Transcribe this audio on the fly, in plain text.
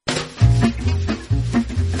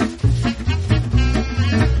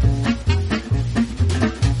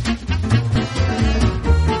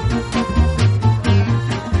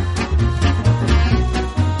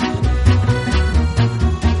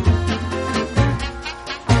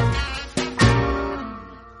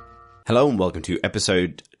Hello and welcome to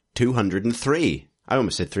episode 203. I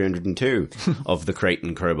almost said 302 of The Crate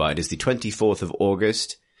and Crowbar. It is the 24th of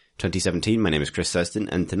August, 2017. My name is Chris Thurston,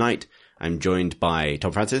 and tonight I'm joined by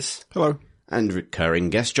Tom Francis. Hello. And recurring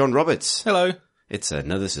guest John Roberts. Hello. It's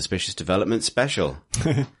another Suspicious Development special.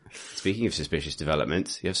 Speaking of suspicious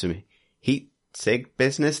developments, you have some heat sig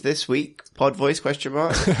business this week? Pod voice question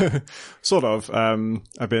mark? Sort of.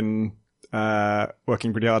 I've been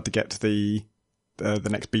working pretty hard to get the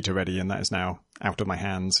next beta ready, and that is now out of my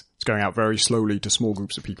hands. It's going out very slowly to small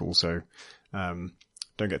groups of people, so don't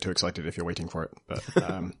get too excited if you're waiting for it. But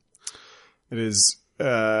it is,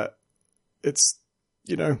 it's,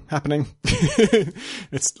 happening.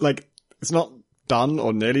 It's not done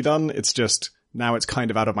or nearly done. It's just now it's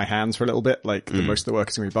kind of out of my hands for a little bit. Most of the work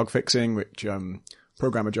is going to be bug fixing, which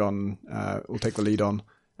programmer John will take the lead on.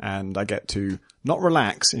 And I get to not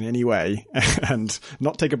relax in any way and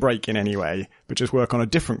not take a break in any way, but just work on a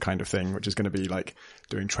different kind of thing, which is going to be like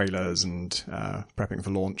doing trailers and prepping for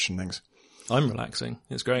launch and things. I'm relaxing.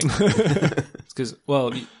 It's great. It's because,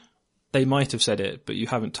 they might have said it, but you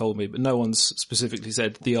haven't told me. But no one's specifically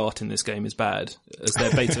said the art in this game is bad as their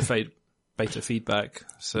beta feedback.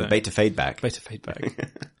 So Beta feedback. Beta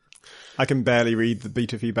feedback. I can barely read the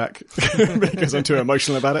beta feedback because I'm too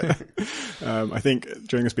emotional about it. I think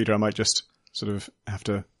during this beta I might just sort of have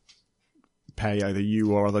to pay either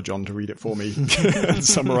you or other John to read it for me and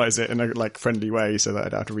summarize it in a friendly way so that I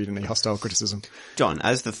don't have to read any hostile criticism. John,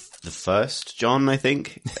 as the first John, I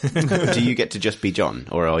think, do you get to just be John,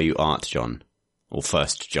 or are you Art John? Or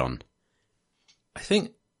First John? I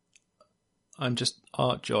think I'm just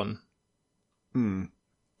Art John.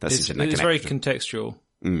 It's very contextual.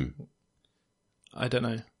 I don't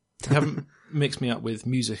know. You haven't mixed me up with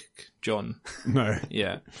Music John. No.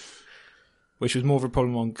 Yeah. Which was more of a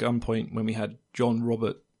problem on Gunpoint when we had John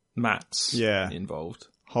Robert Matz involved.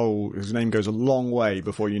 His name goes a long way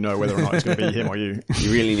before you know whether or not it's going to be him or you.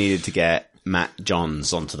 You really needed to get Matt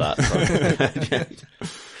Johns onto that.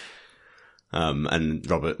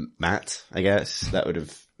 And Robert Matt, I guess. That would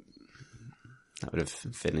have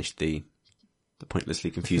finished the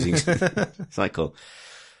pointlessly confusing cycle.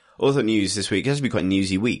 Also news this week, it has to be quite a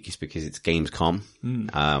newsy week, it's because it's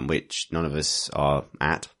Gamescom, which none of us are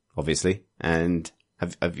at, obviously. And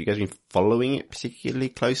have you guys been following it particularly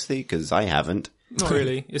closely? Because I haven't. Not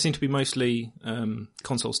really. It seemed to be mostly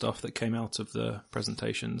console stuff that came out of the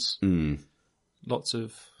presentations. Lots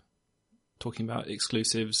of talking about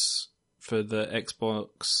exclusives for the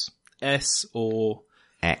Xbox S or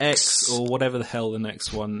X or whatever the hell the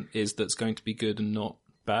next one is that's going to be good and not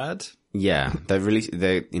bad. Yeah,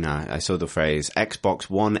 I saw the phrase Xbox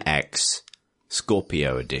One X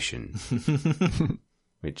Scorpio Edition,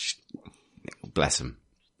 which, bless them.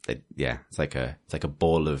 It's like a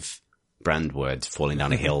ball of brand words falling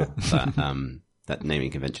down a hill, that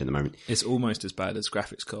naming convention at the moment. It's almost as bad as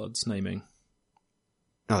graphics cards naming.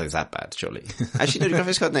 Oh, it's that bad, surely. Actually, no, the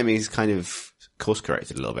graphics card naming is kind of course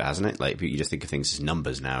corrected a little bit, hasn't it? You just think of things as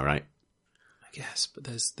numbers now, right? Yes, but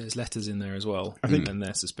there's letters in there as well, and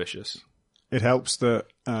they're suspicious. It helps that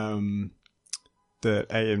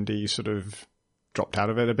AMD sort of dropped out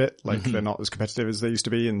of it a bit. They're not as competitive as they used to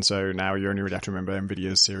be, and so now you only really have to remember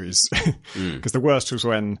NVIDIA's series. Because the worst was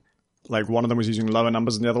when one of them was using lower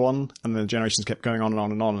numbers than the other one, and the generations kept going on and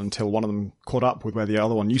on and on until one of them caught up with where the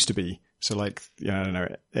other one used to be. So I don't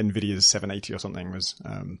know, NVIDIA's 780 or something was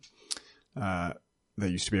there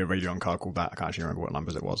used to be a Radeon card called that. I can't actually remember what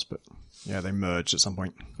numbers it was, but yeah, they merged at some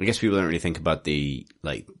point. I guess people don't really think about the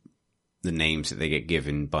names that they get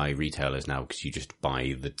given by retailers now, because you just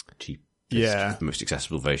buy the cheapest, most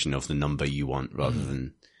accessible version of the number you want, rather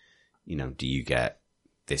than, do you get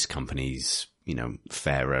this company's,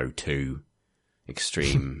 Pharaoh 2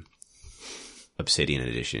 Extreme Obsidian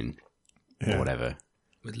Edition or whatever.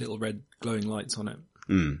 With little red glowing lights on it.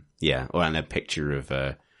 Yeah, and a picture of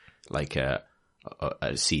a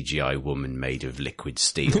CGI woman made of liquid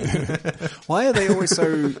steel. Why are they always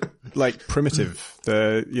so primitive?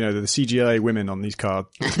 The CGI women on these card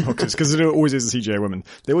boxes, because it always is a CGI women.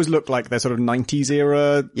 They always look like they're sort of 90s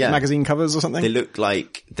era magazine covers or something. They look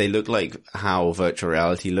like how virtual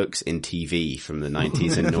reality looks in TV from the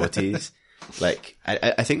 90s and noughties.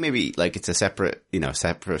 I think maybe it's a separate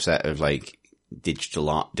set of digital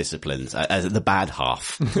art disciplines as the bad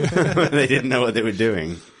half. They didn't know what they were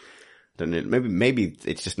doing. Don't know, maybe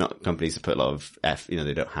it's just not companies that put a lot of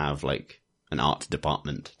they don't have an art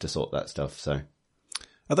department to sort that stuff. So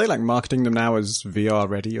are they marketing them now as VR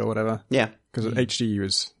ready or whatever? Yeah, because HD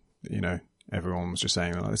was everyone was just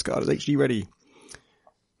saying this card is HD ready,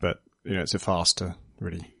 but it's a farce to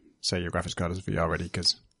really say your graphics card is VR ready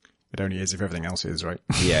because it only is if everything else is, right?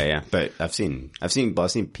 Yeah. But I've seen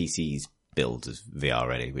PCs builds as VR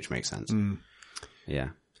already, which makes sense. Yeah.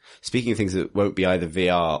 Speaking of things that won't be either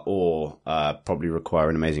VR or probably require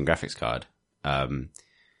an amazing graphics card,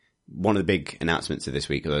 one of the big announcements of this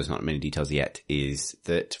week, although there's not many details yet, is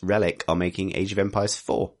that Relic are making Age of Empires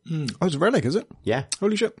 4. Oh, it's Relic, is it? Yeah.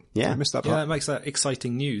 Holy shit. Yeah. I missed that Yeah, part. it makes that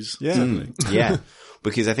exciting news. Yeah. Yeah.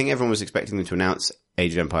 Because I think everyone was expecting them to announce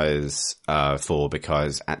Age of Empires 4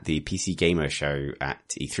 because at the PC Gamer show at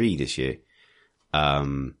E3 this year,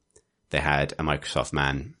 they had a Microsoft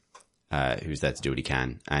man who's there to do what he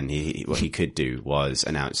can, and what he could do was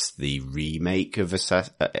announce the remake of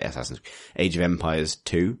Assassin's Age of Empires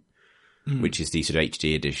 2, which is the sort of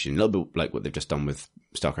HD edition, a little bit like what they've just done with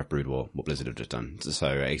StarCraft Brood War, what Blizzard have just done. So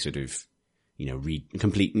a sort of,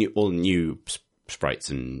 all new sprites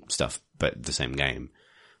and stuff, but the same game.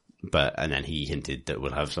 And then he hinted that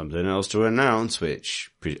we'll have something else to announce,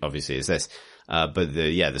 which obviously is this. But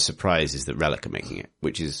the surprise is that Relic are making it,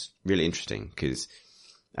 which is really interesting because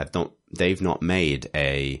they've not made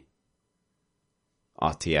a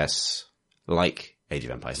RTS like Age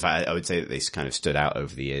of Empires. In fact, I would say that they kind of stood out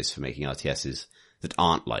over the years for making RTSs that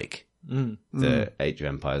aren't like the Age of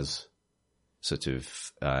Empires sort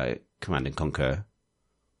of Command and Conquer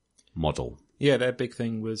model. Yeah, their big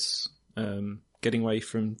thing was getting away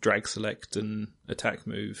from drag select and attack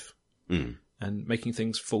move and making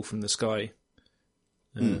things fall from the sky.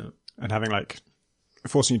 And having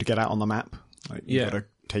forcing you to get out on the map. You've got to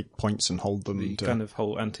take points and hold them. The kind of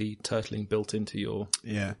whole anti-turtling built into your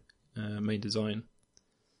main design.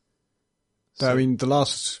 So, I mean, the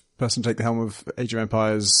last person to take the helm of Age of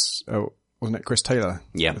Empires, wasn't it Chris Taylor?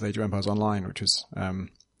 Yeah. With Age of Empires Online, which was kind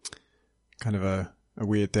of a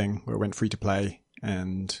weird thing where it went free to play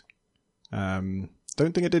and don't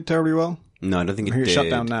think it did terribly well. No, I don't think it I think did. it's shut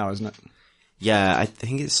down now, isn't it? Yeah, I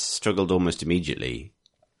think it's struggled almost immediately.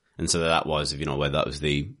 And so that was, whether that was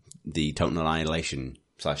the Total Annihilation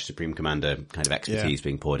 / Supreme Commander kind of expertise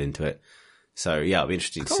being poured into it. So yeah, it'll be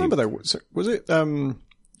interesting to see. I can't remember though.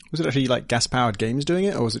 Was it actually Gas Powered Games doing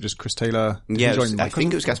it, or was it just Chris Taylor? Yeah, I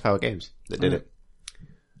think it was Gas Powered Games that did it.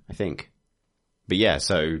 I think. But yeah,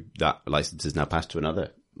 so that license is now passed to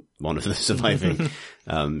one of the surviving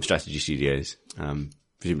strategy studios.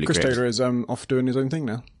 Presumably Chris created. Taylor is off doing his own thing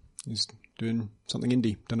now. He's doing something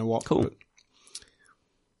indie. Don't know what. Cool.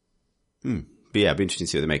 But yeah, it'd be interesting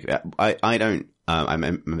to see what they make of it. I don't, I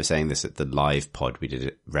remember saying this at the live pod we did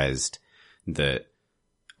at Rezzed, that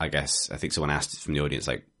I think someone asked from the audience,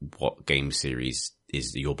 what game series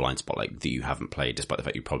is your blind spot, that you haven't played, despite the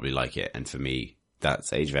fact you probably like it. And for me,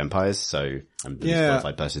 that's Age of Empires. So I'm the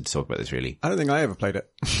qualified person to talk about this, really. I don't think I ever played it.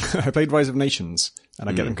 I played Rise of Nations, and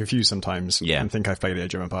I get them confused sometimes. Yeah. And think I've played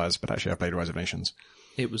Age of Empires, but actually I played Rise of Nations.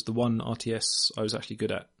 It was the one RTS I was actually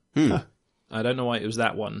good at. Huh. I don't know why it was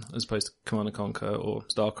that one as opposed to Command & Conquer or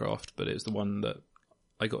StarCraft, but it was the one that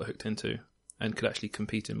I got hooked into and could actually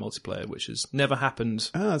compete in multiplayer, which has never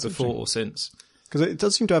happened before or since. Because it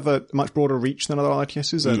does seem to have a much broader reach than other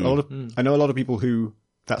RTSs. I know a lot of people who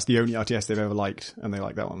that's the only RTS they've ever liked, and they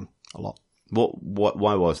like that one a lot.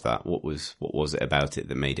 Why was that? What was it about it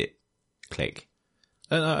that made it click?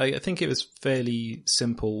 I think it was fairly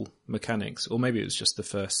simple mechanics, or maybe it was just the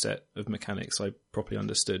first set of mechanics I properly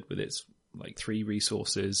understood, with its 3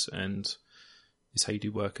 resources and it's how you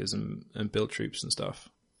do workers and build troops and stuff.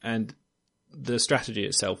 And the strategy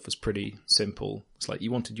itself was pretty simple. It's you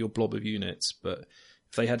wanted your blob of units, but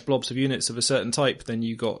if they had blobs of units of a certain type, then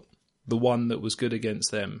you got the one that was good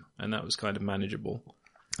against them, and that was kind of manageable.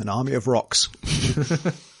 An army of rocks.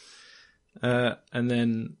 And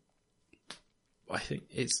then I think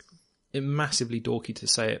it's massively dorky to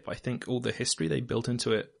say it, but I think all the history they built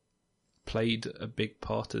into it played a big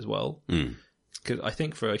part as well. Because I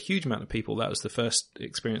think for a huge amount of people, that was the first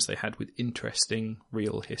experience they had with interesting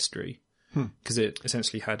real history. Because it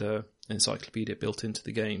essentially had an encyclopedia built into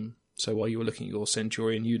the game. So while you were looking at your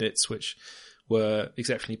Centurion units, which were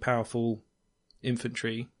exceptionally powerful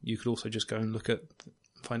infantry, you could also just go and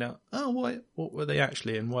find out, what were they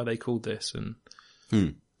actually and why they called this. And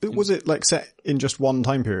Was it set in just one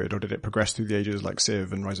time period, or did it progress through the ages like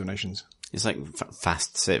Civ and Rise of Nations? It's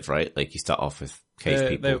fast Civ, right? You start off with cave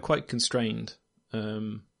people. They were quite constrained.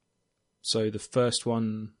 So the first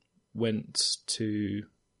one went to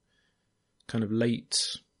kind of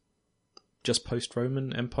late, just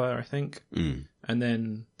post-Roman Empire, I think. And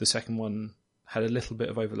then the second one had a little bit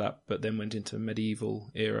of overlap, but then went into medieval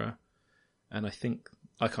era. And I can't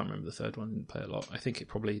remember the third one, didn't play a lot. I think it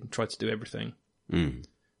probably tried to do everything.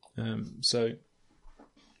 So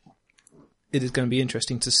it is going to be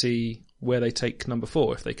interesting to see where they take number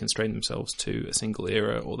 4, if they constrain themselves to a single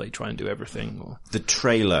era or they try and do everything. Or The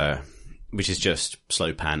trailer, which is just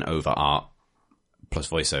slow pan over art plus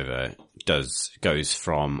voiceover, goes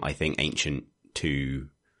from, I think, ancient to,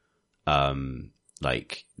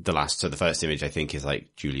 like the first image I think is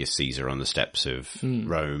like Julius Caesar on the steps of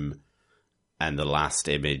Rome. And the last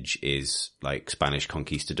image is like Spanish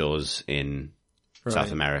conquistadors in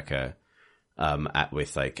South America,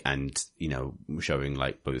 showing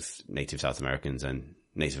like both native South Americans and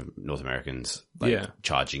native North Americans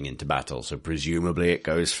charging into battle. So presumably it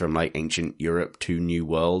goes from like ancient Europe to New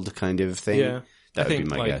World kind of thing. Yeah. That would be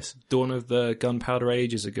my like, guess. Dawn of the Gunpowder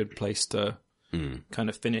Age is a good place to kind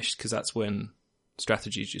of finish, because that's when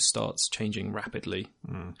strategy just starts changing rapidly.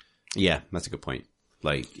 Yeah, that's a good point.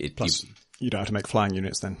 Like Plus, you don't have to make flying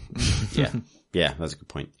units then. Yeah, that's a good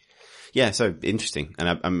point. Yeah, so interesting,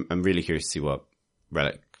 and I'm really curious to see what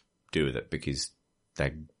Relic do with it, because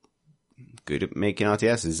they're good at making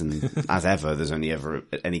RTSs, and as ever, there's only ever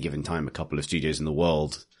at any given time a couple of studios in the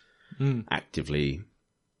world actively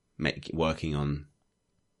working on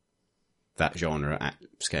that genre at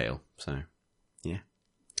scale. So, yeah.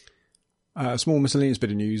 A small miscellaneous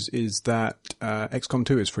bit of news is that XCOM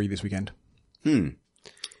 2 is free this weekend.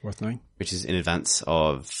 Worth knowing. Which is in advance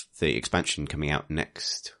of the expansion coming out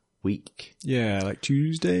next week. Yeah, like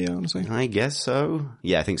Tuesday, I want to say. I guess so.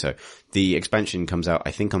 Yeah, I think so. The expansion comes out,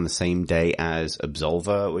 I think, on the same day as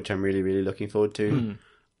Absolver, which I'm really, really looking forward to,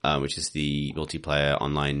 which is the multiplayer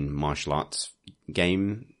online martial arts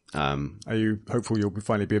game. Are you hopeful you'll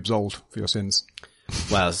finally be absolved for your sins?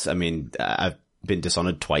 Well, I mean, I've been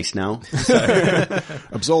Dishonored twice now. So.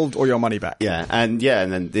 Absolved or your money back. Yeah, and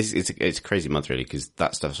then it's a crazy month really, because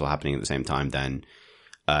that stuff's all happening at the same time. Then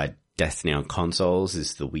Destiny on consoles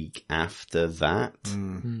is the week after that,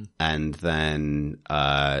 and then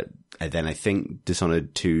I think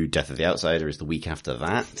Dishonored 2: Death of the Outsider is the week after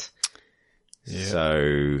that. Yeah.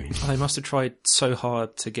 So I must have tried so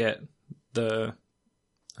hard to get the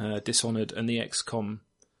Dishonored and the XCOM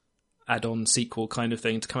add-on sequel kind of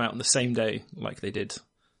thing to come out on the same day, like they did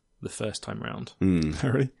the first time round.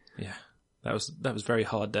 Really? Yeah, that was a very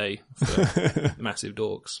hard day for massive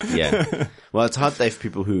dorks. Yeah, well, it's a hard day for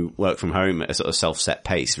people who work from home at a sort of self-set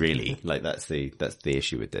pace. Really, like that's the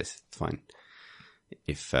issue with this. It's fine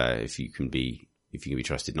if you can be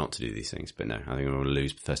trusted not to do these things, but no, I think we're going to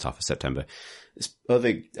lose the first half of September.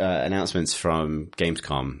 Other announcements from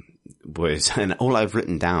Gamescom was, and all I've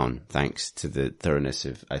written down, thanks to the thoroughness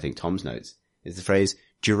of, I think, Tom's notes, is the phrase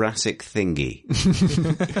Jurassic Thingy.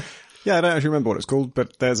 Yeah, I don't actually remember what it's called,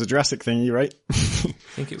 but there's a Jurassic Thingy, right? I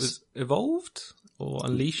think it was Evolved or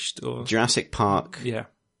Unleashed or Jurassic Park. Yeah.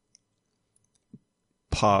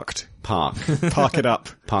 Park it up.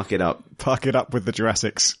 Park it up. Park it up with the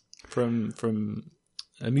Jurassics. From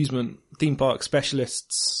amusement theme park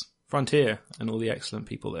specialists Frontier and all the excellent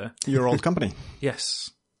people there. Your old company.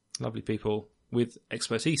 Yes. Lovely people with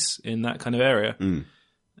expertise in that kind of area.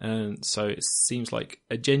 And so it seems like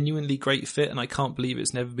a genuinely great fit, and I can't believe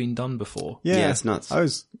it's never been done before. Yeah, it's nuts.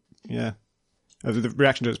 The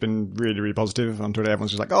reaction to it's been really, really positive on Twitter.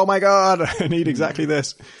 Everyone's just like, oh my God, I need exactly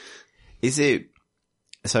this. Is it,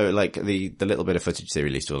 so like the little bit of footage they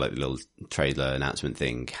released, or like the little trailer announcement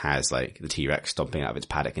thing, has like the T-Rex stomping out of its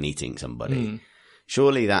paddock and eating somebody.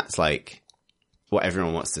 Surely that's like what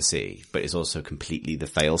everyone wants to see, but it's also completely the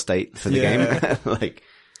fail state for the game. Like,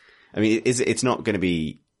 I mean, it's not going to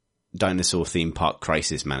be Dinosaur Theme Park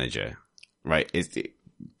Crisis Manager, right?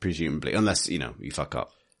 Presumably, unless, you fuck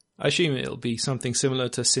up. I assume it'll be something similar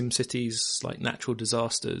to SimCity's like natural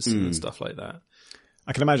disasters and stuff like that.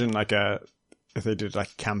 I can imagine like if they did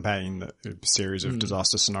like a campaign, a series of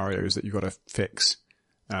disaster scenarios that you've got to fix.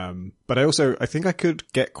 But I think I could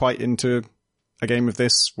get quite into a game of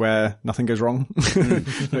this where nothing goes wrong.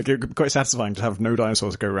 Like, it would be quite satisfying to have no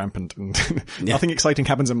dinosaurs go rampant and nothing exciting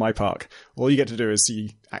happens in my park. All you get to do is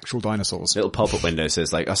see actual dinosaurs. Little pop-up window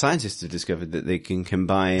says like, our scientists have discovered that they can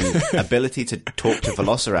combine ability to talk to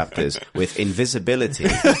velociraptors with invisibility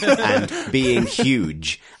and being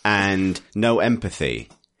huge and no empathy.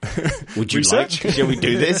 Would you Research? like? Shall we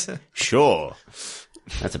do this? Sure.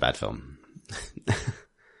 That's a bad film.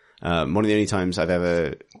 One of the only times I've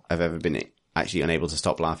ever been actually unable to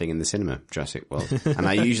stop laughing in the cinema, Jurassic World. And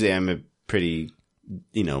I usually am a pretty,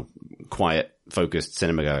 quiet, focused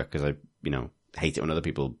cinema goer, because I, hate it when other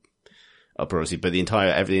people uproariously. But the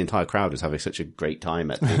entire crowd was having such a great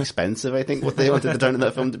time at the expense of, I think, what they wanted the tone of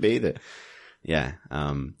that film to be. But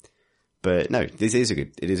no, it is a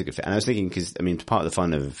good fit. And I was thinking, because I mean, part of the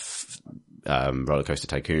fun of Roller Coaster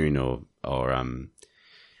Tycoon or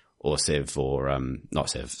or Civ or, not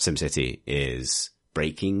Civ, SimCity is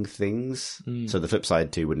breaking things. So the flip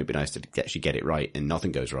side too, wouldn't it be nice to actually get it right and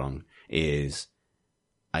nothing goes wrong, is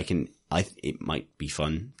it might be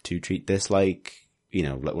fun to treat this like,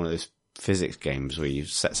 like one of those physics games where you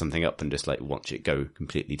set something up and just like watch it go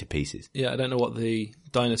completely to pieces. Yeah, I don't know what the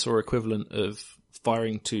dinosaur equivalent of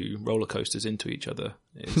firing two roller coasters into each other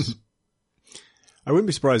is. I wouldn't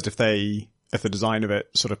be surprised if the design of it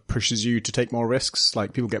sort of pushes you to take more risks.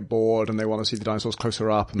 Like people get bored and they want to see the dinosaurs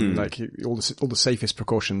closer up, and like all the safest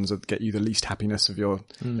precautions that get you the least happiness of your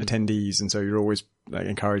attendees, and so you're always like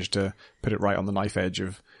encouraged to put it right on the knife edge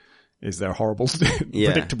of, is there a horrible,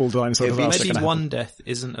 predictable dinosaur disaster? Maybe one death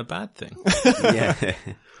isn't a bad thing. Yeah,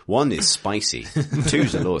 one is spicy,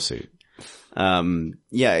 two's a lawsuit.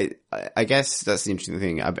 I guess that's the interesting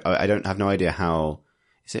thing. I don't have no idea how.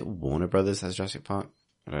 Is it Warner Brothers has Jurassic Park?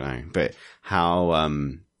 I don't know, but how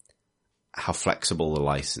flexible the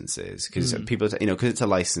license is, because people, because it's a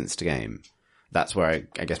licensed game. That's where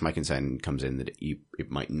I guess my concern comes in, that it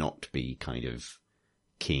might not be kind of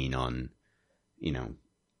keen on,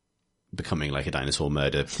 becoming like a dinosaur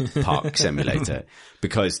murder park simulator,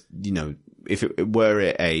 because, if it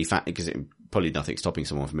were a fan, because probably nothing stopping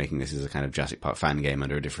someone from making this as a kind of Jurassic Park fan game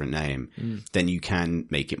under a different name, then you can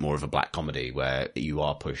make it more of a black comedy where you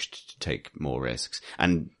are pushed to take more risks,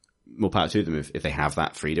 and more power to them if they have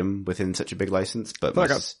that freedom within such a big license. But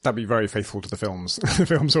that'd be very faithful to the films. The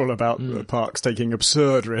films are all about the parks taking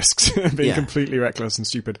absurd risks, being completely reckless and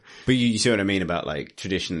stupid. But you see what I mean about, like,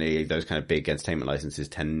 traditionally those kind of big entertainment licenses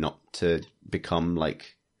tend not to become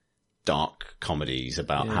like dark comedies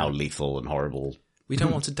about how lethal and horrible. We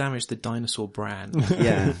don't want to damage the dinosaur brand.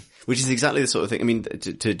 Yeah, which is exactly the sort of thing. I mean,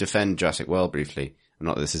 to defend Jurassic World briefly,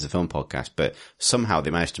 not that this is a film podcast, but somehow they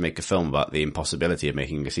managed to make a film about the impossibility of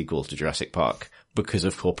making a sequel to Jurassic Park because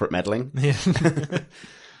of corporate meddling. Yeah.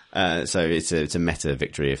 So it's a meta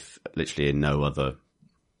victory, if literally in no other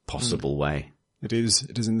possible way. It is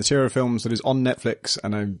in the tier of films that is on Netflix,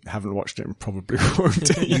 and I haven't watched it and probably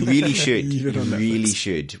won't. You really should. You really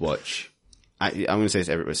should watch. I'm going to say this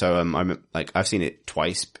everywhere. So, I've seen it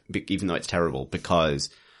twice, even though it's terrible,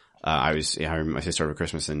 because, I remember my sister over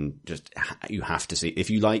Christmas, and just, you have to see,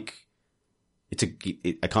 if you like,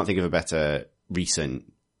 I can't think of a better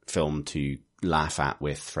recent film to laugh at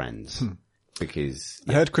with friends. Because.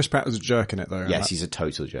 I heard Chris Pratt was a jerk in it though. Yes, he's a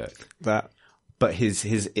total jerk. But his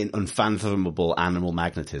unfathomable animal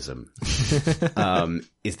magnetism,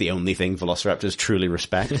 is the only thing velociraptors truly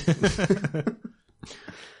respect.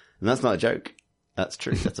 And that's not a joke. That's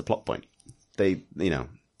true. That's a plot point. They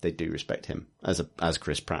do respect him as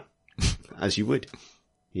Chris Pratt, as you would.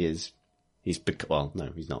 He's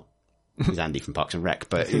not. He's Andy from Parks and Rec,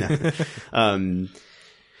 but but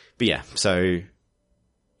yeah. So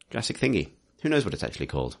Jurassic Thingy. Who knows what it's actually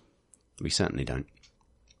called? We certainly don't.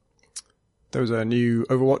 There was a new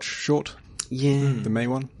Overwatch short. Yeah, the May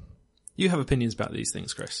one. You have opinions about these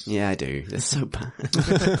things, Chris. Yeah, I do. They're so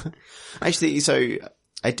bad. Actually, so.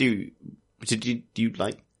 I do. Did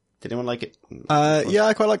anyone like it? Yeah,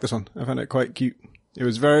 I quite like this one. I found it quite cute. It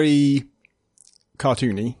was very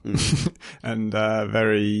cartoony and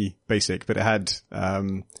very basic, but it had,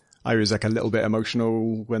 I was like a little bit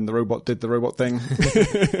emotional when the robot did the robot thing.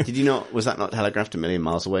 Was that not telegraphed a million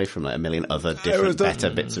miles away from like a million other different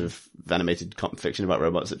better bits of animated fiction about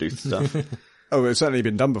robots that do stuff? Oh, it's certainly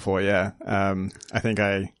been done before, yeah. I think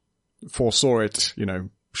I foresaw it,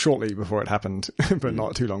 shortly before it happened, but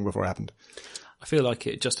not too long before it happened. I feel like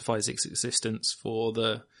it justifies its existence for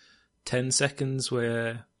the 10 seconds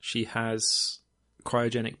where she has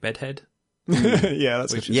cryogenic bedhead. Yeah,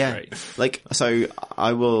 that's which is great. Like, so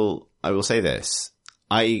I will say this.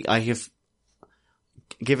 I have,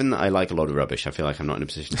 given that I like a lot of rubbish, I feel like I'm not in a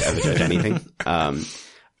position to ever judge anything.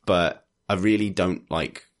 But I really don't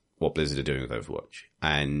like what Blizzard are doing with Overwatch.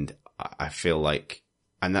 And I feel like,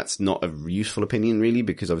 and that's not a useful opinion really,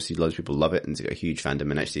 because obviously loads of people love it and it's got a huge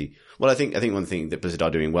fandom. And actually, I think one thing that Blizzard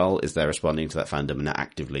are doing well is they're responding to that fandom and they're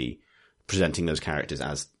actively presenting those characters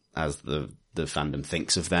as the fandom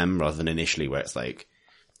thinks of them, rather than initially where it's like,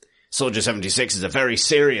 Soldier 76 is a very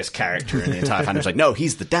serious character, and the entire fandom's like, no,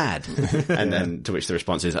 he's the dad. And then to which the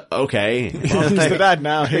response is, okay. Well, he's the dad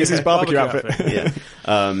now. Here's his barbecue outfit.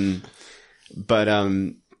 Yeah.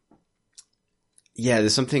 Yeah,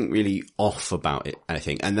 there's something really off about it, I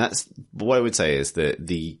think. And that's what I would say is that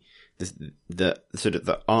the sort of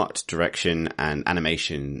the art direction and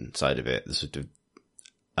animation side of it, the sort of,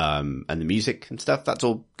 and the music and stuff, that's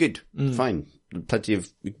all good. Fine. Plenty of,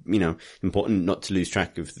 important not to lose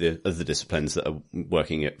track of the other disciplines that are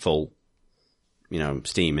working at full,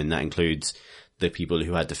 steam. And that includes the people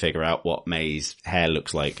who had to figure out what May's hair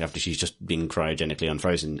looks like after she's just been cryogenically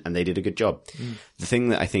unfrozen, and they did a good job. The thing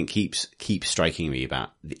that I think keeps striking me about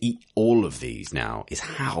all of these now is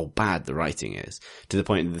how bad the writing is, to the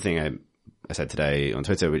point of the thing I said today on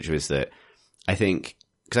Twitter, which was that I think,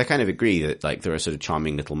 because I kind of agree that like there are sort of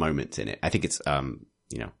charming little moments in it. I think it's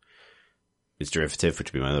it's derivative,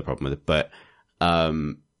 which would be my other problem with it, but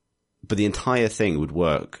the entire thing would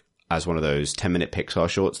work as one of those 10-minute Pixar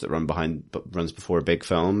shorts that runs before a big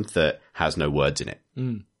film that has no words in it.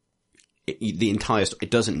 The entire it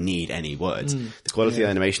doesn't need any words. The quality of the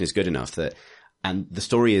animation is good enough and the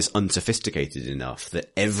story is unsophisticated enough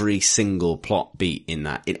that every single plot beat in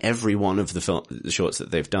every one of the shorts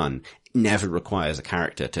that they've done never requires a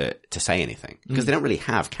character to say anything, because they don't really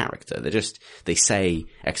have character. They say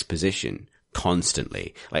exposition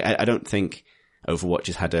constantly. Like, I don't think Overwatch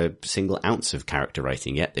has had a single ounce of character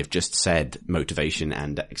writing yet. They've just said motivation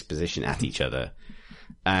and exposition at each other.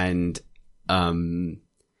 And I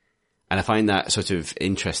find that sort of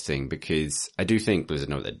interesting, because I do think Blizzard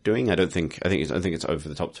know what they're doing. I think it's over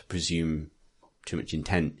the top to presume too much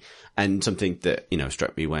intent. And something that,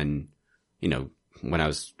 struck me when I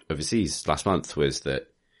was overseas last month was that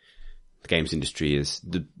the games industry is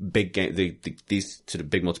the big game, these sort of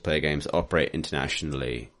big multiplayer games that operate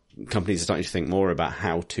internationally. Companies are starting to think more about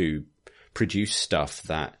how to produce stuff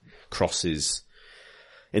that crosses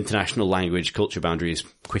international language, culture boundaries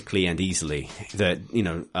quickly and easily. That,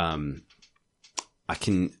 the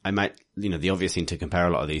obvious thing to compare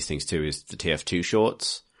a lot of these things to is the TF2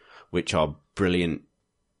 shorts, which are brilliant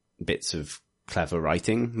bits of clever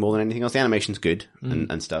writing more than anything else. The animation's good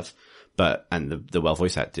and stuff, and the well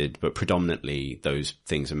voice acted, but predominantly those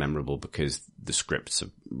things are memorable because the scripts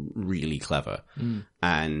are really clever.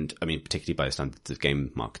 And I mean, particularly by the standards of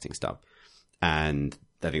game marketing stuff. And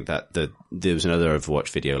I think that there was another Overwatch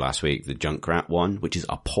video last week, the Junkrat one, which is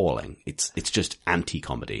appalling. It's just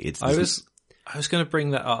anti-comedy. I was going to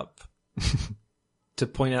bring that up to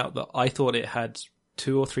point out that I thought it had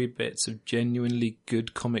 2 or 3 bits of genuinely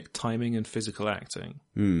good comic timing and physical acting.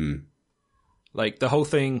 Like, the whole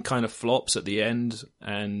thing kind of flops at the end,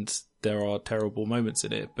 and there are terrible moments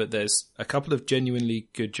in it, but there's a couple of genuinely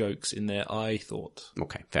good jokes in there, I thought.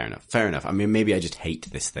 Okay, fair enough. I mean, maybe I just hate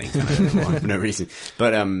this thing for no reason.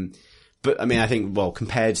 But I mean, I think, well,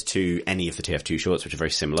 compared to any of the TF2 shorts, which are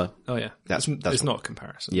very similar. Oh yeah. It's not a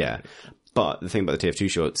comparison. Yeah. But the thing about the TF2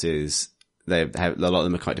 shorts is they have, a lot of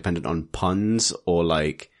them are quite dependent on puns, or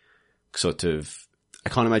like sort of, I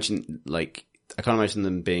can't imagine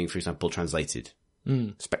them being, for example, translated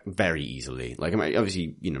very easily. Like, I mean,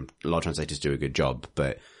 obviously, a lot of translators do a good job,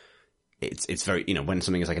 but it's very, when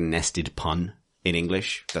something is like a nested pun in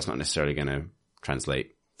English, that's not necessarily going to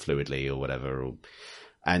translate fluidly or whatever.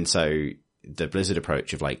 And so the Blizzard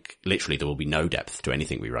approach of like, literally there will be no depth to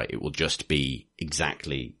anything we write. It will just be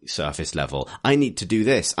exactly surface level. I need to do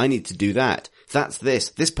this. I need to do that. That's this.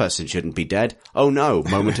 This person shouldn't be dead. Oh no.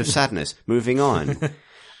 Moment of sadness. Moving on.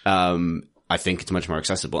 I think it's much more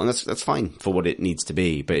accessible, and that's fine for what it needs to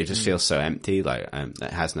be, but it just feels so empty. Like,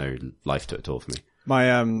 it has no life to it at all for me. My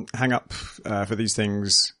hang up for these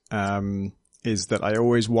things is that I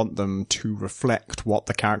always want them to reflect what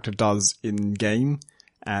the character does in game.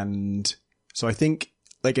 And so I think,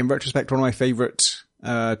 like, in retrospect, one of my favorite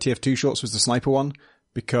TF2 shorts was the sniper one,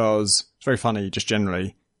 because it's very funny just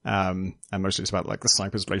generally. And mostly it's about like the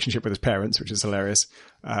sniper's relationship with his parents, which is hilarious.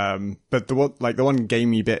 But the one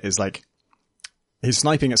gamey bit is like, he's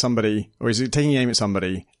sniping at somebody, or he's taking aim at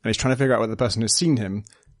somebody, and he's trying to figure out whether the person has seen him.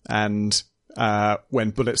 And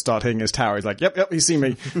when bullets start hitting his tower, he's like, yep, he's seen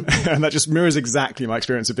me. And that just mirrors exactly my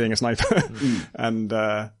experience of being a sniper. And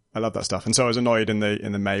I love that stuff. And so I was annoyed in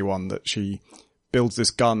the May one that she builds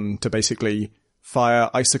this gun to basically fire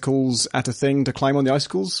icicles at a thing to climb on the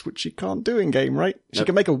icicles, which she can't do in game, right? She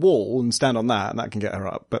can make a wall and stand on that, and that can get her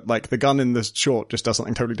up. But like, the gun in the short just does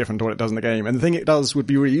something totally different to what it does in the game. And the thing it does would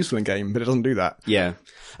be really useful in game, but it doesn't do that. Yeah.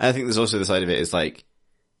 And I think there's also the side of it is like,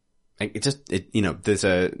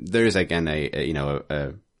 there is again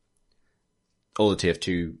all the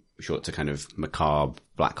TF2 shorts are kind of macabre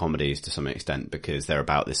black comedies to some extent, because they're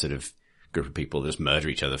about this sort of group of people that just murder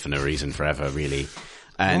each other for no reason forever, really.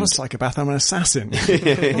 And I'm a psychopath, I'm an assassin. Well,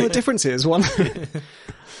 the difference is one.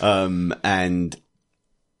 And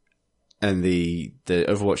the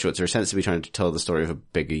Overwatch shorts are ostensibly trying to tell the story of a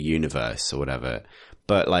bigger universe or whatever.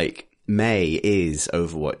 But like, May is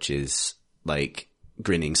Overwatch's like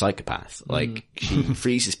grinning psychopath. Like, she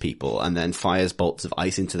freezes people and then fires bolts of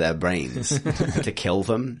ice into their brains to kill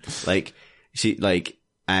them. Like,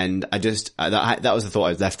 and I just, that was the thought I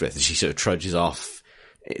was left with. She sort of trudges off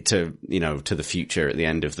to the future at the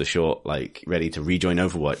end of the short, like ready to rejoin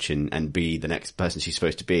Overwatch and be the next person she's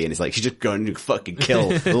supposed to be. And it's like, she's just going to fucking kill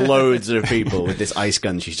loads of people with this ice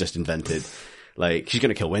gun she's just invented. Like, she's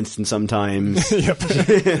going to kill Winston sometimes.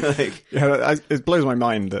 Like, yeah, it blows my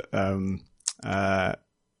mind that,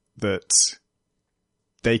 that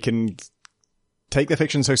they can take their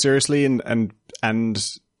fiction so seriously and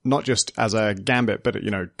not just as a gambit, but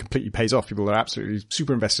completely pays off. People are absolutely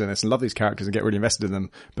super invested in this and love these characters and get really invested in them.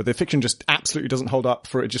 But the fiction just absolutely doesn't hold up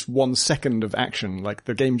for just 1 second of action. Like,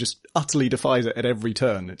 the game just utterly defies it at every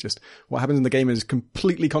turn. What happens in the game is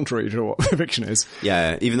completely contrary to what the fiction is.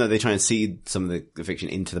 Yeah, even though they try and seed some of the fiction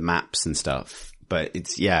into the maps and stuff. But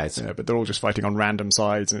but they're all just fighting on random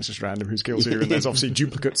sides, and it's just random who kills who. And there's obviously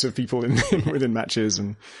duplicates of people within matches,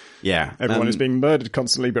 and everyone is being murdered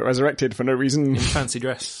constantly, but resurrected for no reason. In fancy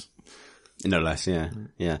dress, no less. Yeah.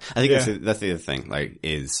 I think that's the other thing. Like,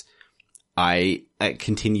 is I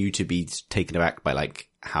continue to be taken aback by like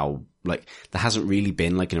how like there hasn't really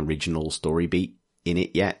been like an original story beat in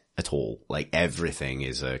it yet at all. Like, everything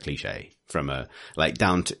is a cliche from a like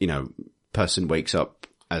down to person wakes up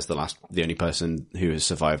as the only person who has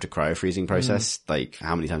survived a cryo-freezing process. Like,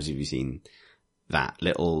 how many times have you seen that?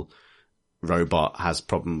 Little robot has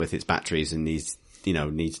problem with its batteries and needs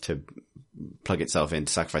to plug itself in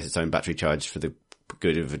to sacrifice its own battery charge for the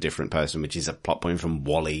good of a different person, which is a plot point from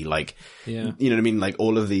WALL-E. Like, you know what I mean? Like,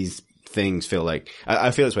 all of these things feel like,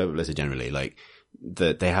 I feel this way about Blizzard generally, like,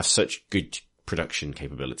 that they have such good production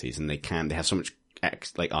capabilities and they have so much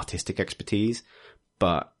artistic expertise,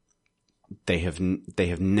 but they have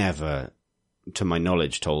never, to my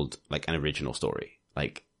knowledge, told like an original story.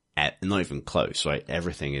 Like, not even close, right?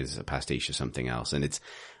 Everything is a pastiche of something else, and it's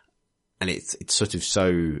sort of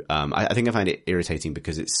so. I think I find it irritating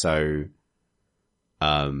because it's so.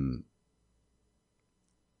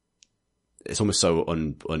 It's almost so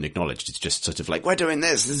unacknowledged. It's just sort of like, we're doing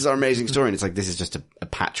this. This is our amazing story, and it's like, this is just a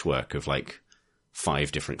patchwork of like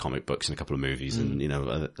 5 different comic books and a couple of movies, and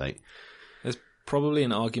like. Probably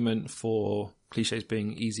an argument for cliches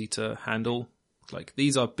being easy to handle. Like,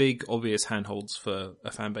 these are big, obvious handholds for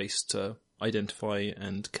a fan base to identify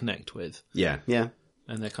and connect with. Yeah.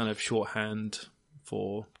 And they're kind of shorthand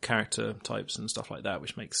for character types and stuff like that,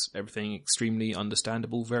 which makes everything extremely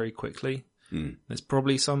understandable very quickly. There's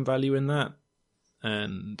probably some value in that,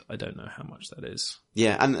 and I don't know how much that is.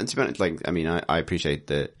 Yeah, and to be honest, like, I mean, I appreciate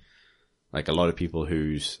that, like, a lot of people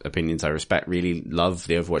whose opinions I respect really love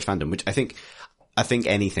the Overwatch fandom, which I think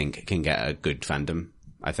anything can get a good fandom.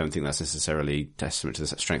 I don't think that's necessarily testament to the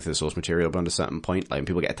strength of the source material, but on a certain point, like, when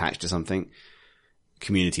people get attached to something,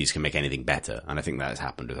 communities can make anything better. And I think that has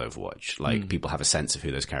happened with Overwatch. Like, people have a sense of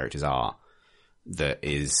who those characters are that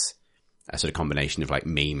is a sort of combination of like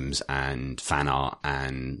memes and fan art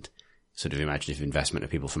and sort of imaginative investment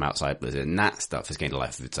of people from outside Blizzard, and that stuff has gained a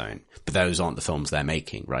life of its own. But those aren't the films they're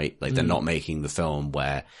making, right? Like, they're not making the film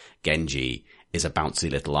where Genji is a bouncy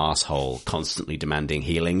little asshole constantly demanding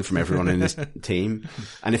healing from everyone in this team.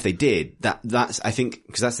 And if they did, that's, I think,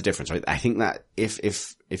 because that's the difference, right? I think that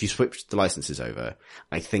if you switch the licenses over,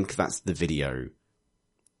 I think that's the video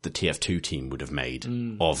the TF2 team would have made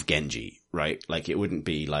of Genji, right? Like, it wouldn't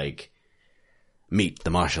be like, meet the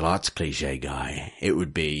martial arts cliche guy. It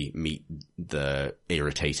would be meet the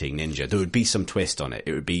irritating ninja. There would be some twist on it.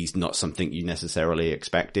 It would be not something you necessarily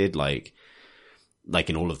expected, like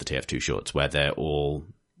in all of the TF2 shorts, where they've all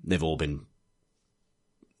been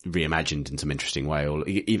reimagined in some interesting way, or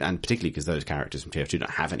even, and particularly because those characters from TF2 don't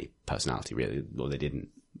have any personality really, or they didn't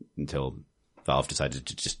until Valve decided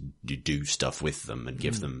to just do stuff with them and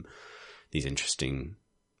give them these interesting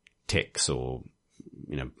ticks or,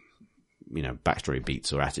 backstory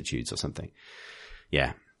beats or attitudes or something.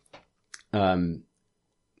 Yeah.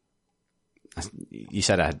 You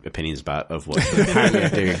said I had opinions about Overwatch, but apparently I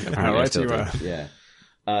do. Apparently I still do. Yeah.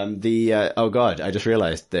 Oh god, I just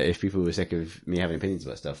realized that if people were sick of me having opinions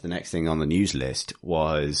about stuff, the next thing on the news list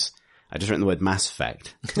was, I just written the word Mass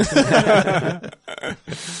Effect.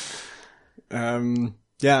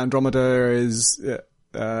 Andromeda is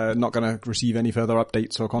not going to receive any further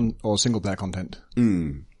updates or single player content.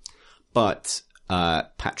 But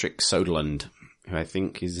Patrick Soderlund, who I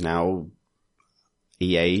think is now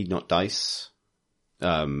EA, not DICE.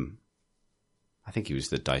 I think he was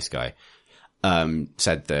the DICE guy.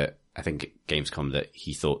 Said that, I think at Gamescom, that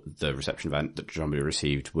he thought the reception that Andromeda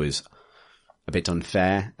received was a bit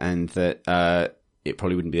unfair, and that it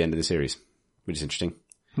probably wouldn't be the end of the series, which is interesting.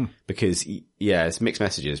 Because, it's mixed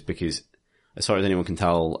messages, because as far as anyone can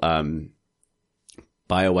tell,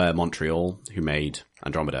 BioWare Montreal, who made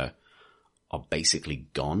Andromeda, are basically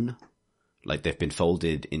gone. like they've been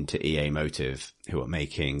folded into EA Motive, who are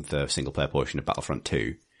making the single player portion of Battlefront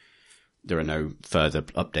 2. There are no further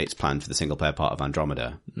updates planned for the single player part of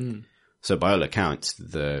Andromeda. So by all accounts,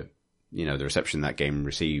 the reception that game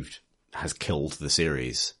received has killed the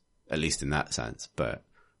series, at least in that sense. But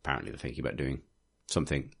apparently they're thinking about doing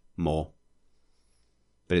something more.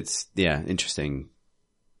 But it's, interesting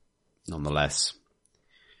nonetheless.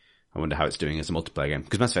 I wonder how it's doing as a multiplayer game.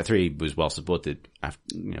 Because Mass Effect 3 was well supported after,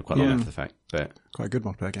 quite long after the fact. But quite a good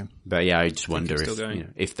multiplayer game. But yeah, I just wonder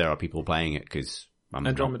if there are people playing it, because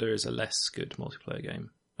Andromeda is a less good multiplayer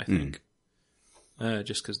game, I think.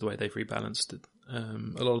 Just because the way they've rebalanced it.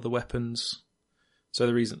 A lot of the weapons. So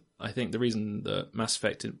the reason that Mass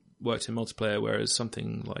Effect worked in multiplayer, whereas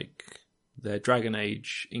something like their Dragon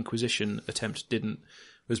Age Inquisition attempt didn't,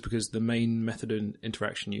 was because the main method of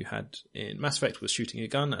interaction you had in Mass Effect was shooting a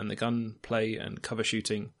gun, and the gun play and cover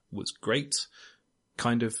shooting was great,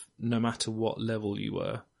 kind of no matter what level you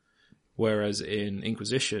were. Whereas in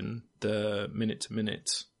Inquisition, the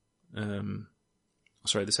minute-to-minute, the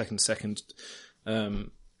second-to-second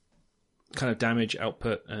kind of damage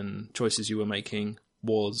output and choices you were making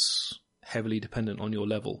was heavily dependent on your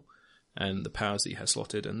level and the powers that you had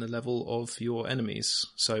slotted and the level of your enemies.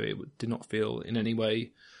 So it did not feel in any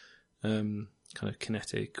way kind of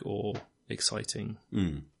kinetic or exciting.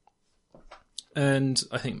 And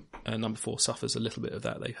I think number 4 suffers a little bit of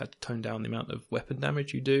that. They've had to tone down the amount of weapon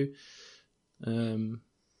damage you do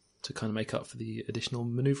to kind of make up for the additional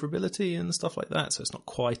maneuverability and stuff like that. So it's not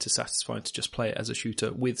quite as satisfying to just play it as a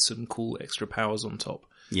shooter with some cool extra powers on top.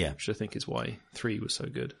 Yeah. Which I think is why 3 was so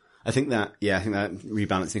good. I think that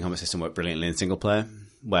rebalancing combat system worked brilliantly in single player,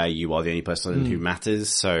 where you are the only person who matters.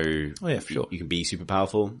 So for sure. You can be super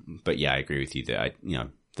powerful. But yeah, I agree with you that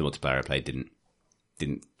the multiplayer I played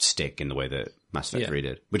didn't stick in the way that Mass Effect 3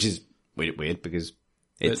 did, which is weird because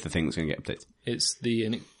it's the thing that's going to get updated. It's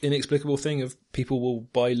the inexplicable thing of people will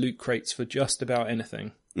buy loot crates for just about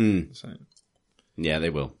anything. So. Yeah,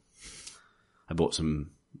 they will. I bought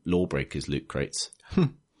some Lawbreakers loot crates.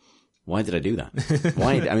 Why did I do that?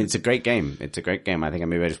 Why? I mean, it's a great game. I think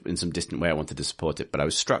maybe in some distant way I wanted to support it, but I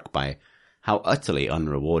was struck by how utterly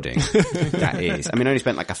unrewarding that is. I mean, I only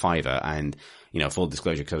spent like $5, and, full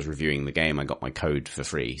disclosure, because I was reviewing the game, I got my code for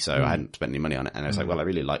free, so I hadn't spent any money on it, and I was like, well, I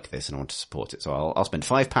really like this and I want to support it, so I'll spend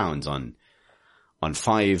 £5 on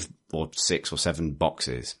 5 or 6 or 7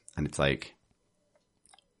 boxes, and it's like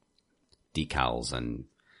decals and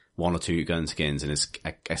 1 or 2 gun skins and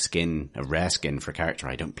a rare skin for a character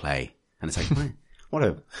I don't play. And it's like, what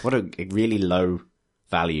a really low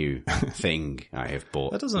value thing I have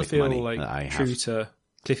bought. That doesn't feel like true to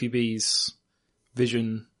Cliffy B's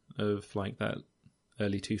vision of like that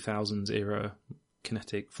early 2000s era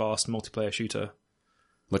kinetic fast multiplayer shooter.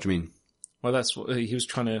 What do you mean? Well, that's what he was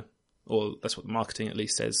trying to, or that's what the marketing at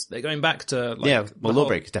least says. They're going back to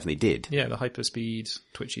Lawbreakers definitely did. Yeah, the hyperspeed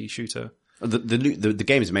twitchy shooter. The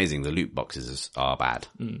game is amazing. The loot boxes are bad.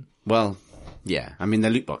 Well, yeah. I mean, the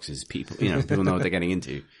loot boxes, people know what they're getting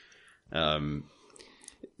into.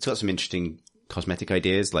 It's got some interesting cosmetic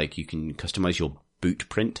ideas, like you can customize your boot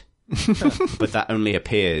print, but that only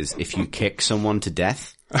appears if you kick someone to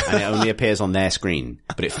death, and it only appears on their screen,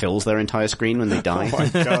 but it fills their entire screen when they die. Oh my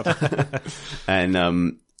God.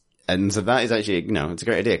 And so that is actually, it's a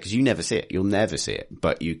great idea, because you never see it. You'll never see it,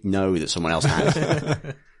 but you know that someone else has.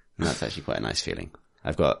 And that's actually quite a nice feeling.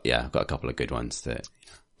 I've got a couple of good ones that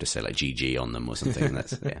just say like GG on them or something. And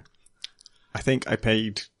that's, yeah. I think I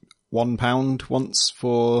paid £1 once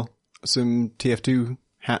for some TF2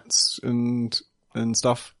 hats and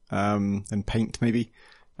stuff, and paint maybe.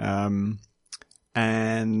 And,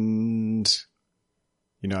 I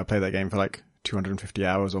played that game for like 250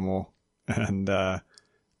 hours or more. And,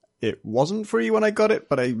 it wasn't free when I got it,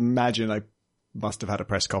 but I imagine I must have had a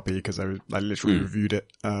press copy because I literally reviewed it.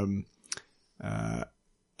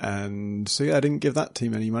 And so yeah, I didn't give that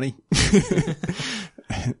team any money,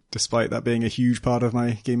 despite that being a huge part of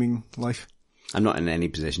my gaming life. I'm not in any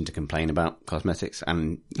position to complain about cosmetics,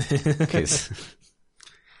 and because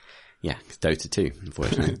Dota 2,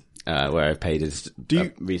 unfortunately, where I've paid a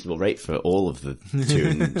reasonable rate for all of the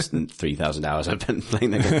 2,000 and 3,000 hours I've been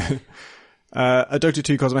playing the game. Are Dota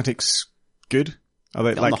 2 cosmetics good? Are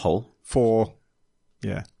they on the whole?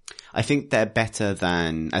 Yeah. I think they're better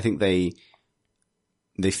than, I think they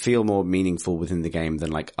feel more meaningful within the game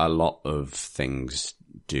than like a lot of things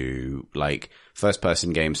do. Like first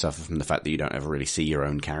person games suffer from the fact that you don't ever really see your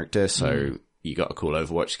own character. So you got a cool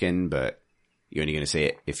Overwatch skin, but you're only going to see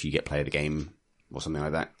it if you get play of the game or something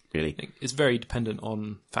like that. Really. It's very dependent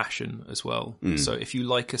on fashion as well. So if you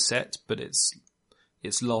like a set, but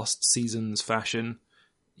it's last season's fashion,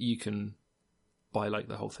 you can buy like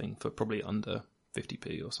the whole thing for probably under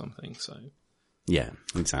 50p or something. So Yeah,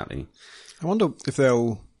 exactly. I wonder if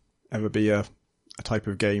there'll ever be a type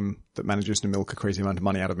of game that manages to milk a crazy amount of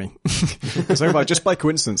money out of me. So just by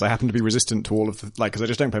coincidence, I happen to be resistant to all of the, like, cause I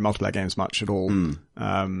just don't play multiplayer games much at all.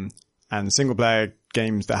 And single player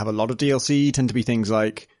games that have a lot of DLC tend to be things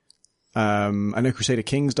like, I know Crusader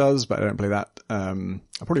Kings does, but I don't play that. I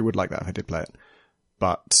probably would like that if I did play it.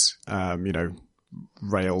 But,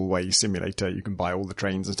 Railway Simulator, you can buy all the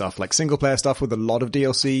trains and stuff. Like single player stuff with a lot of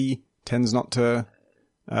DLC tends not to,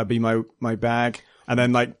 be my bag. And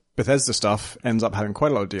then like Bethesda stuff ends up having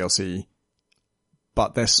quite a lot of DLC,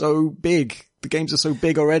 but they're so big. The games are so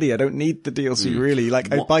big already. I don't need the DLC really.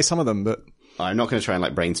 Like I'd buy some of them, but I'm not going to try and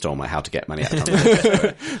like brainstorm like how to get money out of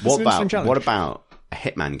it. What about a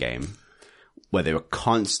Hitman game where they were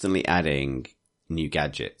constantly adding new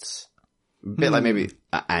gadgets? A bit like maybe,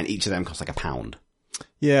 and each of them costs like £1.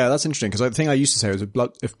 Yeah, that's interesting, because the thing I used to say was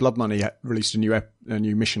if Blood Money released a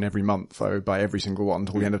new mission every month, I would buy every single one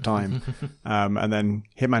until the end of time. And then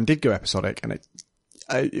Hitman did go episodic, and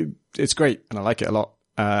it's great, and I like it a lot.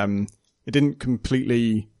 It didn't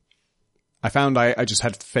completely... I found I just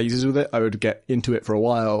had phases with it. I would get into it for a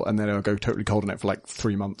while, and then I would go totally cold on it for like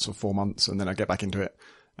 3 months or 4 months, and then I'd get back into it.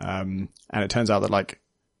 And it turns out that like,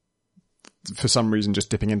 for some reason, just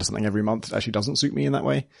dipping into something every month actually doesn't suit me in that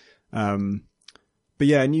way. But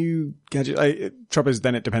yeah, new gadget, trouble is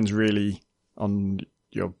then it depends really on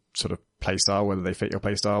your sort of play style, whether they fit your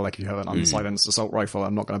play style. Like if you have an unsilenced assault rifle,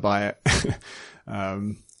 I'm not going to buy it.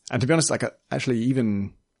 And to be honest, like actually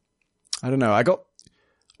even, I don't know,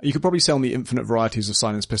 you could probably sell me infinite varieties of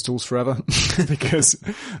silenced pistols forever because,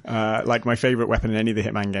 like my favorite weapon in any of the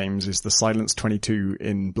Hitman games is the Silence 22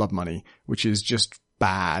 in Blood Money, which is just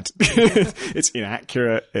bad. It's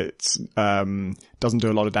inaccurate. It's, doesn't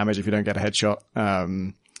do a lot of damage if you don't get a headshot.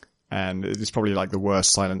 And it's probably like the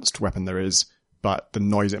worst silenced weapon there is, but the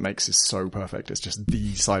noise it makes is so perfect. It's just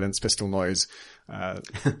the silenced pistol noise.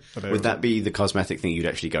 Would that be the cosmetic thing you'd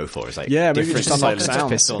actually go for? It's like, yeah, maybe different just unlock silenced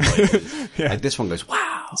sounds. pistol noises. Yeah. Like this one goes,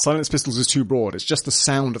 wow. Silenced pistols is too broad. It's just the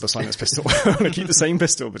sound of the silenced pistol. I want to keep the same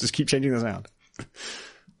pistol, but just keep changing the sound.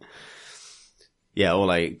 Yeah, or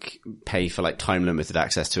like pay for like time limited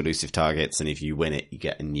access to elusive targets, and if you win it, you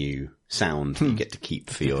get a new sound you get to keep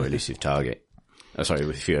for your elusive target. Oh,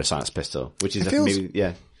 sorry, for your silenced pistol, which is maybe,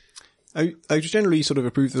 yeah. I generally sort of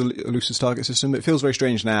approve the elusive target system. It feels very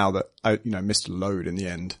strange now that I, missed a load in the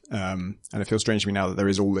end. And it feels strange to me now that there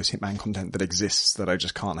is all this Hitman content that exists that I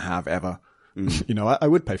just can't have ever. I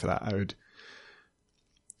would pay for that. I'm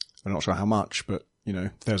not sure how much, but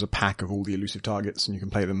there's a pack of all the elusive targets and you can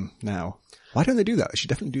play them now. Why don't they do that? They should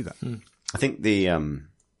definitely do that. I think the,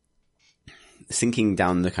 sinking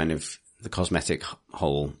down the kind of the cosmetic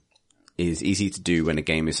hole is easy to do when a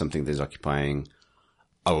game is something that's occupying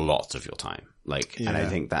a lot of your time. And I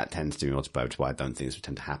think that tends to be multiplied why I don't think this would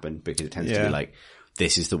tend to happen, because it tends to be like,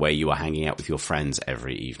 this is the way you are hanging out with your friends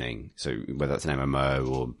every evening. So whether that's an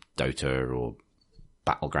MMO or Dota or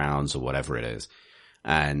Battlegrounds or whatever it is.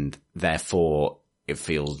 And therefore it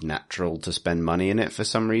feels natural to spend money in it for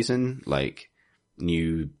some reason. Like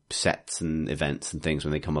new sets and events and things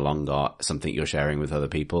when they come along are something you're sharing with other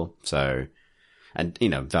people. So, and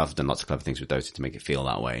Valve have done lots of clever things with Dota to make it feel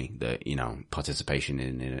that way. That, participation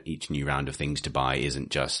in each new round of things to buy isn't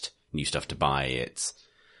just new stuff to buy. It's,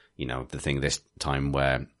 the thing this time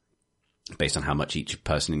where based on how much each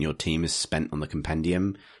person in your team has spent on the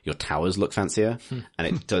compendium, your towers look fancier. And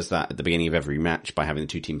it does that at the beginning of every match by having the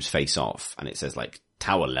two teams face off. And it says like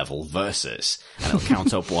tower level versus, and it'll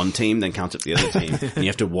count up one team, then count up the other team. And you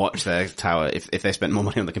have to watch their tower. If they spent more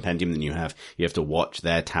money on the compendium than you have to watch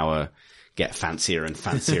their tower get fancier and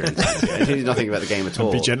fancier and fancier. It means nothing about the game at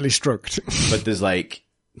all. Be gently stroked. But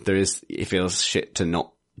it feels shit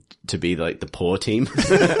to be like the poor team.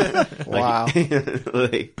 Wow.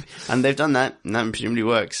 And they've done that, and that presumably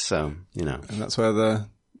works, so, And that's where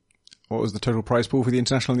what was the total prize pool for the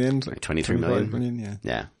international in the end? Like 23 million. Yeah.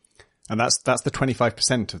 Yeah. And that's the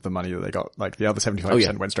 25% of the money that they got. Like the other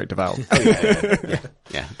 75% went straight to Valve.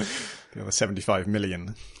 Yeah. The other 75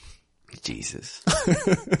 million. Jesus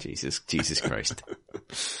Christ.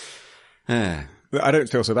 I don't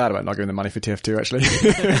feel so bad about not giving them money for TF2 actually.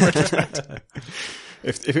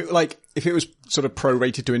 If it was sort of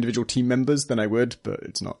prorated to individual team members, then I would, but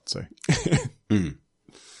it's not, so. We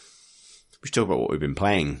should talk about what we've been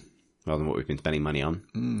playing rather than what we've been spending money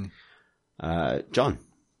on. John,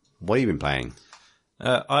 what have you been playing?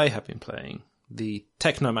 I have been playing the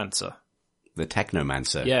Technomancer. The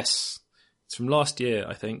Technomancer? Yes. It's from last year,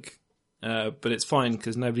 I think. But it's fine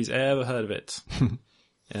because nobody's ever heard of it.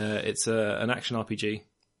 It's an action RPG.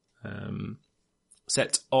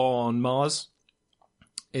 set on Mars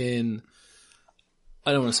in,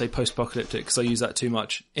 I don't want to say post-apocalyptic because I use that too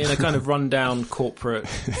much, in a kind of rundown corporate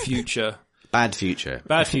future. Bad future.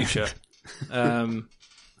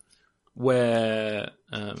 Where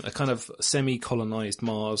a kind of semi-colonized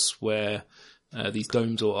Mars where these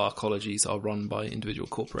domes or arcologies are run by individual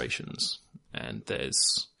corporations, and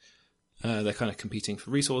there's they're kind of competing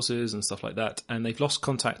for resources and stuff like that, and they've lost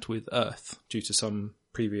contact with Earth due to some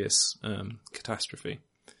previous catastrophe.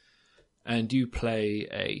 And you play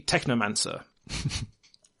a Technomancer,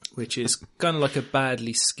 which is kind of like a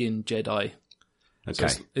badly skinned Jedi. Okay.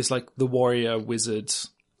 So it's like the warrior wizard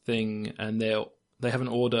thing, and they have an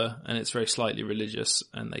order, and it's very slightly religious,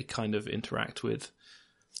 and they kind of interact with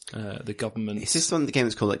the government. Is this one the game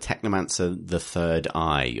that's called like Technomancer the Third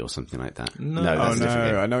Eye or something like that? No. That's a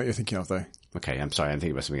different game. I know what you're thinking of though. Okay, I'm sorry, I'm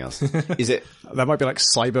thinking about something else. Is it? That might be like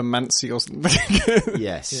Cybermancy or something.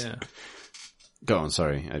 Yes. Yeah. Go on,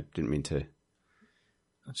 sorry, I didn't mean to.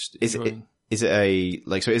 Is Is it a,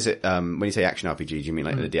 like, so is it, when you say action RPG, do you mean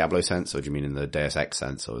like in the Diablo sense, or do you mean in the Deus Ex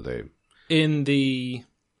sense, or the... In the...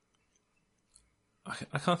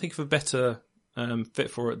 I can't think of a better fit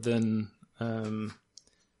for it than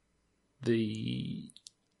the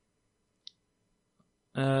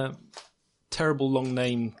terrible long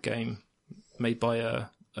name game made by a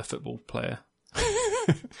football player.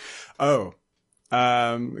 Oh.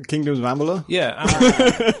 Kingdoms of Amalur? Yeah.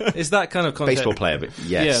 It's that kind of concept. Baseball player, but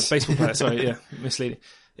yes. Yeah, baseball player, sorry, yeah, misleading.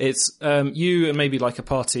 It's you and maybe like a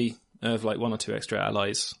party of like one or two extra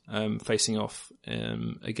allies facing off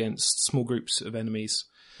against small groups of enemies.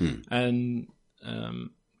 And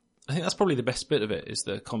I think that's probably the best bit of it, is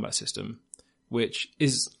the combat system, which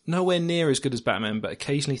is nowhere near as good as Batman, but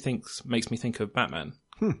occasionally makes me think of Batman.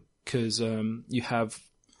 Because you have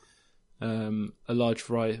a large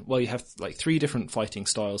variety. Well, you have like 3 different fighting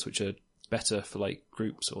styles, which are better for like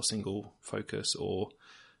groups or single focus, or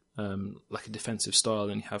like a defensive style.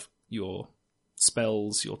 And you have your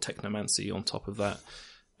spells, your technomancy on top of that,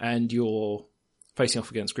 and you're facing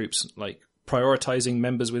off against groups, like prioritizing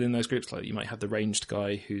members within those groups. Like you might have the ranged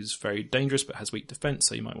guy who's very dangerous but has weak defense,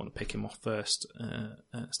 so you might want to pick him off first,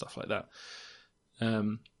 stuff like that.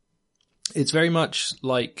 It's very much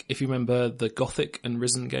like, if you remember the Gothic and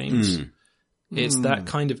Risen games, it's that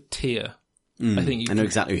kind of tier. I think I know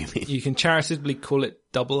exactly what you mean. You can charitably call it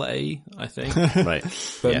AA, I think. Right.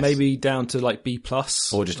 But Yes. maybe down to like B+.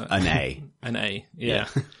 Or just an A. An A, yeah.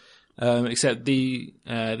 Except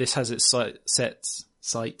this has its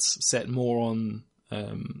sights set more on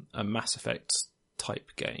a Mass Effect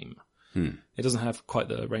type game. It doesn't have quite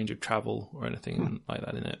the range of travel or anything like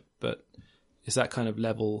that in it, but it's that kind of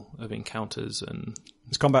level of encounters. And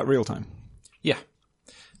Is combat real time? yeah.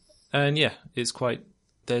 And yeah, it's quite,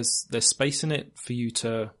 there's space in it for you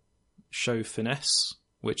to show finesse,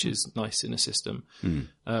 which is nice in a system.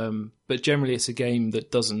 But generally it's a game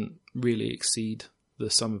that doesn't really exceed the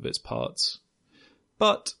sum of its parts,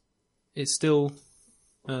 but it's still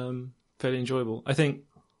fairly enjoyable. I think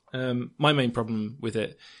my main problem with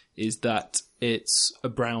it is that it's a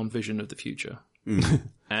brown vision of the future.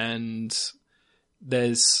 And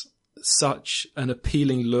there's such an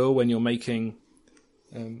appealing lure when you're making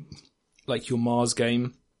like your Mars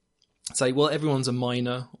game. Say, well, everyone's a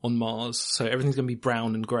miner on Mars, so everything's going to be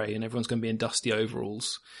brown and grey, and everyone's going to be in dusty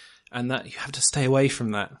overalls. And that, you have to stay away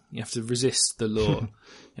from that. You have to resist the lure.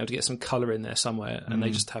 You have to get some colour in there somewhere, and they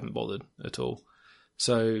just haven't bothered at all.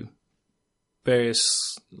 So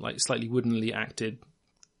various, like, slightly woodenly acted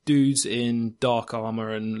dudes in dark armour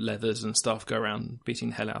and leathers and stuff go around beating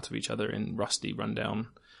the hell out of each other in rusty, rundown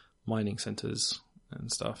mining centres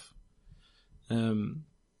and stuff.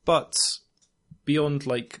 But beyond,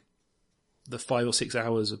 like, the 5 or 6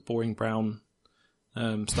 hours of boring brown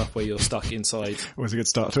stuff where you're stuck inside. Always a good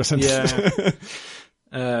start to a sentence.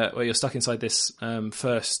 Yeah. Where you're stuck inside this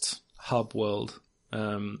first hub world.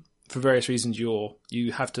 For various reasons,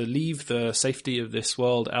 you have to leave the safety of this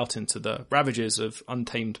world out into the ravages of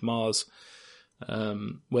untamed Mars,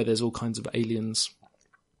 where there's all kinds of aliens.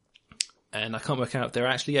 And I can't work out if they're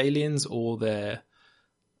actually aliens or they're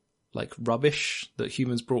like rubbish that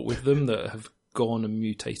humans brought with them that have gone and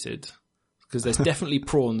mutated. Because there's definitely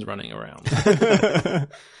prawns running around.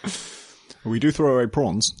 We do throw away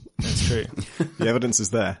prawns. That's true. The evidence is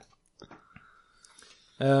there.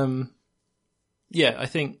 Yeah, I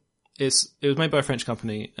think it was made by a French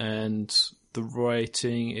company, and the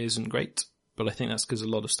writing isn't great, but I think that's because a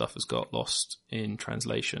lot of stuff has got lost in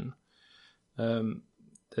translation.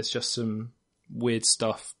 There's just some weird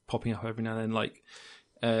stuff popping up every now and then, like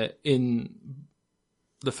in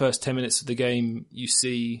the first 10 minutes of the game, you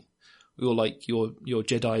see your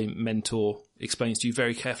Jedi mentor explains to you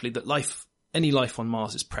very carefully that any life on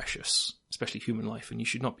Mars is precious, especially human life, and you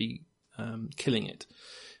should not be killing it,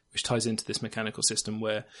 which ties into this mechanical system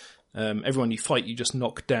where everyone you fight, you just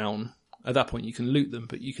knock down. At that point, you can loot them,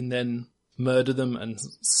 but you can then murder them and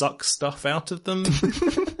suck stuff out of them.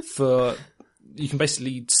 You can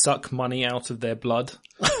basically suck money out of their blood.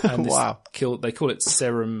 And Wow. They call it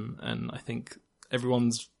serum, and I think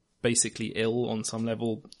everyone's basically ill on some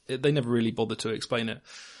level. They never really bother to explain it.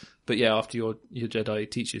 But yeah, after your Jedi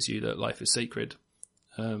teaches you that life is sacred,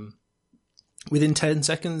 within 10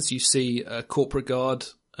 seconds you see a corporate guard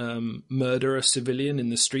murder a civilian in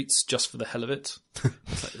the streets just for the hell of it.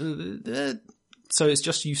 It's like, so it's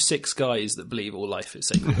just you 6 guys that believe all life is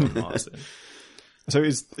sacred on Mars. Then. So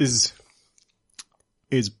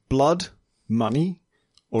is blood money,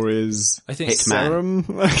 or is I think serum?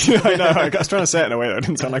 I know. I was trying to say it in a way that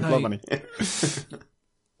didn't sound like blood money.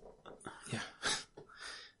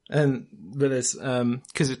 And but there's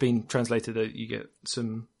because it's been translated, you get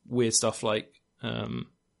some weird stuff like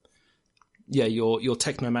your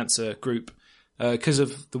Technomancer group, because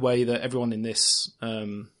of the way that everyone in this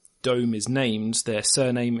dome is named, their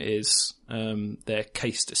surname is their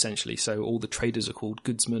caste essentially. So all the traders are called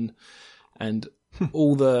goodsmen, and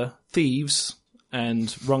all the thieves and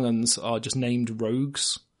Rungans are just named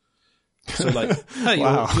rogues. So like, hey,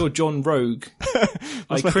 Wow. you're John Rogue.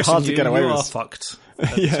 I make it christen hard to you, get away you with. are fucked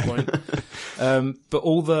at this point. But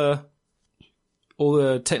all the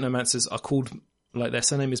Technomancers are called, like, their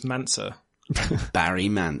surname is Mancer. Barry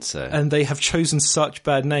Mancer. And they have chosen such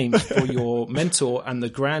bad names for your mentor and the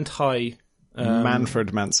Grand High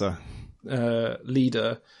Manfred Mancer.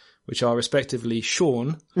 leader, which are respectively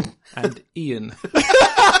Sean and Ian.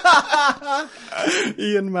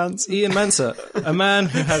 Ian Mancer. Ian Mancer, a man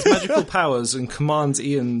who has magical powers and commands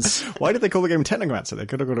Ian's. Why did they call the game Technomancer? They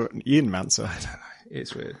could have got an Ian Mancer.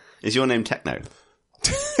 It's weird. Is your name Techno?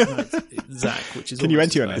 Zach, which is. Can you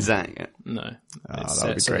almost enter your the name? Zach. Yeah. No. that It's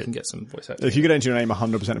would be so I great. can get some voice acting. If you could enter your name,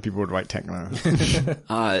 100% of people would write Techno.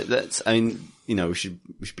 I mean, we should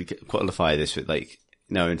qualify this with like,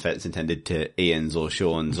 no offense intended to Ian's or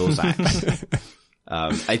Sean's or Zach's.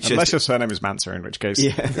 Unless your surname is Mancer, in which case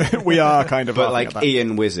Yeah. we are kind of But laughing like at that.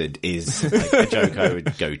 Ian Wizard is like a joke I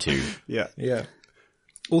would go to. Yeah. Yeah.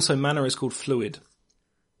 Also, mana is called fluid.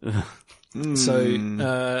 So,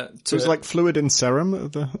 So it's like fluid in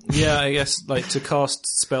serum. yeah, I guess like to cast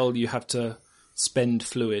spell, you have to spend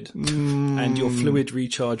fluid, and your fluid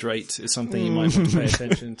recharge rate is something you might want to pay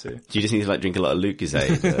attention to. Do you just need to like drink a lot of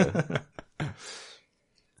Lucozade?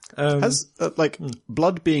 Has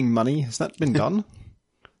blood being money, has that been done?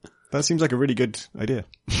 That seems like a really good idea.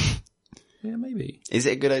 Yeah, maybe. Is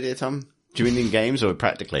it a good idea, Tom? Do you mean in games or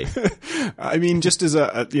practically? I mean, just as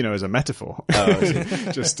as a metaphor.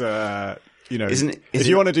 Just, if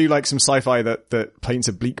you want to do like some sci-fi that paints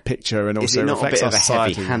a bleak picture and Is also it not a reflects bit our of a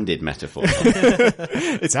society, heavy-handed metaphor?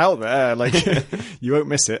 it's out there. Like, you won't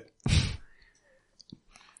miss it.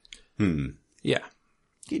 Yeah.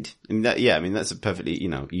 Good. I mean, that's a perfectly,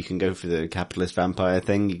 you can go for the capitalist vampire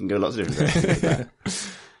thing. You can go lots of different directions with that.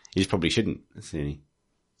 You just probably shouldn't. That's the only,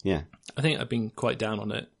 yeah. I think I've been quite down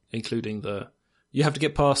on it, including you have to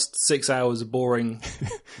get past 6 hours of boring,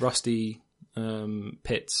 rusty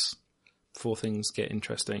pits before things get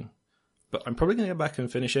interesting. But I'm probably going to go back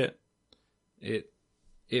and finish it.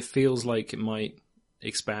 It feels like it might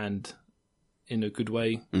expand in a good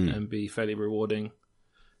way and be fairly rewarding,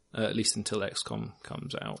 at least until XCOM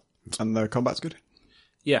comes out. And the combat's good.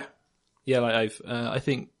 Yeah. Yeah, like I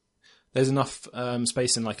think there's enough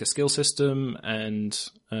space in like a skill system and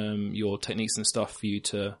your techniques and stuff for you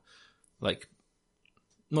to like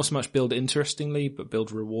not so much build interestingly, but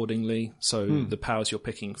build rewardingly. So the powers you're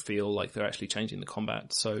picking feel like they're actually changing the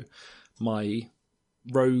combat. So my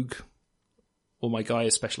rogue or my guy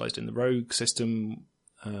is specialized in the rogue system,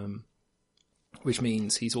 which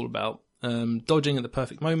means he's all about dodging at the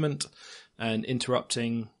perfect moment and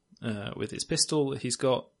interrupting with his pistol that he's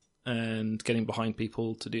got and getting behind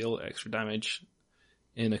people to deal extra damage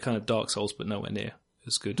in a kind of Dark Souls but nowhere near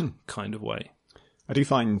as good kind of way. I do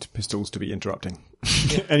find pistols to be interrupting.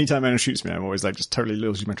 Anytime anyone shoots me, I'm always like just totally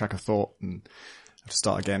losing my track of thought and have to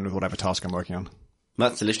start again with whatever task I'm working on.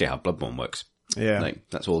 That's literally how Bloodborne works. Yeah. Like,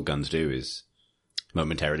 that's all guns do is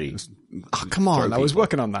momentarily. Oh, come on. throw I was people.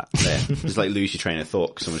 working on that. Yeah. Just like lose your train of thought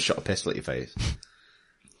because someone shot a pistol at your face.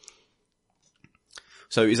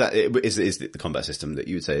 So is the combat system that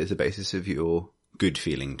you would say is the basis of your good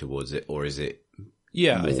feeling towards it, or is it?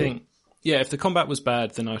 Yeah, I think, if the combat was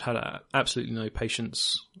bad, then I'd had absolutely no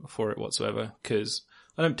patience for it whatsoever, because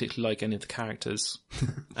I don't particularly like any of the characters,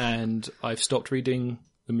 and I've stopped reading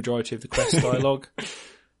the majority of the quest dialogue.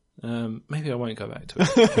 Maybe I won't go back to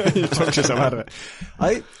it. You talked yourself out of it.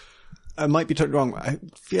 I might be totally wrong. I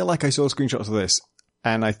feel like I saw screenshots of this,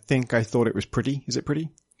 and I think I thought it was pretty. Is it pretty?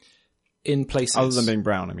 In places. Other than being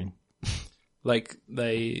brown, I mean. Like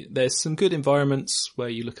there's some good environments where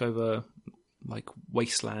you look over like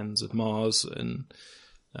wastelands of Mars and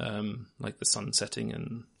like the sun setting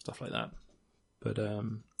and stuff like that. But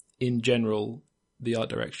in general, the art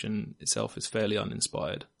direction itself is fairly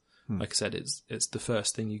uninspired. Like I said, it's the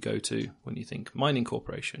first thing you go to when you think mining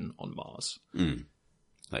corporation on Mars.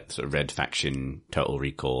 Like sort of Red Faction, Total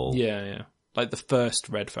Recall. Yeah. Like the first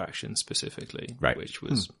Red Faction specifically, Right. which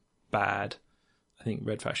was bad. I think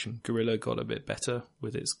Red Faction Guerrilla got a bit better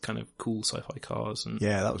with its kind of cool sci-fi cars. And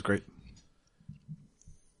Yeah, that was great.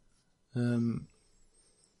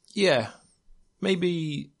 yeah,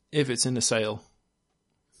 maybe if it's in a sale,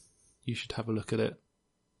 you should have a look at it,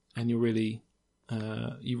 and you really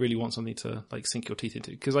want something to like sink your teeth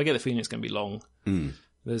into, because I get the feeling it's going to be long.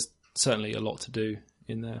 There's certainly a lot to do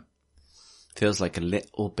in there. Feels like a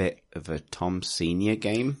little bit of a Tom Senior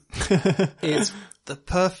game. It's the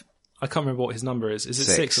perfect. I can't remember what his number is. Is it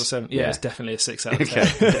 6 or 7? Yeah, it's definitely a 6 out of 10.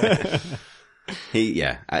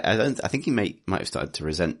 I think he might have started to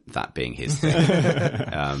resent that being his thing.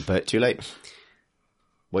 But too late.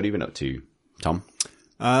 What have you been up to, Tom?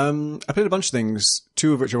 I played a bunch of things,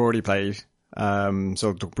 2 of which I've already played. So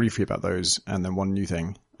I'll talk briefly about those, and then one new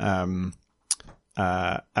thing. And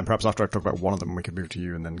perhaps after I talk about one of them, we can move to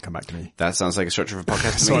you and then come back to me. That sounds like a structure of a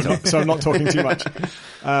podcast to me. So I'm not talking too much.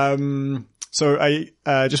 So I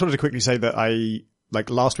just wanted to quickly say that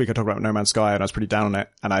last week I talked about No Man's Sky and I was pretty down on it,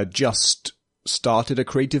 and I just started a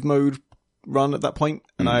creative mode run at that point,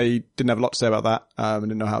 and I didn't have a lot to say about that. I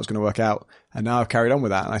didn't know how it was going to work out, and now I've carried on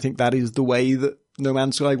with that, and I think that is the way that No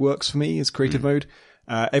Man's Sky works for me, is creative mode.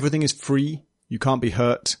 Everything is free. You can't be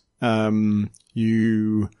hurt.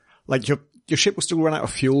 Your ship will still run out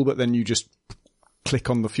of fuel, but then you just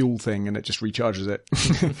click on the fuel thing and it just recharges it.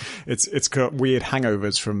 It's got weird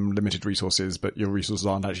hangovers from limited resources, but your resources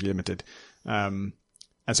aren't actually limited. And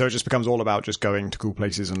so it just becomes all about just going to cool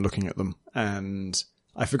places and looking at them. And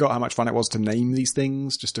I forgot how much fun it was to name these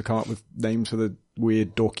things, just to come up with names for the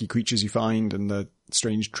weird dorky creatures you find and the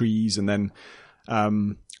strange trees. And then,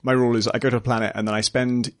 my rule is I go to a planet and then I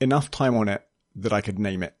spend enough time on it that I could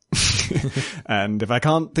name it. And if I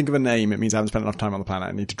can't think of a name, it means I haven't spent enough time on the planet.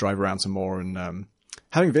 I need to drive around some more, and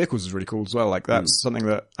having vehicles is really cool as well. Like that's something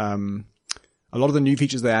that a lot of the new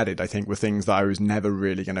features they added, I think, were things that I was never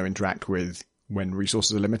really going to interact with when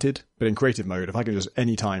resources are limited. But in creative mode, if I can just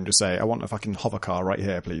any time just say, I want a fucking hover car right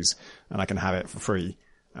here, please, and I can have it for free,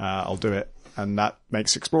 I'll do it. And that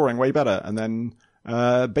makes exploring way better. And then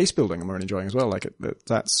base building I'm really enjoying as well. Like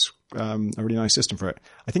that's a really nice system for it.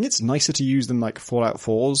 I think it's nicer to use than like Fallout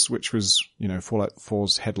 4's, which was, Fallout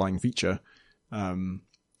 4's headline feature. And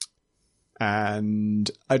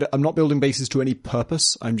I'm not building bases to any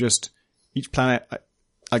purpose. I'm just, each planet,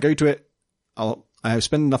 I go to it, I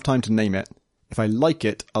spend enough time to name it. If I like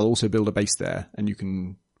it, I'll also build a base there, and you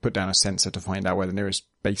can put down a sensor to find out where the nearest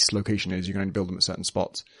base location is. You can only build them at certain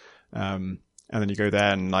spots. And then you go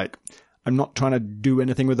there and I'm not trying to do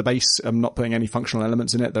anything with the base. I'm not putting any functional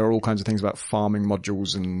elements in it. There are all kinds of things about farming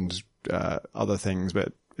modules and other things,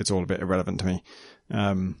 but it's all a bit irrelevant to me.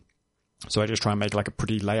 So I just try and make like a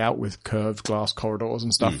pretty layout with curved glass corridors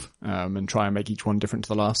and stuff, and try and make each one different to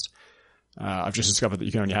the last. I've just discovered that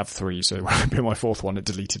you can only have 3, so when I put my 4th one, it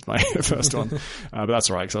deleted my first one. But that's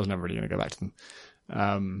alright, because I was never really going to go back to them.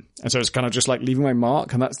 And so it's kind of just like leaving my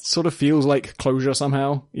mark, and that sort of feels like closure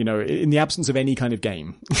somehow, in the absence of any kind of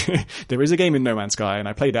game. There is a game in No Man's Sky, and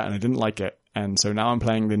I played that and I didn't like it. And so now I'm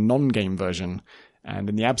playing the non-game version, and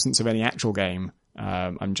in the absence of any actual game,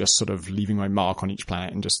 I'm just sort of leaving my mark on each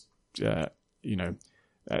planet and just,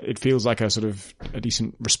 it feels like a sort of a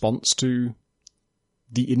decent response to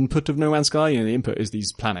the input of No Man's Sky. The input is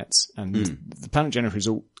these planets, and the planet generator has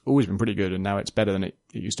always been pretty good, and now it's better than it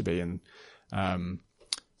used to be. And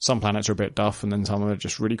some planets are a bit duff, and then some are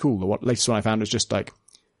just really cool. The latest one I found is just like,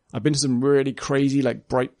 I've been to some really crazy, like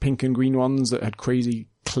bright pink and green ones that had crazy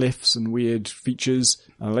cliffs and weird features.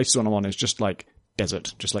 And the latest one I'm on is just like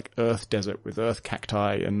desert, just like earth desert with earth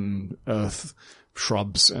cacti and earth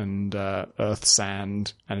shrubs and earth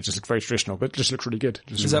sand, and it just looks very traditional, but it just looks really good.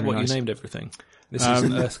 Is that what you named everything? This is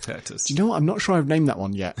an earth cactus. Do you know what? I'm not sure I've named that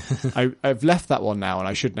one yet. I've left that one now, and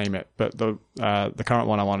I should name it. But the current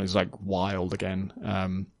one I'm on is like wild again.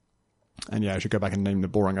 And yeah, I should go back and name the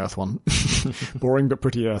boring earth one. Boring but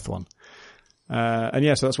pretty earth one. And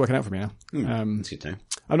yeah, so that's working out for me now. That's good to know.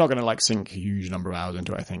 I'm not going to like sink a huge number of hours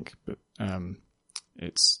into it, I think, but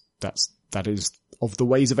that's that is, of the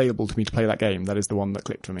ways available to me to play that game, that is the one that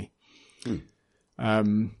clicked for me.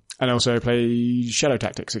 And I also play Shadow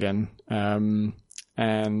Tactics again. And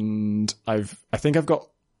I think I've got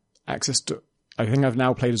access to, I think I've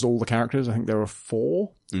now played as all the characters. I think there are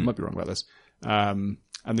 4. I might be wrong about this. And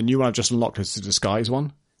the new one I've just unlocked is the Disguise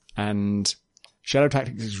one. And Shadow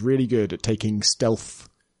Tactics is really good at taking stealth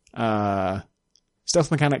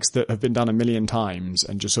mechanics that have been done a million times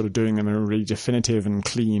and just sort of doing them in a really definitive and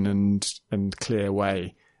clean and clear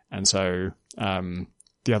way. And so,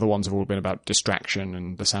 the other ones have all been about distraction,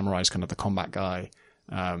 and the samurai's kind of the combat guy.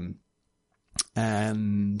 And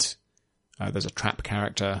there's a trap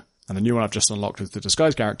character, and the new one I've just unlocked is the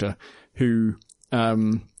disguise character, who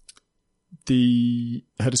her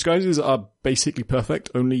disguises are basically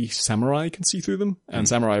perfect. Only samurai can see through them, and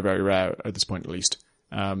samurai are very rare at this point, at least.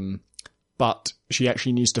 But she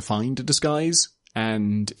actually needs to find a disguise,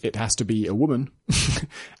 and it has to be a woman,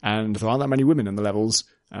 and there aren't that many women in the levels.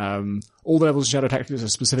 All the levels of Shadow Tactics are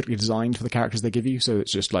specifically designed for the characters they give you, so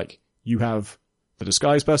it's just like, you have the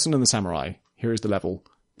disguise person and the samurai. Here is the level.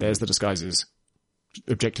 There's the disguises.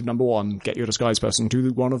 Objective number 1, get your disguise person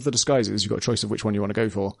to one of the disguises. You've got a choice of which one you want to go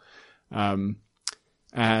for.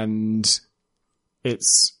 And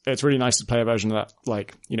it's really nice to play a version of that.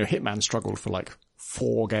 Like, Hitman struggled for like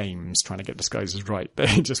 4 games trying to get disguises right.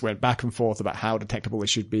 They just went back and forth about how detectable they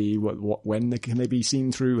should be, when can they be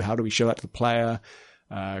seen through, how do we show that to the player?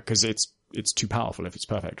 Cause it's too powerful if it's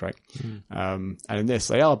perfect, right? And in this,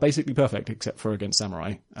 they are basically perfect except for against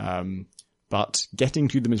samurai. But getting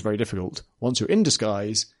to them is very difficult. Once you're in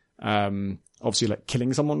disguise, obviously like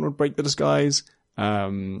killing someone would break the disguise,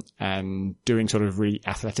 and doing sort of really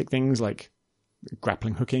athletic things like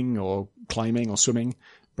grappling hooking or climbing or swimming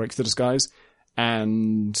breaks the disguise.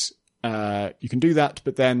 And, you can do that,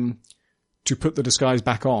 but then to put the disguise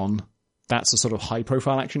back on, that's a sort of high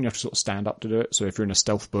profile action. You have to sort of stand up to do it. So if you're in a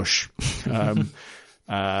stealth bush,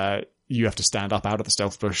 you have to stand up out of the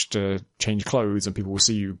stealth bush to change clothes, and people will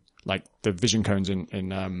see you. Like the vision cones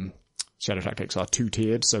in Shadow Tactics are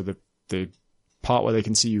 2-tiered. So the part where they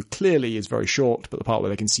can see you clearly is very short, but the part where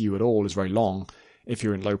they can see you at all is very long. If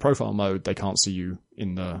you're in low profile mode, they can't see you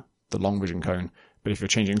in the long vision cone. But if you're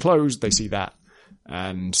changing clothes, they see that.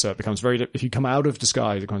 And so it becomes if you come out of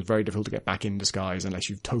disguise, it becomes very difficult to get back in disguise unless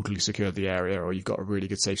you've totally secured the area or you've got a really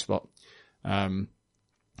good safe spot. And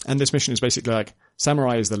this mission is basically like,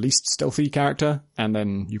 Samurai is the least stealthy character, and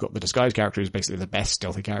then you've got the disguise character who's basically the best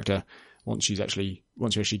stealthy character. Once you actually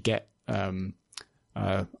get, I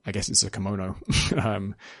guess it's a kimono.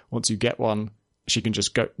 Once you get one, she can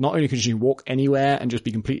just go, not only can she walk anywhere and just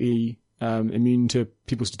be completely, immune to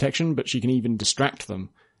people's detection, but she can even distract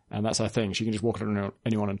them. And that's her thing. She can just walk around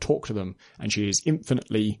anyone and talk to them, and she is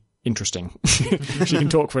infinitely interesting. She can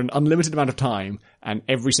talk for an unlimited amount of time, and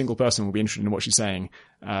every single person will be interested in what she's saying.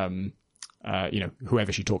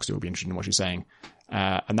 Whoever she talks to will be interested in what she's saying.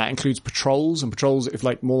 And that includes patrols, and patrols, if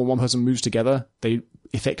like more than one person moves together, they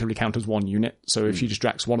effectively count as one unit. So if she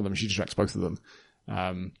distracts one of them, she distracts both of them.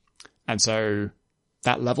 And so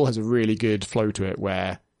that level has a really good flow to it,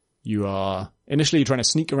 where you are initially trying to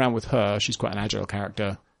sneak around with her. She's quite an agile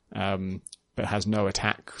character, but has no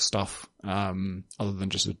attack stuff, other than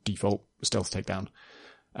just a default stealth takedown.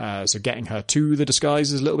 So getting her to the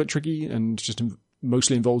disguise is a little bit tricky, and just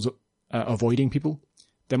mostly involves avoiding people.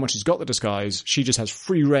 Then once she's got the disguise, she just has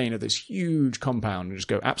free reign of this huge compound and just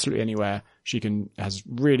go absolutely anywhere. She has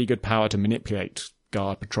really good power to manipulate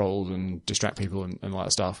guard patrols and distract people and all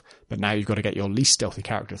that stuff. But now you've got to get your least stealthy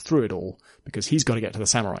character through it all, because he's got to get to the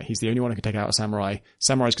samurai. He's the only one who can take out a samurai.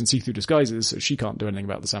 Samurais can see through disguises, so she can't do anything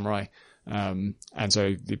about the samurai. And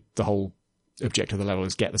so the whole objective of the level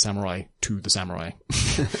is get the samurai to the samurai.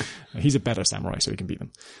 He's a better samurai, so he can beat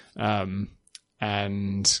them.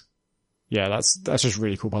 And yeah, that's just a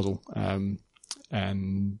really cool puzzle.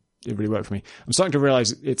 And it really worked for me. I'm starting to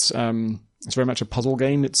realize it's very much a puzzle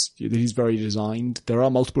game. He's very designed. There are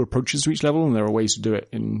multiple approaches to each level, and there are ways to do it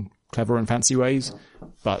in clever and fancy ways,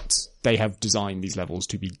 but they have designed these levels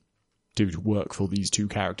to work for these 2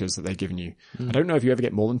 characters that they've given you. I don't know if you ever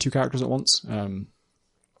get more than 2 characters at once.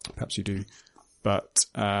 Perhaps you do, but,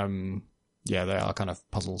 yeah, they are kind of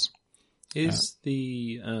puzzles. Is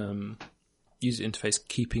the, user interface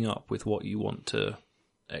keeping up with what you want to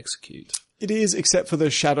execute? It is, except for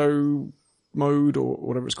the shadow mode, or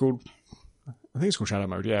whatever it's called. I think it's called shadow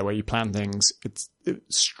mode, yeah, where you plan things. It's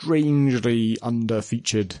strangely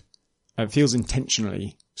under-featured. It feels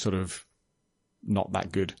intentionally sort of not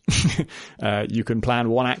that good. You can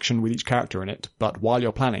plan one action with each character in it, but while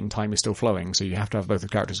you're planning, time is still flowing, so you have to have both the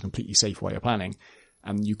characters completely safe while you're planning.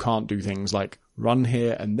 And you can't do things like run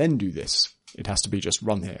here and then do this. It has to be just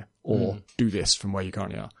run here or do this from where you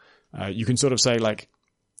currently are. You can sort of say like,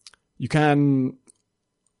 you can,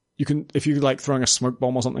 if you like throwing a smoke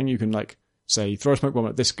bomb or something, you can like say, throw a smoke bomb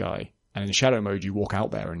at this guy, and in shadow mode, you walk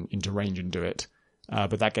out there and into range and do it.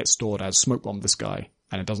 But that gets stored as smoke bomb this guy,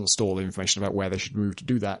 and it doesn't store the information about where they should move to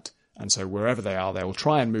do that. And so wherever they are, they will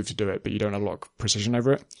try and move to do it, but you don't have a lot of precision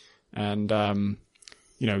over it. And,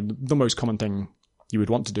 the most common thing you would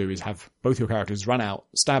want to do is have both your characters run out,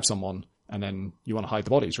 stab someone, and then you want to hide the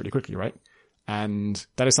bodies really quickly, right? And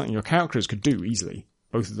that is something your characters could do easily.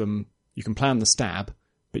 Both of them, you can plan the stab,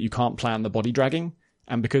 but you can't plan the body dragging.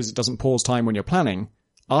 And because it doesn't pause time when you're planning,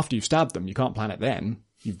 after you've stabbed them, you can't plan it then.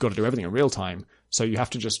 You've got to do everything in real time. So you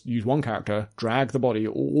have to just use one character, drag the body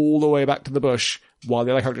all the way back to the bush, while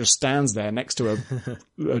the other character just stands there next to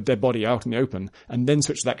a dead body out in the open, and then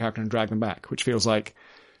switch to that character and drag them back, which feels like,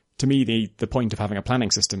 to me, the point of having a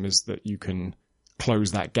planning system is that you can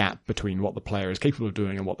close that gap between what the player is capable of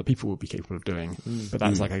doing and what the people will be capable of doing. But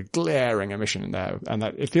that's like a glaring omission in there, and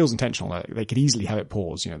that it feels intentional. Like they could easily have it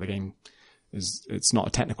pause. The game it's not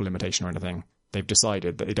a technical limitation or anything. They've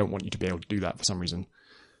decided that they don't want you to be able to do that for some reason.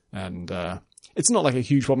 And it's not like a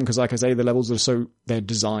huge problem because, like I say, the levels they're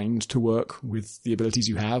designed to work with the abilities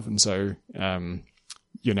you have, and so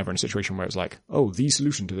you're never in a situation where it's like, oh, the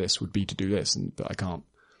solution to this would be to do this, but I can't.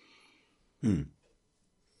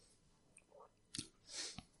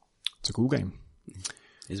 It's a cool game. It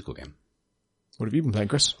is a cool game. What have you been playing,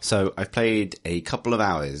 Chris? So I've played a couple of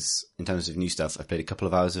hours in terms of new stuff. I've played a couple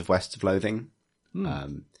of hours of West of Loathing,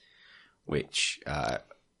 which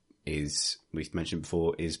is, we've mentioned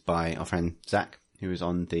before, is by our friend Zach, who was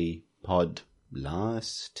on the pod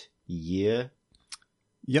last year.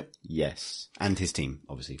 Yep. Yes. And his team,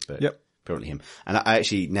 obviously, but probably him. And I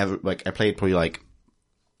actually never, I played probably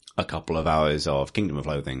a couple of hours of Kingdom of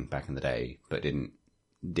Loathing back in the day, but didn't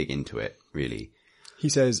dig into it really. He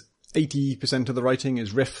says 80% of the writing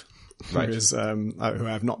is Riff, right. who is, who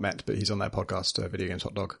I have not met, but he's on their podcast, Video Games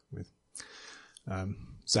Hot Dog, with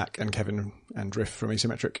Zach and Kevin and Riff from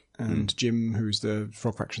Asymmetric, and Jim, who's the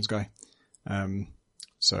Frog Fractions guy.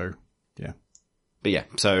 So, yeah. But yeah,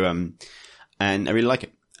 so, and I really like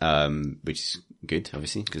it, which is good,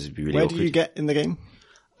 obviously, because it'd be really Where awkward. do you get in the game?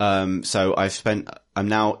 So I'm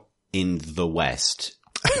now in the West,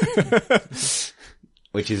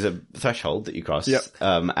 which is a threshold that you cross. Yep.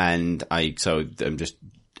 And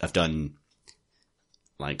I've done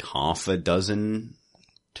like half a dozen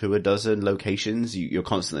to a dozen locations. You're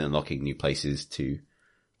constantly unlocking new places to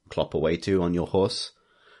clop away to on your horse.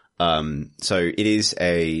 So it's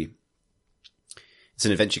an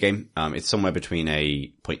adventure game. It's somewhere between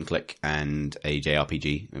a point and click and a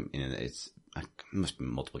JRPG. It must be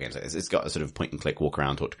multiple games like this. It's got a sort of point and click, walk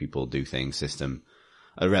around, talk to people, do things system,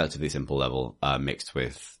 a relatively simple level, mixed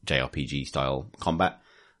with JRPG style combat,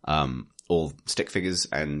 all stick figures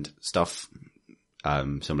and stuff,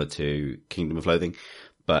 similar to Kingdom of Loathing.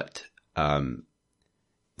 But, the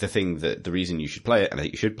reason you should play it, and I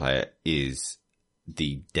think you should play it, is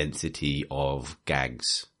the density of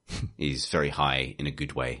gags is very high in a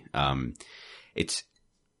good way. It's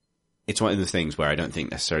one of the things where I don't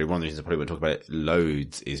think necessarily one of the reasons I probably won't talk about it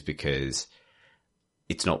loads is because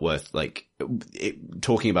it's not worth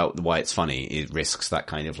talking about why it's funny. It risks that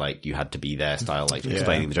kind of you had to be there style,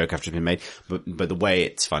 explaining the joke after it's been made. But the way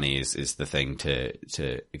it's funny is the thing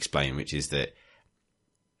to explain, which is that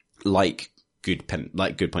like good point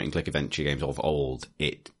and click adventure games of old,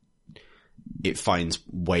 it finds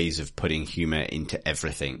ways of putting humor into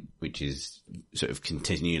everything, which is sort of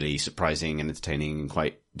continually surprising and entertaining and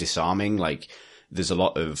quite disarming. There's a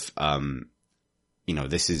lot of,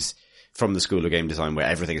 this is from the school of game design where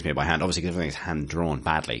everything is made by hand. Obviously, everything is hand drawn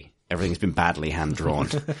badly. Everything's been badly hand drawn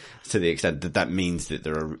to the extent that means that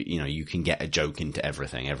there are, you can get a joke into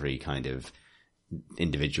everything, every kind of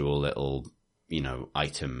individual little,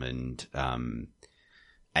 item and,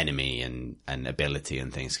 enemy and ability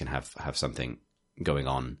and things can have something going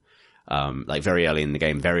on. Very early in the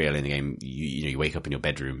game, you wake up in your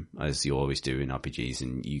bedroom, as you always do in RPGs,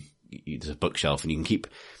 and you there's a bookshelf and you can keep,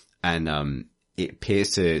 and it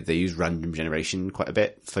appears they use random generation quite a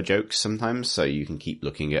bit for jokes sometimes, so you can keep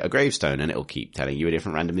looking at a gravestone and it'll keep telling you a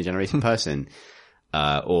different randomly generated person.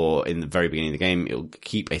 Or in the very beginning of the game, it'll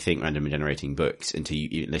keep, I think, randomly generating books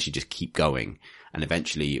unless you just keep going, and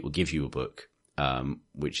eventually it will give you a book,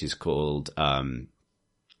 which is called,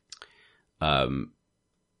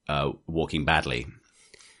 Walking Badly.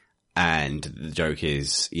 And the joke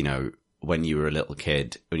is, when you were a little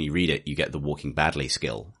kid, when you read it, you get the Walking Badly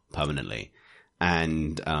skill permanently.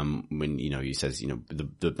 And, when, he says,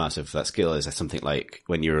 the master for that skill is something like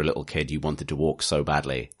when you were a little kid, you wanted to walk so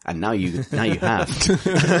badly. And now you have.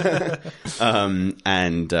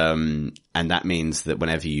 And that means that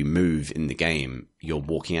whenever you move in the game, your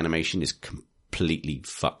walking animation is completely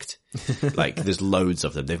fucked. Like there's loads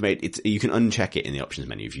of them. They've made it, you can uncheck it in the options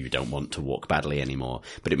menu if you don't want to walk badly anymore.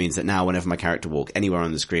 But it means that now whenever my character walks anywhere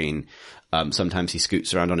on the screen, sometimes he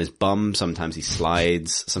scoots around on his bum, sometimes he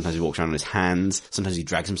slides, sometimes he walks around on his hands, sometimes he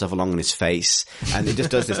drags himself along on his face, and it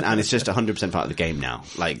just does this, and it's just 100% part of the game now.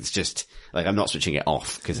 Like it's just, like I'm not switching it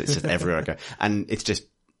off because it's just everywhere I go. And it's just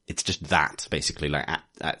that basically, like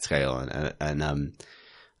at scale, and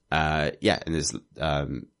there's,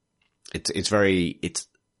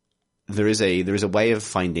 there is a way of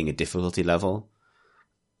finding a difficulty level,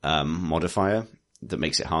 modifier that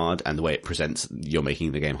makes it hard, and the way it presents, you're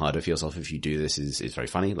making the game harder for yourself if you do this is very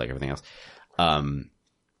funny, like everything else.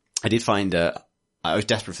 I did find, I was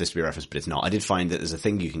desperate for this to be a reference, but it's not. I did find that there's a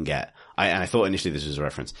thing you can get, and I thought initially this was a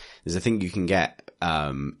reference. There's a thing you can get,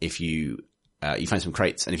 if you find some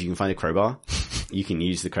crates, and if you can find a crowbar, you can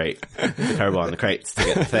use the crowbar and the crates to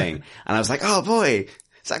get the thing. And I was like, oh boy,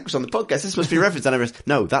 Zach was on the podcast. This must be a reference. And I was,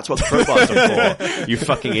 no, that's what the crowbars are for. You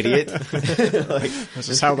fucking idiot. Like, that's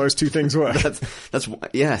just how those two things work. That's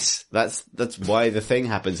why the thing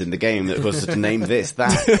happens in the game that was to name this,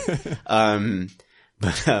 that.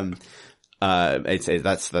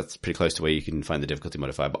 That's pretty close to where you can find the difficulty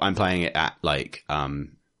modifier, but I'm playing it at like,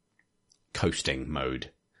 coasting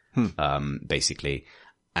mode, basically.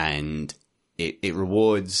 And it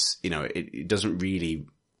rewards, it doesn't really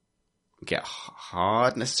get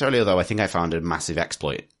hard necessarily, although I think I found a massive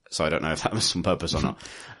exploit, so I don't know if that was on purpose or not.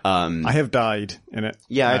 I have died in it.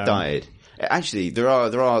 Yeah, I've died. Actually, there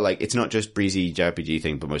are like, it's not just breezy JRPG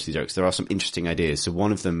thing, but mostly jokes. There are some interesting ideas. So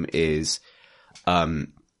one of them is,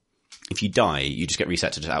 if you die, you just get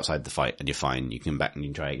reset to just outside the fight and you're fine. You can come back and you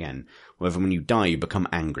can try again. However, when you die, you become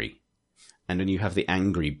angry. And when you have the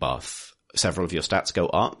angry buff, several of your stats go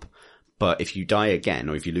up. But if you die again,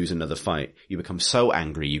 or if you lose another fight, you become so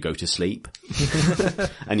angry you go to sleep.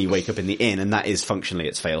 And you wake up in the inn, and that is functionally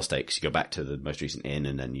its fail stakes. You go back to the most recent inn,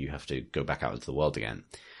 and then you have to go back out into the world again.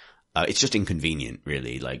 It's just inconvenient,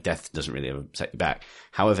 really. Like, death doesn't really ever set you back.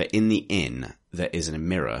 However, in the inn, there is a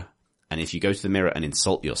mirror, and if you go to the mirror and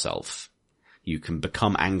insult yourself, you can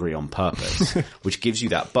become angry on purpose, which gives you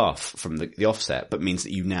that buff from the offset, but means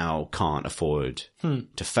that you now can't afford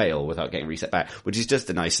to fail without getting reset back, which is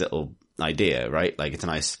just a nice little idea, right? Like, it's a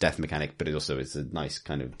nice death mechanic, but it's a nice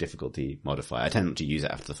kind of difficulty modifier. I tend not to use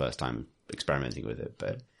it after the first time experimenting with it,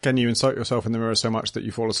 but... Can you insult yourself in the mirror so much that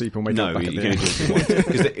you fall asleep and wake up back at the end?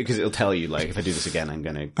 Because it'll tell you, like, if I do this again, I'm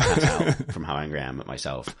going to pass out from how angry I am at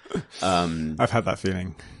myself. I've had that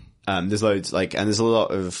feeling. There's loads, like, and there's a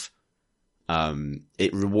lot of...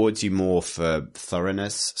 it rewards you more for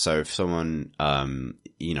thoroughness. So if someone,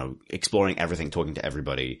 exploring everything, talking to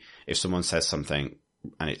everybody, if someone says something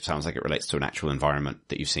and it sounds like it relates to an actual environment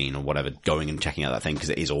that you've seen or whatever, going and checking out that thing, because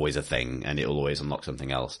it is always a thing and it will always unlock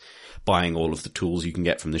something else. Buying all of the tools you can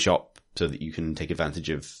get from the shop so that you can take advantage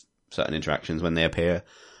of certain interactions when they appear.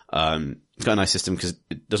 It's got a nice system because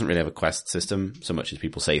it doesn't really have a quest system so much as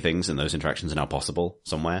people say things and those interactions are now possible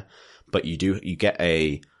somewhere. But you get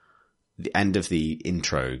the end of the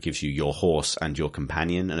intro gives you your horse and your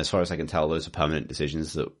companion, and as far as I can tell, those are permanent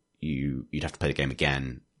decisions that you'd have to play the game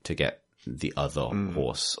again to get the other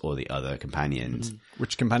horse or the other companions.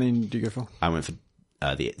 Which companion do you go for? I went for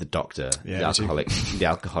the doctor, the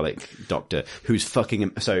alcoholic doctor, who's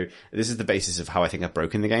fucking. So this is the basis of how I think I've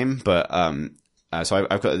broken the game. But so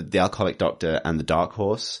I've got the alcoholic doctor and the dark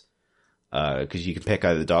horse. Because you can pick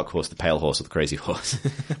either the dark horse, the pale horse, or the crazy horse,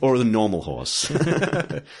 or the normal horse.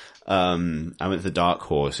 I went for the dark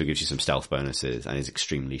horse, who gives you some stealth bonuses and is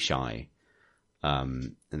extremely shy.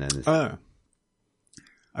 And then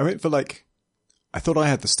I went for I thought I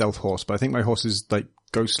had the stealth horse, but I think my horse is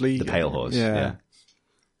ghostly. The pale horse. Yeah.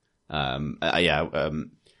 I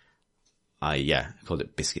called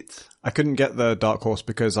it Biscuits. I couldn't get the dark horse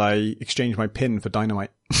because I exchanged my pin for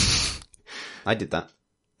dynamite. I did that.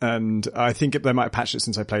 And I think they might have patched it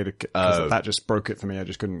since I played it, because that just broke it for me. I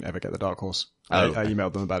just couldn't ever get the dark horse. I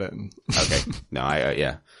emailed them about it. Okay. No,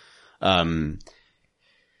 yeah.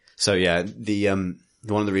 So yeah,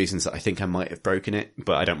 one of the reasons that I think I might have broken it,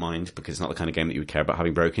 but I don't mind because it's not the kind of game that you would care about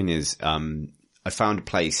having broken, is, I found a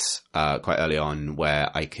place, quite early on where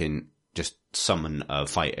I can just summon a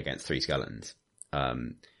fight against 3 skeletons.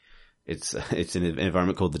 It's an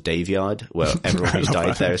environment called the Dave Yard, where everyone who's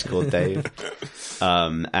died there is called Dave.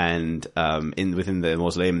 Within the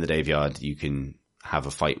mausoleum in the Dave Yard, you can have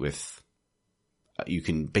a fight with you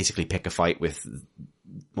can basically pick a fight with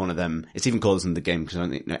one of them. It's even called in the game because I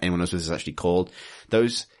don't think anyone knows what it's actually called.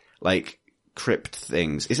 Those like crypt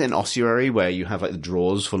things. Is it an ossuary where you have like the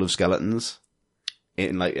drawers full of skeletons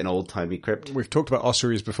in like an old timey crypt? We've talked about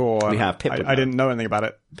ossuaries before. We have. Pip would I didn't know anything about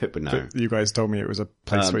it. Pip would know. You guys told me it was a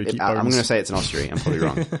place where you keep bones. I'm going to say it's an ossuary. I'm probably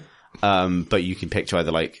wrong. But you can picture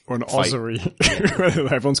either like or an ossuary.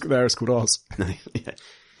 Everyone's there. It's called Oz.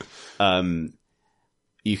 Yeah.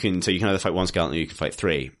 You can either fight one skeleton or you can fight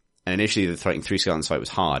three. And initially the fighting 3 skeletons fight was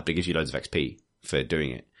hard, but it gives you loads of XP for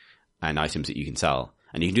doing it and items that you can sell.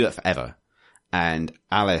 And you can do that forever. And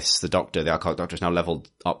Alice, the alcoholic doctor, is now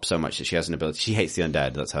leveled up so much that she has an ability. She hates the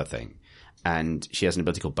undead. That's her thing. And she has an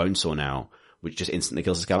ability called Bonesaw now, which just instantly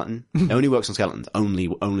kills a skeleton. It only works on skeletons.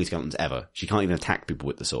 Only skeletons ever. She can't even attack people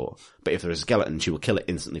with the saw. But if there is a skeleton, she will kill it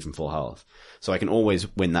instantly from full health. So I can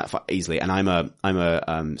always win that fight easily. And I'm a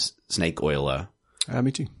snake oiler.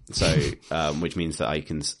 Me too. So, which means that I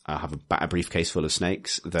can have a briefcase full of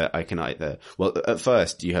snakes that I can either, well, at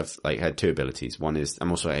first you have had 2 abilities. One is,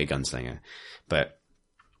 I'm also a gunslinger, but,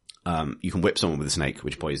 you can whip someone with a snake,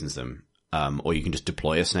 which poisons them. Or you can just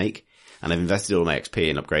deploy a snake. And I've invested all my XP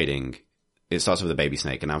in upgrading. It starts with a baby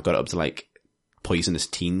snake and I've got it up to like poisonous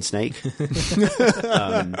teen snake. But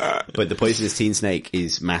the poisonous teen snake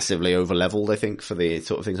is massively over leveled, I think, for the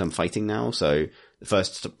sort of things I'm fighting now. So the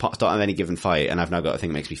first start of any given fight, and I've now got a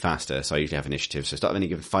thing that makes me faster, so I usually have initiative. So start of any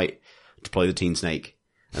given fight, deploy the teen snake,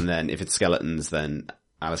 and then if it's skeletons, then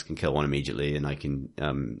Alice can kill one immediately, and I can,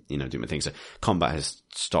 do my thing. So combat has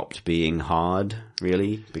stopped being hard,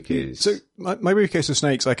 really, because... So my briefcase of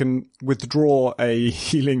snakes, I can withdraw a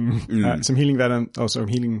healing, some healing venom, or some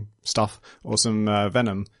healing stuff, or some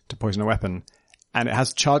venom to poison a weapon. And it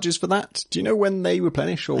has charges for that. Do you know when they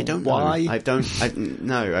replenish or I don't why?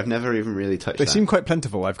 Know. I've never even really touched They that. seem quite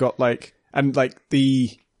plentiful. I've got if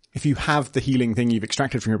you have the healing thing you've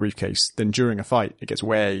extracted from your briefcase, then during a fight, it gets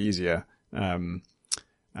way easier. The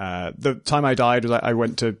time I died was I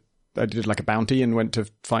did like a bounty and went to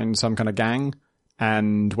find some kind of gang.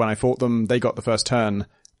 And when I fought them, they got the first turn.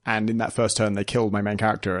 And in that first turn, they killed my main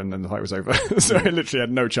character and then the fight was over. So I literally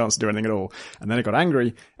had no chance to do anything at all. And then I got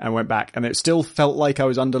angry and went back and it still felt like I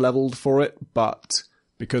was underleveled for it. But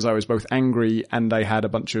because I was both angry and I had a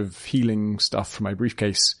bunch of healing stuff from my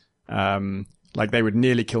briefcase, like they would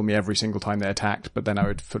nearly kill me every single time they attacked, but then I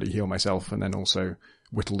would fully heal myself and then also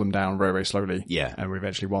whittle them down very, very slowly. Yeah. And we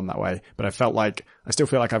eventually won that way. But I still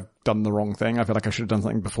feel like I've done the wrong thing. I feel like I should have done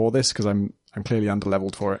something before this because I'm clearly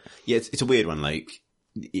underleveled for it. Yeah, it's a weird one. Like,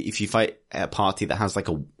 if you fight a party that has like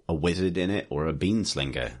a wizard in it or a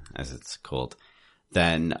beanslinger, as it's called,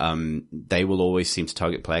 then, they will always seem to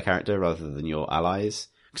target player character rather than your allies.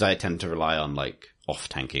 Because I tend to rely on like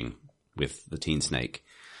off-tanking with the teen snake.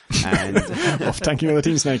 And off-tanking with the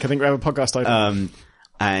teen snake. I think we have a podcast title.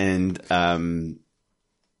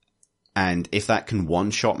 And if that can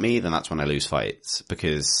one-shot me, then that's when I lose fights.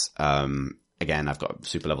 Because, again, I've got a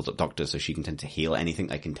super leveled up doctor, so she can tend to heal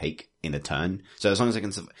anything I can take in a turn. So as long as I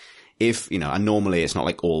can, and normally it's not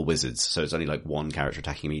like all wizards, so it's only like one character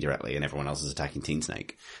attacking me directly and everyone else is attacking Teen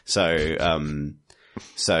Snake. So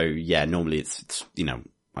yeah, normally it's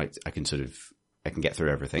I can get through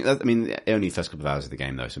everything. I mean, only the first couple of hours of the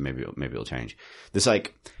game though, so maybe it'll change. It's one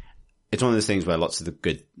of those things where lots of the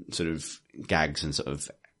good sort of gags and sort of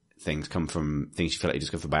things come from things you feel like you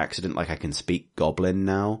discover by accident. Like I can speak Goblin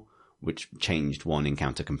now, which changed one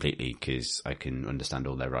encounter completely because I can understand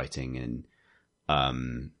all their writing and,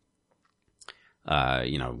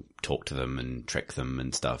 talk to them and trick them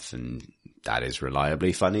and stuff. And that is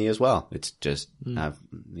reliably funny as well. It's just, well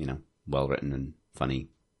written and funny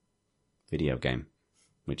video game,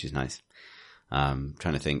 which is nice. Trying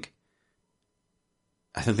to think.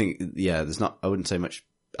 I don't think, I wouldn't say much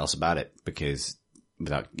else about it because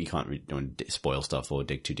you can't really don't spoil stuff or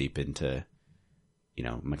dig too deep into,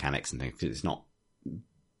 mechanics and things. Cause it's not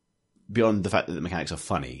beyond the fact that the mechanics are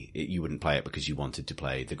funny. You wouldn't play it because you wanted to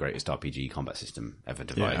play the greatest RPG combat system ever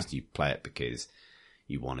devised. Yeah. You play it because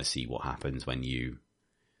you want to see what happens when you,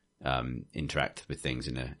 interact with things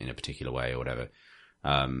in a particular way or whatever.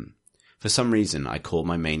 For some reason, I call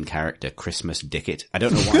my main character Christmas Dickett. I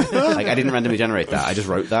don't know why. I didn't randomly generate that. I just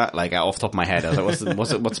wrote that, off the top of my head. I was like,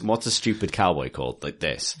 what's a stupid cowboy called? Like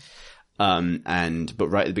this. But right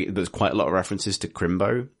at the beginning, there's quite a lot of references to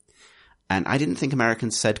Crimbo. And I didn't think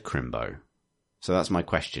Americans said Crimbo. So that's my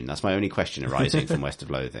question. That's my only question arising from West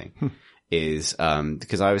of Loathing. Is,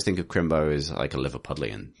 because I always think of Crimbo as like a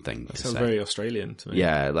Liverpudlian thing to say. Sounds very Australian to me.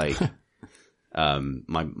 Yeah, my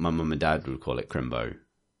mum and dad would call it Crimbo.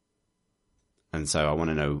 And so I want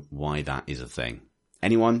to know why that is a thing.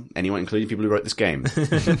 Anyone, including people who wrote this game,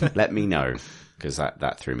 let me know. because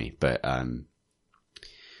that threw me. But no,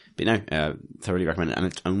 thoroughly recommend it. And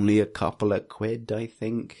it's only a couple of quid, I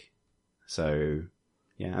think. So,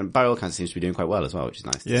 yeah. And by all accounts, it seems to be doing quite well as well, which is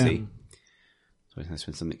nice to see. It's always nice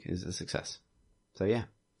when something is a success. So, yeah.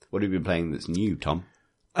 What have you been playing that's new, Tom?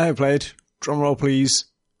 I have played, drumroll please,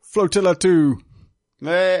 Flotilla 2.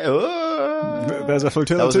 There's a Flotilla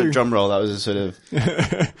 2. That was a drum roll. That was a sort of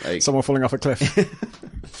like someone falling off a cliff.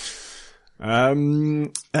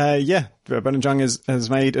 Brendan Jung has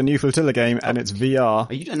made a new Flotilla game, and it's VR.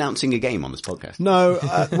 Are you announcing a game on this podcast? No,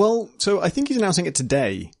 so I think he's announcing it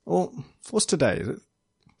today. Or what's today? Is it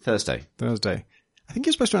Thursday? I think he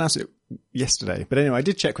was supposed to announce it yesterday, but anyway, I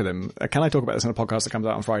did check with him. Can I talk about this on a podcast that comes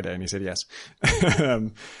out on Friday? And he said yes.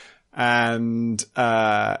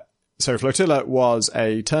 So Flotilla was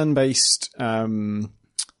a turn-based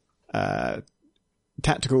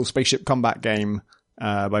tactical spaceship combat game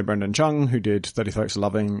by Brendan Chung, who did 30 Folks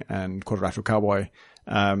Loving and Quadrilateral Cowboy.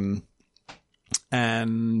 And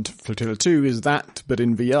Flotilla 2 is that, but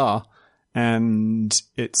in VR. And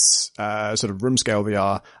it's sort of room scale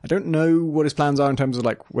VR. I don't know what his plans are in terms of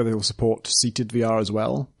like whether he'll support seated VR as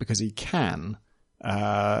well, because he can,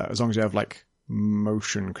 as long as you have like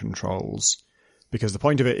motion controls. Because the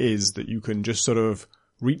point of it is that you can just sort of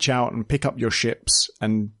reach out and pick up your ships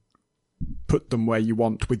and put them where you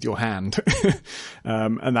want with your hand.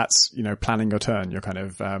 And that's, planning your turn. You're kind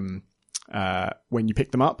of, when you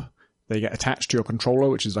pick them up, they get attached to your controller,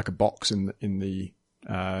 which is like a box in the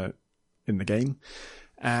game.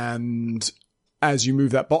 And as you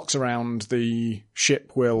move that box around, the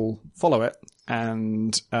ship will follow it.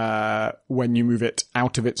 And when you move it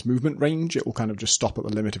out of its movement range, it will kind of just stop at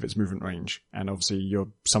the limit of its movement range. And obviously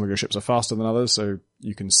some of your ships are faster than others, so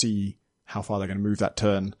you can see how far they're going to move that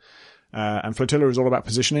turn. And Flotilla is all about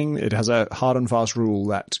positioning. It has a hard and fast rule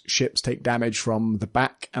that ships take damage from the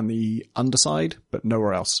back and the underside, but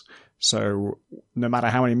nowhere else. So no matter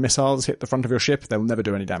how many missiles hit the front of your ship, they'll never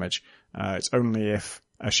do any damage. It's only if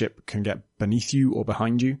a ship can get beneath you or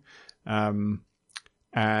behind you. And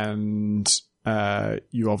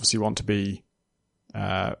you obviously want to be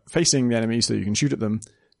facing the enemy so you can shoot at them.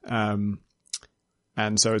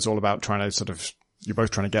 And so it's all about trying to you're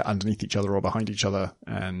both trying to get underneath each other or behind each other.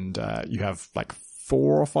 And you have like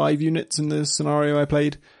 4 or 5 units in the scenario I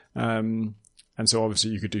played. And so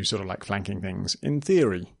obviously you could do sort of like flanking things in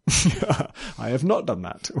theory. I have not done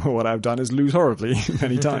that. What I've done is lose horribly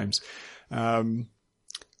many times.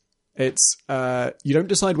 It's, you don't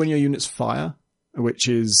decide when your units fire, which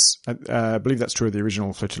is, I believe that's true of the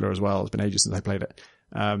original Flotilla as well. It's been ages since I played it.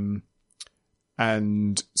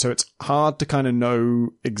 And so it's hard to kind of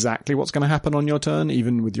know exactly what's going to happen on your turn,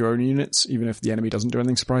 even with your own units, even if the enemy doesn't do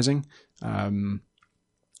anything surprising.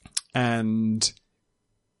 And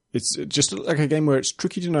it's just like a game where it's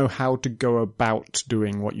tricky to know how to go about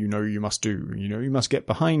doing what you must do. You must get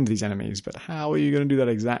behind these enemies, but how are you going to do that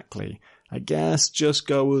exactly? I guess just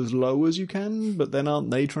go as low as you can, but then aren't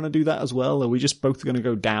they trying to do that as well? Are we just both going to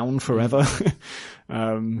go down forever?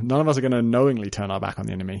 None of us are going to knowingly turn our back on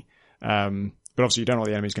the enemy. But obviously you don't know what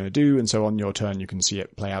the enemy's going to do, and so on your turn you can see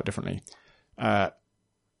it play out differently.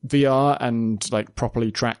 VR and like properly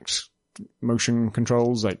tracked motion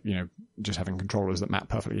controls, like, just having controllers that map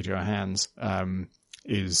perfectly to your hands,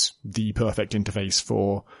 is the perfect interface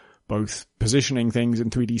for both positioning things in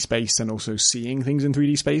 3D space and also seeing things in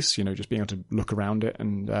 3D space, just being able to look around it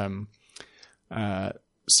and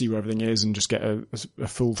see where everything is and just get a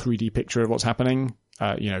full 3D picture of what's happening.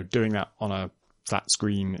 Doing that on a flat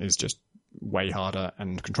screen is just way harder,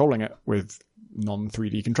 and controlling it with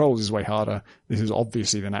non-3D controls is way harder. This is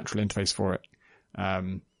obviously the natural interface for it.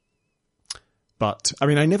 But, I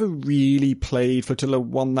mean, I never really played Flotilla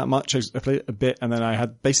 1 that much. I played it a bit, and then I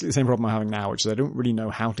had basically the same problem I'm having now, which is I don't really know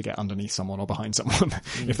how to get underneath someone or behind someone.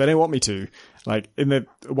 If they don't want me to. Like, in the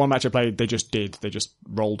one match I played, they just did. They just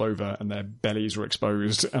rolled over, and their bellies were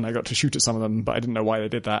exposed, and I got to shoot at some of them, but I didn't know why they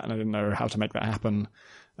did that, and I didn't know how to make that happen.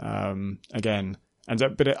 Again. I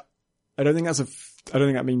don't think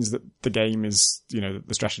that means that the game is, the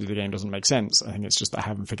strategy of the game doesn't make sense. I think it's just that I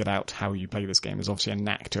haven't figured out how you play this game. There's obviously a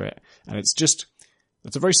knack to it. And it's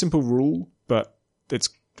a very simple rule, but it's,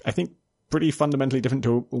 I think, pretty fundamentally different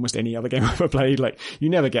to almost any other game I've ever played. Like, you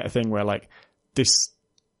never get a thing where, like, this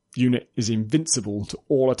unit is invincible to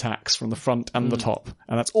all attacks from the front and the top.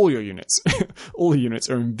 And that's all your units. All the units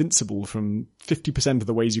are invincible from 50% of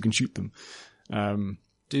the ways you can shoot them. So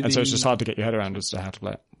it's just hard to get your head around as to how to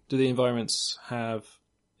play it. Do the environments have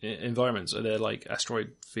environments? Are there like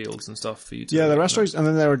asteroid fields and stuff for you to... Yeah, there are asteroids, and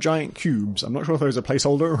then there are giant cubes. I'm not sure if those are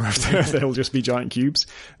placeholder or if they'll just be giant cubes.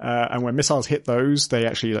 And when missiles hit those, they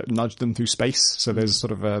actually like, nudge them through space. So there's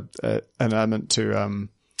sort of an element to,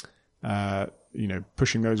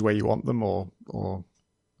 pushing those where you want them or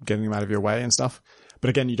getting them out of your way and stuff. But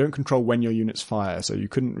again, you don't control when your units fire, so you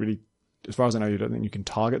couldn't really, as far as I know, you don't think you can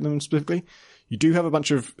target them specifically. You do have a bunch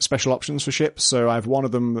of special options for ships, so I have one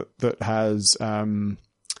of them that has like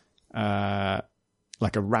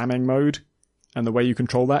a ramming mode, and the way you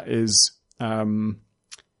control that is when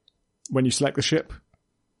you select the ship,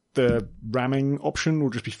 the ramming option will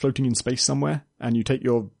just be floating in space somewhere, and you take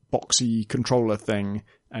your boxy controller thing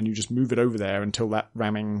and you just move it over there until that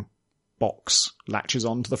ramming box latches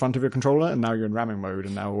onto the front of your controller, and now you're in ramming mode,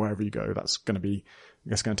 and now wherever you go, that's going to be, I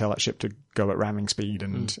guess, going to tell that ship to go at ramming speed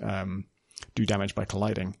and do damage by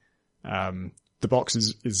colliding. The box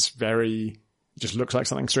is very, just looks like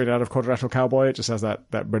something straight out of Quadrilateral Cowboy. It just has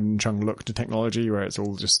that Brendan Chung look to technology where it's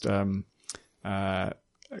all just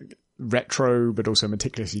retro, but also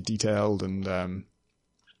meticulously detailed, and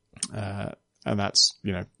that's,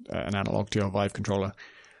 an analog to your Vive controller.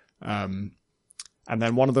 And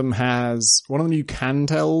then one of them you can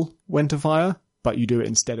tell when to fire, but you do it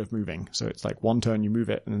instead of moving. So it's like one turn you move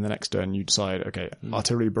it, and then the next turn you decide, okay,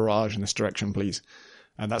 artillery barrage in this direction, please.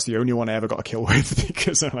 And that's the only one I ever got a kill with,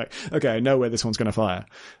 because I'm like, okay, I know where this one's going to fire.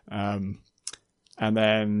 And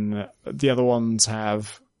then the other ones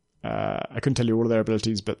have, I couldn't tell you all of their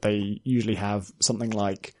abilities, but they usually have something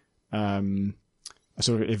like a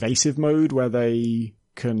sort of evasive mode where they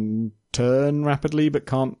can turn rapidly but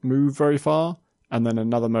can't move very far. And then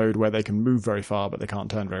another mode where they can move very far, but they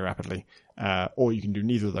can't turn very rapidly. Or you can do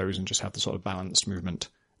neither of those and just have the sort of balanced movement.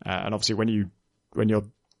 And obviously the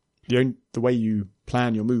way you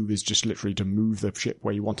plan your move is just literally to move the ship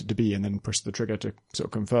where you want it to be and then push the trigger to sort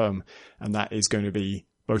of confirm. And that is going to be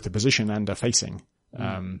both a position and a facing.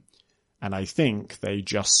 And I think they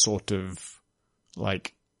just sort of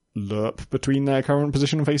like lerp between their current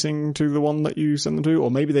position and facing to the one that you send them to.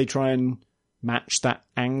 Or maybe they try and match that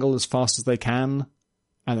angle as fast as they can,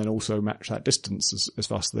 and then also match that distance as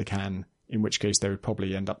fast as they can, in which case they would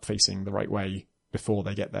probably end up facing the right way before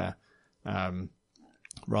they get there,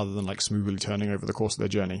 rather than like smoothly turning over the course of their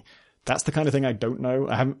journey. That's the kind of thing I don't know.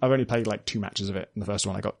 I've only played like 2 matches of it. In the first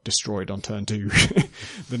one I got destroyed on turn 2.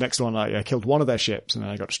 The next one I killed one of their ships, and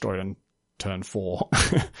then I got destroyed on turn 4.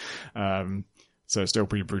 So it's still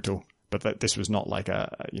pretty brutal. But this was not like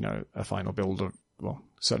a final build of, well,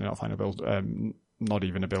 certainly not a final build, not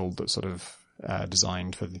even a build that's sort of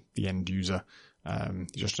designed for the end user.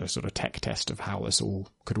 Just a sort of tech test of how this all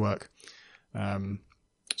could work. So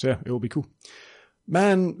yeah, it will be cool.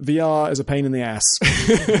 Man, VR is a pain in the ass.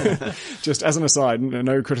 Just as an aside,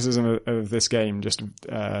 no criticism of this game, just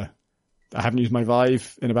I haven't used my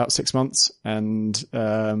Vive in about 6 months, and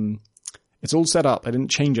it's all set up. I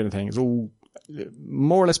didn't change anything. It's all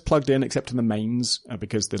more or less plugged in except in the mains,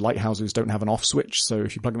 because the lighthouses don't have an off switch. So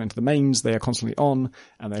if you plug them into the mains, they are constantly on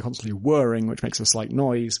and they're constantly whirring, which makes a slight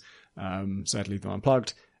noise. So I had to leave them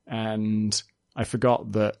unplugged. And I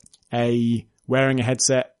forgot that wearing a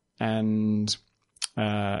headset is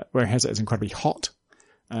incredibly hot.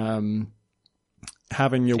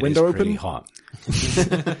 Having your window open, pretty hot.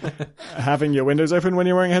 Having your windows open when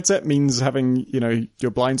you're wearing a headset means having,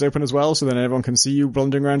 your blinds open as well, so then everyone can see you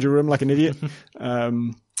blundering around your room like an idiot.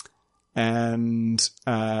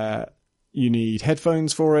 You need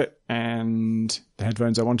headphones for it, and the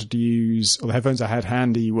headphones I wanted to use, or the headphones I had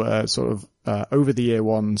handy, were sort of over-the-ear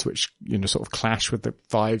ones, which, sort of clash with the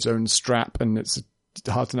Vive's own strap, and it's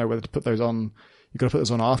hard to know whether to put those on. You've got to put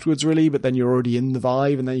those on afterwards, really, but then you're already in the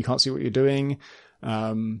Vive, and then you can't see what you're doing.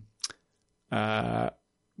 The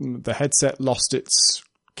headset lost its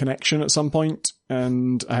connection at some point,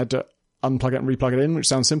 and I had to unplug it and replug it in, which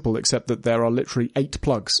sounds simple, except that there are literally 8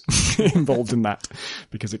 plugs involved in that,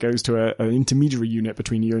 because it goes to an intermediary unit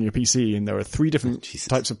between you and your PC, and there are 3 different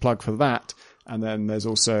types of plug for that, and then there's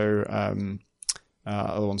also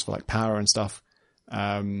other ones for like power and stuff.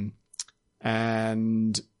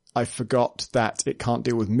 And I forgot that it can't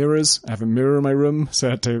deal with mirrors. I have a mirror in my room, so I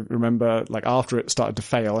had to remember, like, after it started to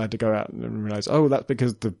fail, I had to go out and realize, that's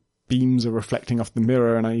because the beams are reflecting off the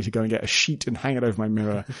mirror, and I need to go and get a sheet and hang it over my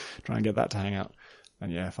mirror, try and get that to hang out.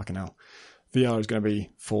 And yeah, fucking hell. VR is going to be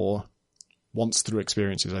for once-through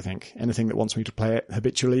experiences, I think. Anything that wants me to play it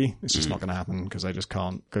habitually, it's just not going to happen, because I just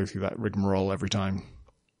can't go through that rigmarole every time.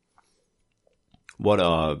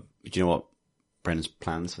 Do you know what Brendan's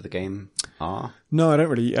plans for the game are? No, I don't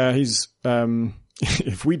really. He's, I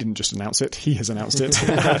if we didn't just announce it, he has announced it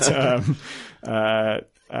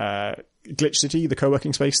at Glitch City, the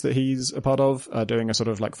co-working space that he's a part of, doing a sort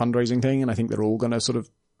of like fundraising thing. And I think they're all going to sort of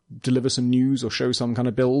deliver some news or show some kind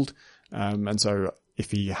of build. And so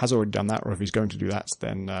if he has already done that, or if he's going to do that,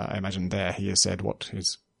 then I imagine there he has said what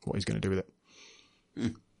he's going to do with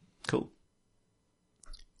it. Cool.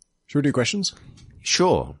 Should we do questions?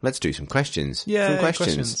 Sure. Let's do some questions. Yeah, some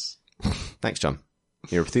questions. Thanks, John.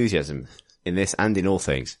 Your enthusiasm in this and in all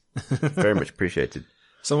things. Very much appreciated.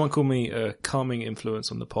 Someone called me a calming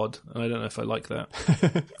influence on the pod, and I don't know if I like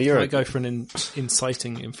that. You're I go for an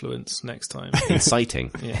inciting influence next time.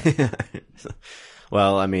 inciting. Yeah.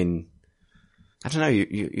 Well, I mean, I don't know.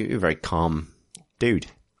 You're a very calm dude.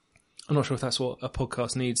 I'm not sure if that's what a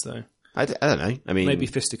podcast needs, though. I don't know. I mean, Maybe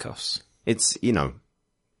fisticuffs. It's,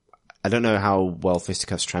 I don't know how well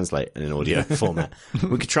fisticuffs translate in an audio format.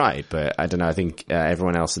 We could try, but I don't know. I think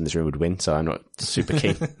everyone else in this room would win, so I'm not super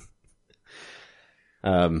keen.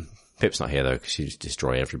 Pip's not here though, because she'd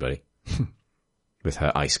destroy everybody with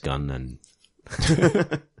her ice gun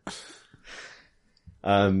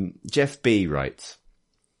and Jeff B writes,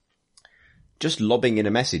 just lobbing in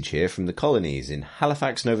a message here from the colonies in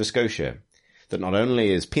Halifax, Nova Scotia, that not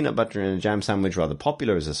only is peanut butter in a jam sandwich rather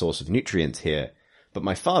popular as a source of nutrients here, but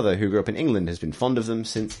my father, who grew up in England, has been fond of them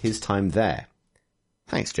since his time there.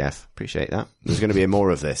 Thanks, Jeff. Appreciate that. There's going to be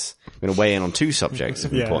more of this. I'm going to weigh in on two subjects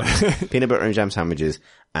of importance. Peanut butter and jam sandwiches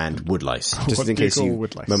and woodlice. Just in case you've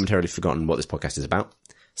momentarily forgotten what this podcast is about.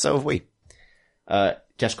 So have we.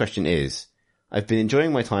 Jeff's question is, I've been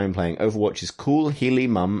enjoying my time playing Overwatch's cool Healy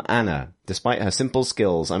mum, Anna. Despite her simple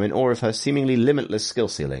skills, I'm in awe of her seemingly limitless skill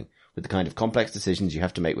ceiling, with the kind of complex decisions you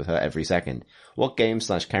have to make with her every second. What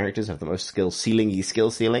games/characters have the most skill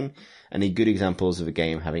ceiling? Any good examples of a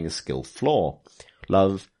game having a skill flaw?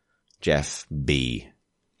 Love, Jeff B.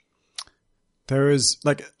 There is,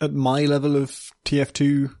 like, at my level of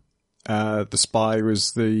TF2, the spy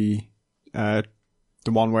was the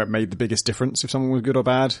one where it made the biggest difference if someone was good or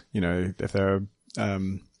bad. If they're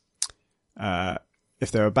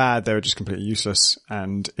bad, they were just completely useless.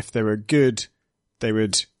 And if they were good, they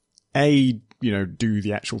would, do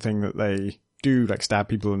the actual thing that they do, like stab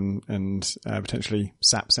people and potentially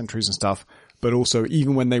sap sentries and stuff. But also,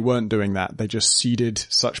 even when they weren't doing that, they just seeded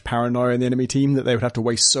such paranoia in the enemy team that they would have to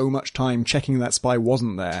waste so much time checking that spy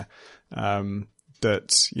wasn't there,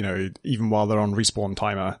 that, even while they're on respawn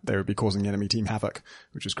timer, they would be causing the enemy team havoc,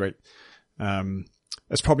 which is great.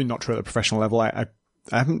 It's probably not true at the professional level. I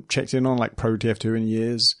haven't checked in on, like, pro TF2 in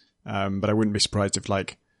years, but I wouldn't be surprised if,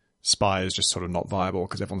 like, spy is just sort of not viable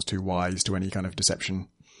because everyone's too wise to any kind of deception.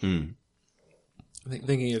 I think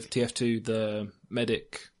thinking of TF2, the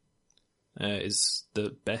medic is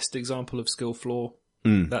the best example of skill flaw.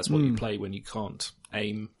 That's what you play when you can't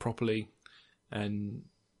aim properly and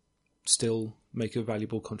still make a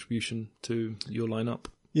valuable contribution to your lineup.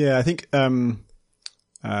 Yeah, I think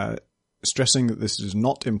stressing that this does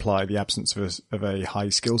not imply the absence of a high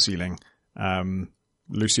skill ceiling.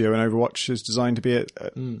 Lucio in Overwatch is designed to be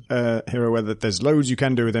a hero where there's loads you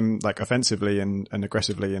can do with him, like offensively and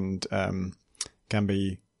aggressively, and can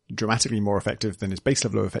be dramatically more effective than his base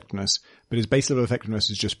level of effectiveness, but his base level of effectiveness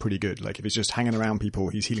is just pretty good. Like, if he's just hanging around people,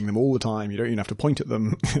 he's healing them all the time. You don't even have to point at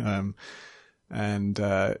them. And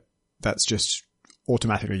that's just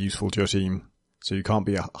automatically useful to your team. So you can't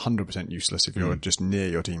be 100% useless if you're just near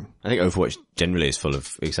your team. I think Overwatch generally is full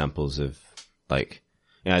of examples of, like,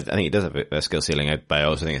 I think it does have a skill ceiling, but I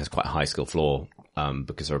also think it has quite a high skill floor,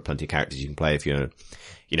 because there are plenty of characters you can play. If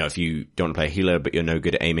if you don't want to play a healer, but you're no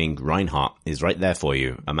good at aiming, Reinhardt is right there for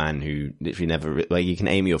you. A man who literally never, like, you can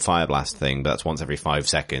aim your fire blast thing, but that's once every 5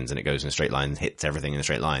 seconds and it goes in a straight line and hits everything in a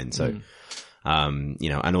straight line. So,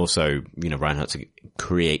 and also, Reinhardt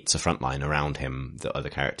creates a front line around him that other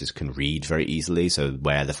characters can read very easily. So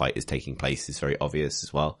where the fight is taking place is very obvious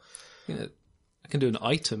as well. I can do an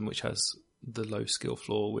item which has the low skill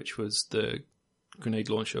floor, which was the grenade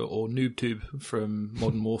launcher or noob tube from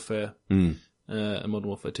Modern Warfare, and Modern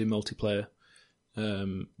Warfare 2 multiplayer,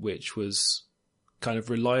 which was kind of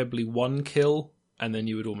reliably one kill, and then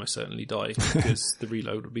you would almost certainly die because the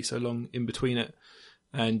reload would be so long in between it.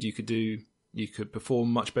 And you could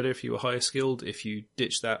perform much better if you were higher skilled, if you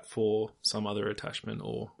ditched that for some other attachment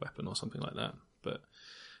or weapon or something like that. But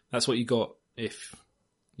that's what you got if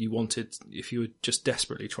you were just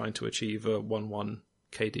desperately trying to achieve a 1-1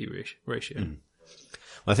 KD ratio.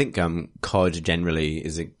 Well, I think COD generally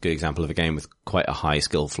is a good example of a game with quite a high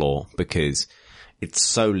skill floor because it's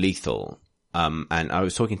so lethal. And I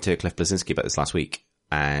was talking to Cliff Blazinski about this last week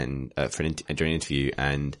and during an interview,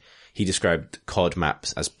 and he described COD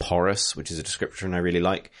maps as porous, which is a description I really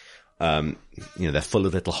like. they're full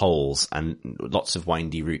of little holes and lots of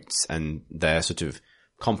windy routes, and they're sort of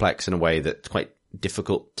complex in a way that's quite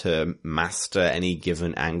difficult to master any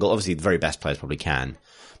given angle. Obviously, the very best players probably can,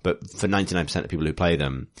 but for 99% of people who play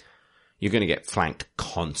them, you're going to get flanked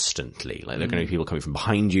constantly. Like, there are going to be people coming from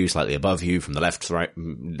behind you, slightly above you, from the left to right,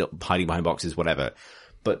 hiding behind boxes, whatever.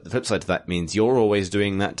 But the flip side to that means you're always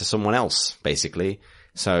doing that to someone else, basically.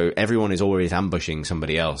 So everyone is always ambushing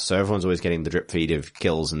somebody else. So everyone's always getting the drip feed of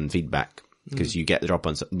kills and feedback, because you get the drop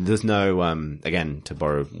on. There's no, again, to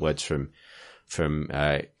borrow words from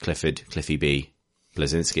Cliffy B.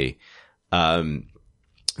 Blazinski,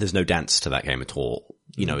 there's no dance to that game at all.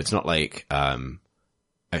 It's not like,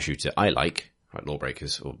 a shooter I like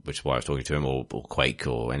Lawbreakers, which is why I was talking to him, or Quake,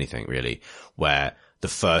 or anything really, where the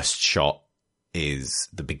first shot is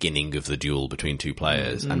the beginning of the duel between two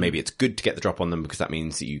players. And maybe it's good to get the drop on them because that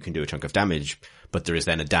means that you can do a chunk of damage, but there is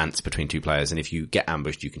then a dance between two players, and if you get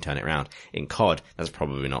ambushed, you can turn it around. In COD, that's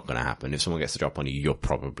probably not going to happen. If someone gets the drop on you, you're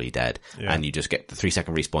probably dead. Yeah. And you just get the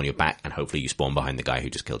 3-second respawn, you're back, and hopefully you spawn behind the guy who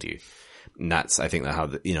just killed you. And that's, I think,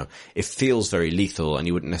 it feels very lethal, and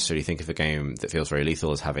you wouldn't necessarily think of a game that feels very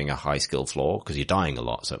lethal as having a high skill floor, because you're dying a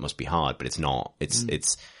lot, so it must be hard, but it's not.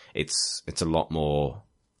 It's a lot more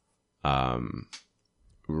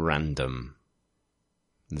random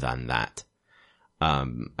than that.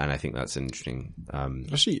 And I think that's interesting.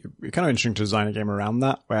 Actually, it's kind of interesting to design a game around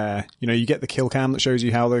that, where, you get the kill cam that shows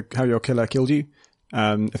you how your killer killed you.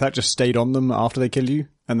 If that just stayed on them after they kill you,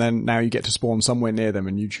 and then now you get to spawn somewhere near them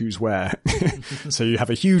and you choose where. So you have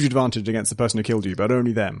a huge advantage against the person who killed you, but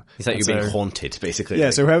only them. It's like you're being haunted, basically.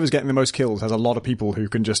 Yeah, so whoever's getting the most kills has a lot of people who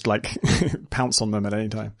can just, pounce on them at any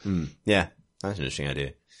time. Yeah, that's an interesting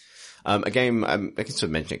idea. A game, I can sort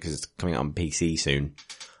of mention it because it's coming out on PC soon.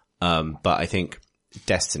 But I think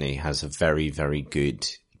Destiny has a very, very good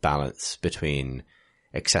balance between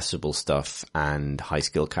accessible stuff and high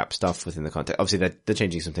skill cap stuff within the context. Obviously, they're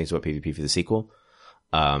changing some things about PvP for the sequel.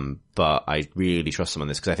 But I really trust them on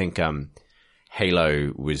this, because I think,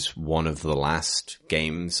 Halo was one of the last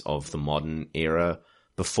games of the modern era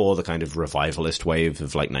before the kind of revivalist wave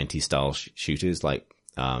of 90s style shooters,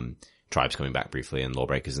 Tribes coming back briefly and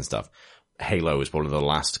Lawbreakers and stuff. Halo was one of the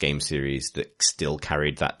last game series that still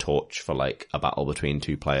carried that torch for a battle between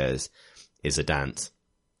two players is a dance.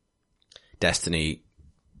 Destiny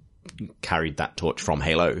carried that torch from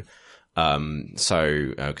Halo.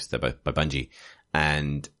 Cause they're both by Bungie.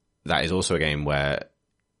 And that is also a game where,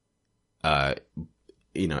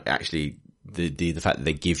 actually the fact that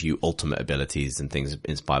they give you ultimate abilities and things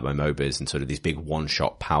inspired by MOBAs and sort of these big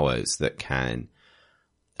one-shot powers that can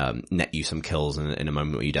net you some kills in a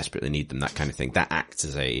moment where you desperately need them, that kind of thing. That acts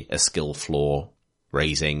as a skill floor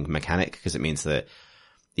raising mechanic, because it means that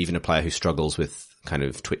even a player who struggles with kind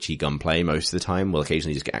of twitchy gunplay most of the time will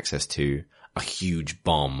occasionally just get access to a huge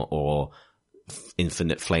bomb or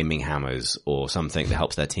infinite flaming hammers or something that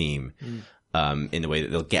helps their team in the way that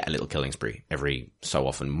they'll get a little killing spree every so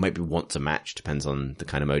often. Maybe once a match, depends on the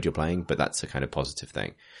kind of mode you're playing, but that's a kind of positive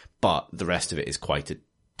thing. But the rest of it is quite a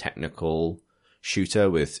technical shooter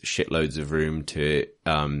with shitloads of room to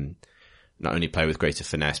not only play with greater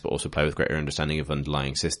finesse, but also play with greater understanding of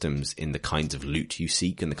underlying systems in the kinds of loot you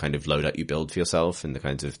seek and the kind of loadout you build for yourself and the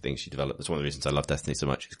kinds of things you develop. That's one of the reasons I love Destiny so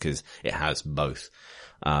much, is because it has both.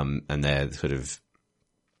 And they're sort of,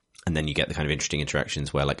 and then you get the kind of interesting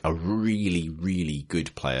interactions where a really, really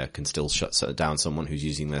good player can still shut down someone who's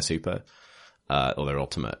using their super, or their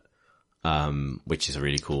ultimate, which is a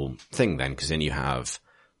really cool thing then, because then you have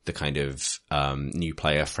the kind of, new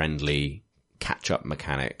player friendly catch up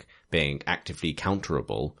mechanic being actively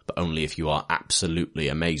counterable, but only if you are absolutely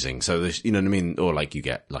amazing. So there's, you know what I mean? Or you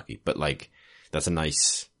get lucky, but that's a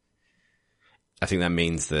nice, I think that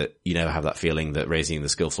means that you never have that feeling that raising the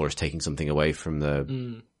skill floor is taking something away from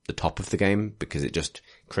the top of the game, because it just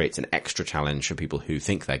creates an extra challenge for people who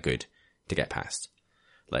think they're good to get past.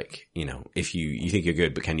 If you think you're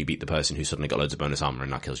good, but can you beat the person who suddenly got loads of bonus armor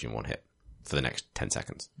and that kills you in one hit for the next 10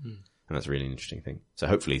 seconds? And that's a really interesting thing. So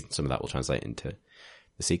hopefully some of that will translate into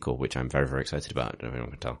the sequel, which I'm very, very excited about. I don't know if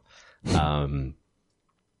anyone can tell.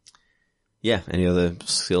 Yeah. Any other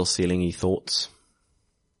skill ceiling-y thoughts?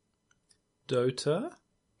 Dota?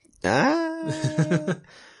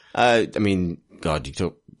 I mean, God, you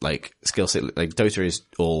talk skill ceiling, Dota is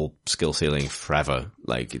all skill ceiling forever.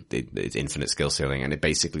 It's infinite skill ceiling, and it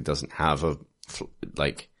basically doesn't have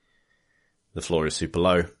the floor is super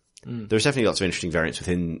low. There's definitely lots of interesting variants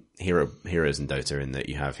within heroes in Dota, in that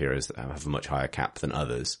you have heroes that have a much higher cap than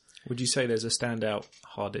others. Would you say there's a standout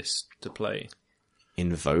hardest to play?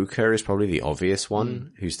 Invoker is probably the obvious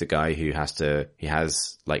one, who's the guy who he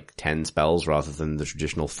has like 10 spells rather than the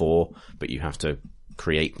traditional 4, but you have to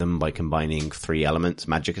create them by combining 3 elements,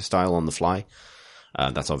 Magicka style, on the fly.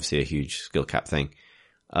 That's obviously a huge skill cap thing.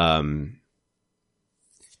 And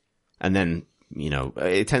then,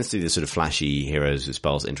 it tends to be the sort of flashy heroes with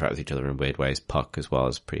spells that interact with each other in weird ways. Puck as well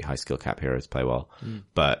as pretty high skill cap heroes play well.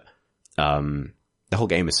 But, the whole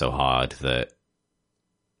game is so hard that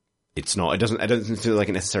it doesn't feel like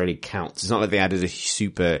it necessarily counts. It's not like they added a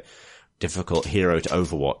super difficult hero to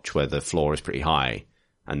Overwatch where the floor is pretty high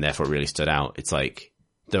and therefore it really stood out. It's like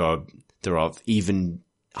there are even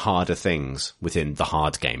harder things within the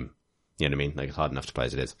hard game. You know what I mean? Like, it's hard enough to play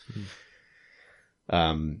as it is.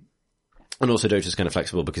 And also Dota's kind of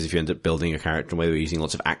flexible because if you end up building a character in a way where you're using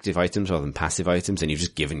lots of active items rather than passive items, then you've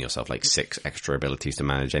just given yourself like 6 extra abilities to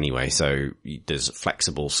manage anyway. So there's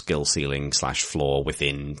flexible skill ceiling / floor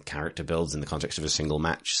within character builds in the context of a single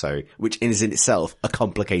match. So, which is in itself a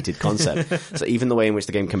complicated concept. So even the way in which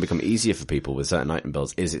the game can become easier for people with certain item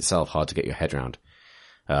builds is itself hard to get your head around.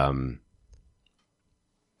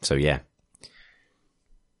 So yeah.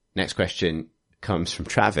 Next question comes from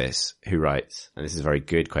Travis, who writes, and this is a very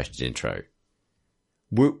good question intro.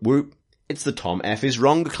 Whoop whoop. It's the Tom F is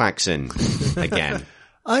wrong klaxon. Again.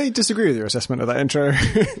 I disagree with your assessment of that intro.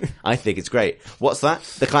 I think it's great. What's that?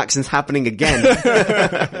 The klaxon's happening again.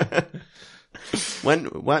 When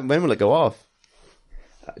will it go off?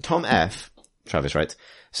 Tom F, Travis writes,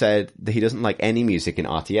 said that he doesn't like any music in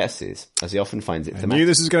RTSs, as he often finds it I knew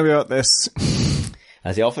this was going to be about this.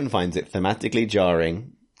 As he often finds it thematically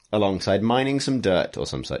jarring, alongside mining some dirt or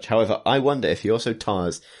some such. However, I wonder if he also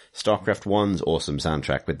tars StarCraft 1's awesome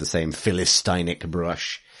soundtrack with the same Philistinic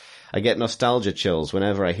brush. I get nostalgia chills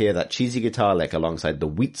whenever I hear that cheesy guitar lick alongside the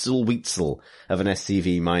weetzel of an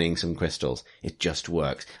SCV mining some crystals. It just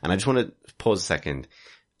works. And I just want to pause a second.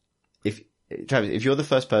 Travis, if you're the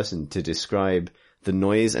first person to describe the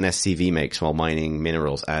noise an SCV makes while mining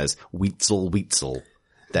minerals as weetzel,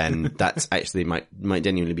 then that's actually might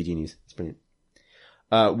genuinely be genius. It's brilliant.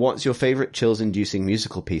 What's your favourite chills-inducing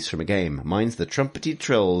musical piece from a game? Mine's the trumpety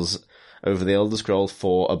trills over the Elder Scrolls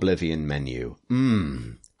 4 Oblivion menu.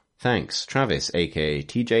 Thanks, Travis, aka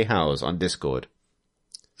TJ Howes on Discord.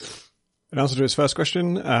 In answer to his first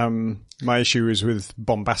question, my issue is with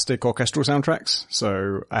bombastic orchestral soundtracks.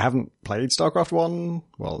 So I haven't played StarCraft 1,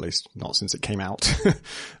 well, at least not since it came out.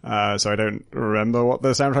 So I don't remember what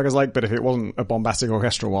the soundtrack is like, but if it wasn't a bombastic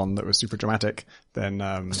orchestral one that was super dramatic, then...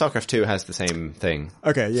 StarCraft 2 has the same thing.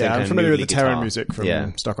 Okay, yeah, I'm familiar with the Terran music from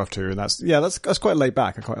StarCraft 2, and that's quite laid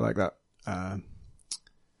back. I quite like that.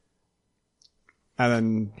 And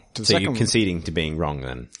then to the so second you're conceding to being wrong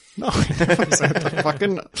then? No, I never said that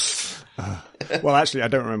fucking... well, actually, I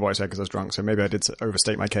don't remember what I said because I was drunk, so maybe I did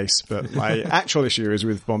overstate my case. But my actual issue is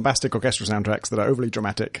with bombastic orchestral soundtracks that are overly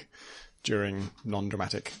dramatic during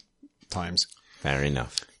non-dramatic times. Fair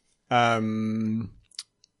enough. Morrowind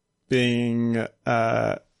being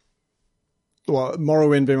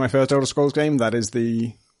my first Elder Scrolls game, that is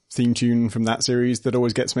the theme tune from that series that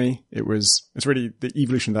always gets me. It's really, the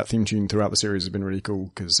evolution of that theme tune throughout the series has been really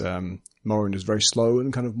cool because, Morrowind is very slow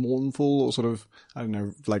and kind of mournful or sort of, I don't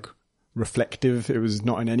know, like reflective. It was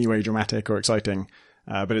not in any way dramatic or exciting,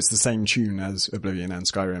 but it's the same tune as Oblivion and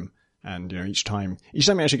Skyrim. And, each time it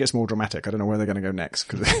actually gets more dramatic. I don't know where they're going to go next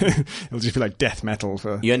because it'll just be like death metal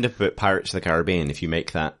for... You end up at Pirates of the Caribbean if you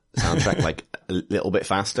make that soundtrack like a little bit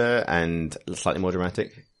faster and slightly more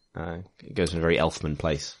dramatic. It goes in a very Elfman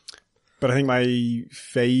place. But I think my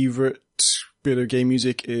favourite bit of game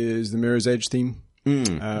music is the Mirror's Edge theme.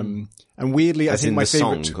 And weirdly, I think my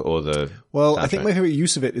favourite song or the well, soundtrack. I think my favourite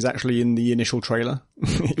use of it is actually in the initial trailer,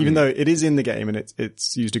 even though it is in the game and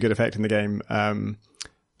it's used to good effect in the game.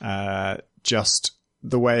 Just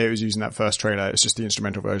the way it was used in that first trailer, it's just the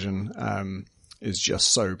instrumental version, is just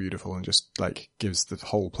so beautiful and just like gives the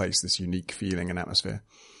whole place this unique feeling and atmosphere.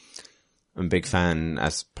 I'm a big fan,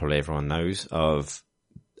 as probably everyone knows, of,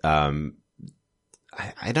 I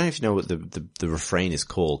don't even know what the refrain is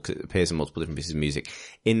called, 'cause it appears in multiple different pieces of music.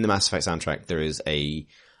 In the Mass Effect soundtrack, there is a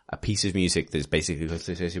piece of music that is basically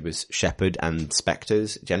associated with Shepard and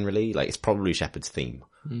Spectres generally. Like, it's probably Shepard's theme,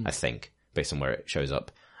 I think, based on where it shows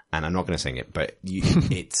up. And I'm not going to sing it, but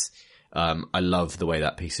it's, I love the way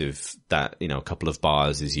that piece of that, a couple of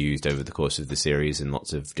bars is used over the course of the series in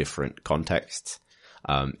lots of different contexts.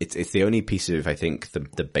 It's the only piece of, I think,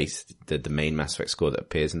 the main Mass Effect score that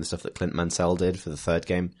appears in the stuff that Clint Mansell did for the third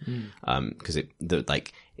game. Cause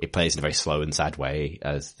it plays in a very slow and sad way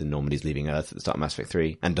as the Normandy's leaving Earth at the start of Mass Effect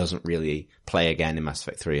 3 and doesn't really play again in Mass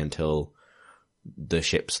Effect 3 until the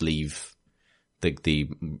ships leave the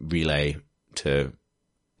relay to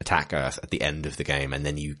attack Earth at the end of the game, and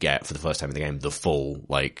then you get, for the first time in the game, the full,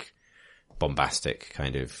 like, bombastic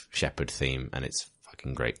kind of Shepard theme, and it's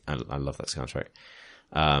fucking great. I love that soundtrack.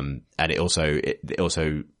 And it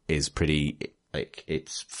also is pretty, like,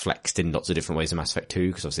 it's flexed in lots of different ways in Mass Effect 2,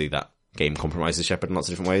 because obviously that game compromises Shepard in lots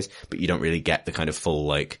of different ways, but you don't really get the kind of full,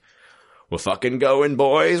 like, we're fucking going,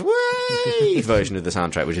 boys, way version of the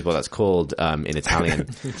soundtrack, which is what that's called, in Italian.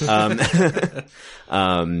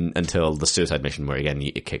 Until the suicide mission, where again,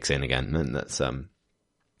 it kicks in again, and that's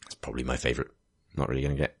probably my favorite. Not really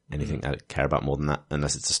going to get anything I care about more than that,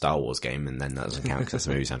 unless it's a Star Wars game, and then that doesn't count because that's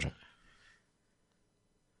a movie soundtrack.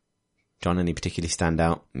 John, any particularly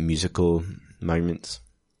standout musical moments?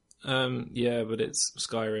 Yeah, but it's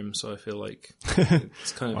Skyrim, so I feel like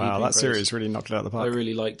it's kind of wow, that series really knocked it out of the park. I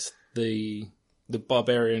really liked the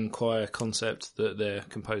barbarian choir concept that their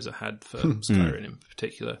composer had for Skyrim in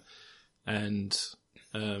particular, and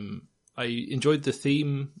I enjoyed the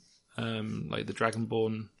theme, like the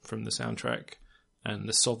Dragonborn from the soundtrack, and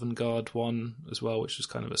the Sovngarde one as well, which was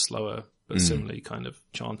kind of a slower but similarly kind of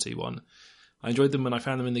chanty one. I enjoyed them when I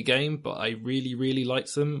found them in the game, but I really, really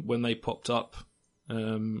liked them when they popped up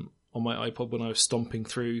on my iPod when I was stomping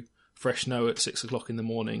through Fresh Snow at 6 o'clock in the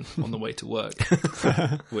morning on the way to work,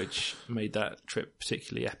 which made that trip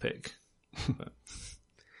particularly epic. But...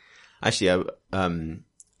 Actually,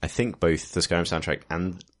 I think both the Skyrim soundtrack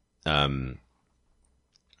and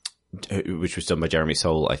which was done by Jeremy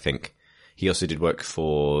Soule, I think. He also did work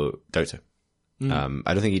for Dota. I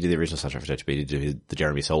don't think he did the original soundtrack for Dota, but he did the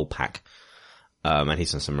Jeremy Soule pack. And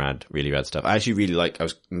he's done some really rad stuff. I actually really like,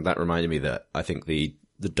 that reminded me that I think the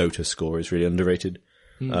Dota score is really underrated.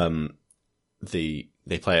 They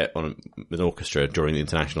play it on an orchestra during the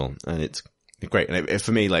International, and it's great. And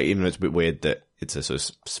for me, like, even though it's a bit weird that it's a sort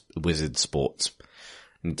of wizard sports,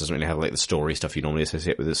 and it doesn't really have like the story stuff you normally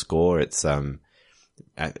associate with the score, it's, for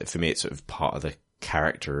me, it's sort of part of the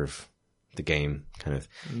character of the game. Kind of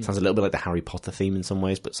sounds a little bit like the Harry Potter theme in some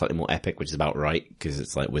ways, but slightly more epic, which is about right, because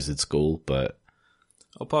it's like wizard school, but...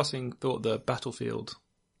 passing thought the Battlefield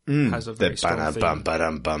has a very strong theme.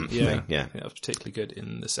 Thing. Yeah. It was particularly good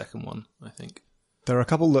in the second one, I think. There are a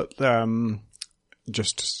couple that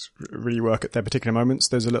just really work at their particular moments.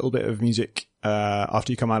 There's a little bit of music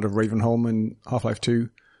after you come out of Ravenholm in Half-Life 2,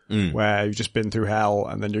 where you've just been through hell,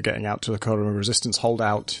 and then you're getting out to the corner of Resistance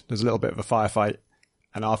holdout. There's a little bit of a firefight,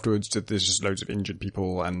 and afterwards there's just loads of injured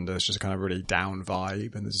people, and there's just a kind of really down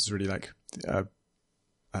vibe, and there's really like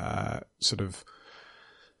sort of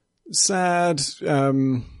sad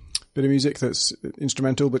bit of music that's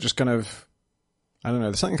instrumental, but just kind of, I don't know,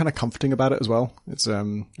 there's something kind of comforting about it as well. It's a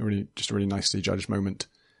really nicely judged moment.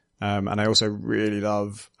 And I also really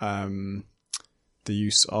love the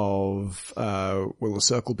use of Will the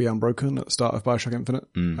Circle Be Unbroken at the start of Bioshock Infinite.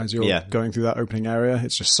 As you're going through that opening area,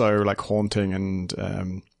 it's just so like haunting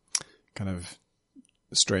and kind of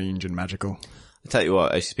strange and magical. I'll tell you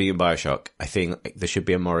what, speaking of Bioshock, I think there should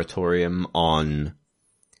be a moratorium on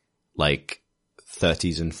like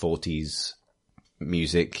 30s and 40s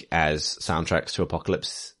music as soundtracks to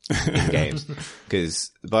Apocalypse in games,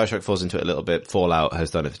 because Bioshock falls into it a little bit. Fallout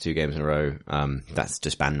has done it for 2 games in a row. That's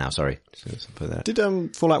just banned now, sorry.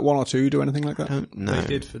 Did Fallout 1 or 2 do anything like that? No. They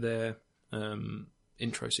did for their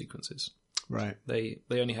intro sequences. Right. They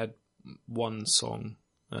only had one song,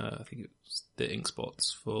 I think it was the Ink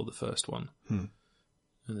Spots for the first one.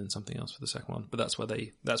 And then something else for the second one. But that's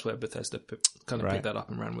where Bethesda kind of picked that up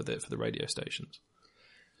and ran with it for the radio stations.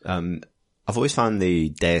 I've always found the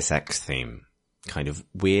Deus Ex theme kind of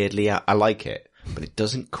weirdly, I like it, but it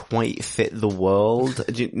doesn't quite fit the world.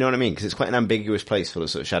 Do you know what I mean? Because it's quite an ambiguous place full of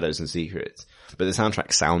sort of shadows and secrets. But the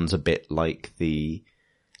soundtrack sounds a bit like the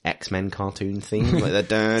X-Men cartoon theme, like the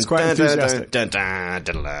dun, it's quite enthusiastic. And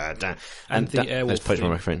the Airwolf theme. My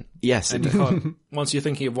microphone. Yes. And you can't, once you're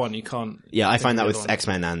thinking of one, you can't. Yeah, I find that with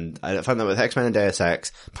X-Men and Deus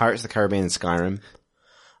Ex, Pirates of the Caribbean and Skyrim.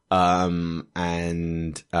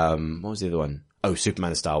 And what was the other one? Oh, Superman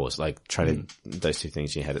and Star Wars. Like trying to, those two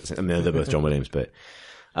things in your head. I mean, they're both John Williams, but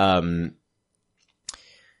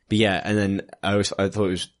yeah, and then I thought it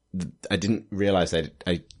was, I didn't realize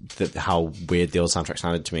that how weird the old soundtrack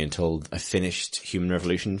sounded to me until I finished Human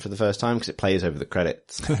Revolution for the first time, because it plays over the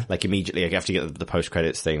credits. Like immediately, I have to get the post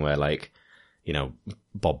credits thing where like, you know,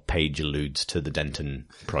 Bob Page alludes to the Denton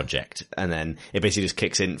project, and then it basically just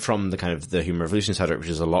kicks in from the kind of the Human Revolution soundtrack, which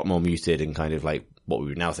is a lot more muted and kind of like what we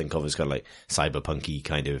would now think of as kind of like cyberpunky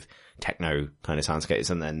kind of techno kind of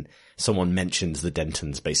soundscapes, and then someone mentions the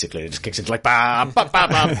Dentons basically, and it just kicks into like ba ba ba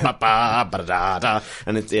ba ba ba ba da da,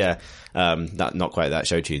 and it's not quite that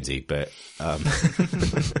show tunesy, but I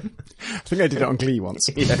think I did it on Glee once.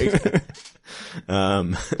 Yeah, exactly.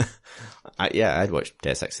 I'd watch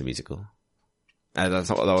Deus Ex the musical. That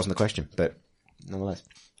wasn't the question, but nonetheless.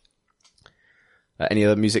 Any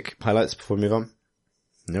other music highlights before we move on?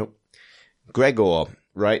 Nope. Gregor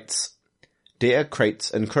writes, Dear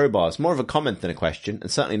Crates and Crowbars, more of a comment than a question,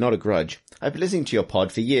 and certainly not a grudge. I've been listening to your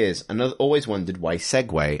pod for years, and I've always wondered why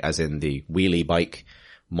Segway, as in the wheelie bike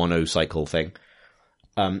monocycle thing,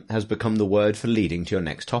 has become the word for leading to your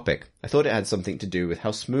next topic. I thought it had something to do with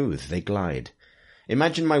how smooth they glide.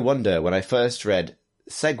 Imagine my wonder when I first read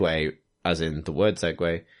Segway, as in the word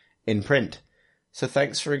Segway, in print. So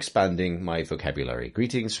thanks for expanding my vocabulary.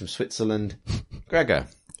 Greetings from Switzerland, Gregor.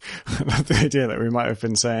 I love the idea that we might have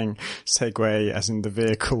been saying Segway as in the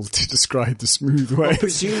vehicle to describe the smooth way. Well,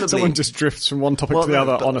 presumably, someone just drifts from one topic to the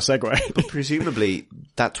other on a Segway. But presumably,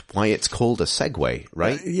 that's why it's called a Segway,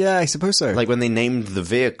 right? Yeah, I suppose so. Like when they named the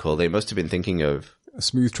vehicle, they must have been thinking of a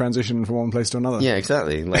smooth transition from one place to another. Yeah,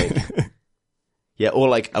 exactly. Like, yeah, or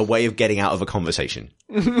like a way of getting out of a conversation.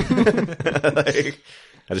 Like,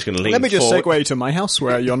 I'm just going to lean Let me just forward. segue to my house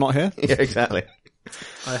where you're not here. Yeah, exactly.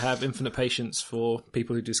 I have infinite patience for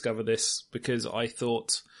people who discover this because I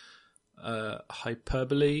thought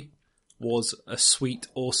hyperbole was a sweet,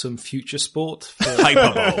 awesome future sport for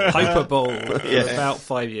Hyperbole for about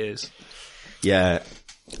 5 years. Yeah.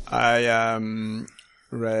 I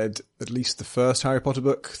read at least the first Harry Potter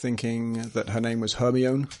book thinking that her name was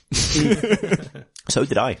Hermione. So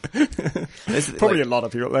did I. Probably a lot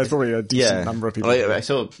of people. There's probably a decent number of people.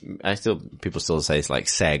 People still say it's like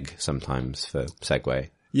Seg sometimes for Segway.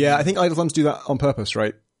 Yeah, I think Idle Thumbs do that on purpose,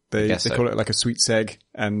 right? They so. call it like a sweet seg,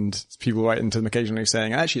 and people write into them occasionally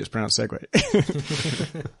saying, actually, it's pronounced Segway.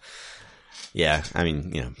 Yeah, I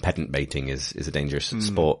mean, you know, pedant baiting is a dangerous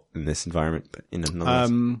sport in this environment, but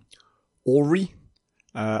nonetheless. Ori.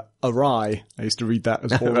 Awry. I used to read that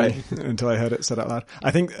as Ori Right. until I heard it said out loud.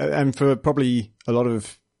 I think, and for probably a lot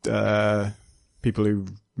of people who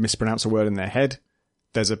mispronounce a word in their head,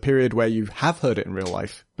 there's a period where you have heard it in real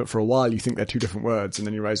life, but for a while you think they're two different words, and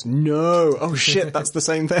then you realize, no, oh shit, that's the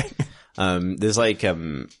same thing. There's like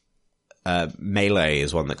melee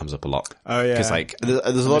is one that comes up a lot. Oh yeah, because like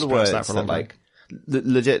there's a lot of words that long like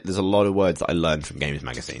legit. There's a lot of words that I learned from games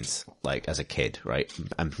magazines, like as a kid, right?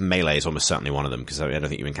 And melee is almost certainly one of them because I don't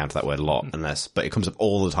think you encounter that word a lot but it comes up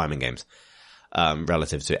all the time in games,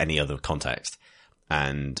 relative to any other context.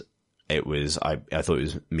 And it was I thought it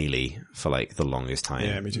was melee for like the longest time.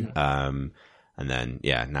 Yeah, me too. And then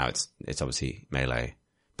now it's obviously melee,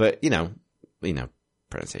 but you know,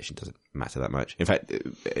 pronunciation doesn't matter that much. In fact,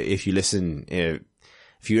 if you listen,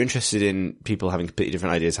 if you're interested in people having completely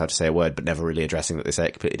different ideas how to say a word, but never really addressing that they say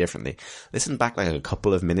it completely differently, listen back like a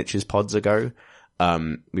couple of miniatures pods ago.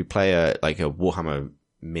 We play a Warhammer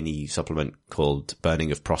mini supplement called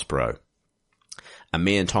Burning of Prospero. And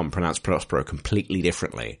me and Tom pronounced Prospero completely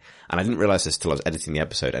differently. And I didn't realize this till I was editing the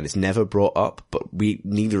episode, and it's never brought up, but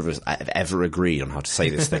neither of us have ever agreed on how to say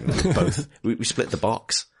this thing. We split the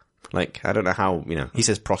box. Like, I don't know how, he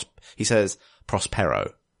says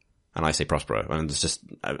Prospero, and I say Prospero, and it's just,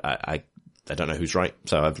 I don't know who's right,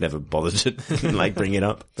 so I've never bothered to, like, bring it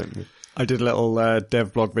up. But, I did a little,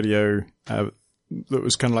 dev blog video, that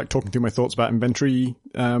was kind of like talking through my thoughts about inventory,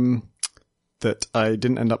 that I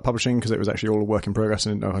didn't end up publishing because it was actually all a work in progress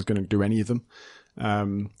and I didn't know if I was going to do any of them.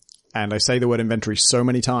 And I say the word inventory so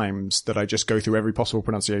many times that I just go through every possible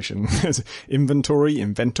pronunciation. Inventory.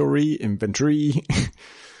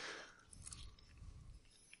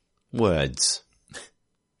 Words.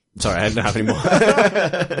 Sorry, I don't have any more.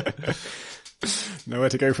 Nowhere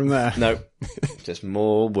to go from there. No, just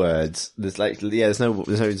more words. There's no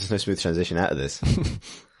smooth transition out of this.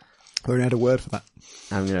 I only had a word for that.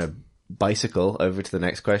 I'm gonna bicycle over to the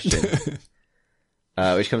next question,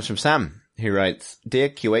 which comes from Sam, who writes, Dear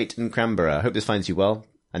Q8 and Cranberra, I hope this finds you well,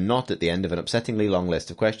 and not at the end of an upsettingly long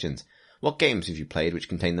list of questions. What games have you played which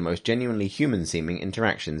contain the most genuinely human-seeming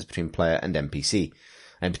interactions between player and NPC?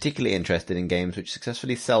 I'm particularly interested in games which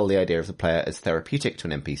successfully sell the idea of the player as therapeutic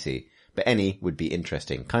to an NPC, but any would be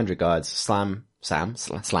interesting. Kind regards, Slam. Sorry,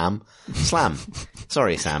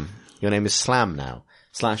 Sam. Your name is Slam now.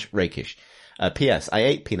 /Rakish. P.S. I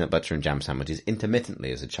ate peanut butter and jam sandwiches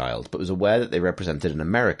intermittently as a child, but was aware that they represented an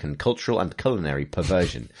American cultural and culinary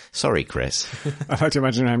perversion. Sorry, Chris. I like to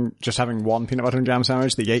imagine him just having one peanut butter and jam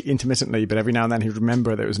sandwich that he ate intermittently, but every now and then he'd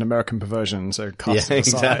remember that it was an American perversion, so cast it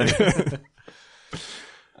aside. Exactly.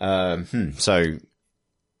 So,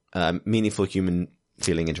 meaningful human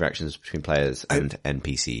feeling interactions between players and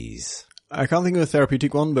NPCs. I can't think of a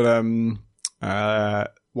therapeutic one, but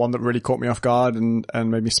one that really caught me off guard and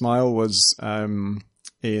made me smile was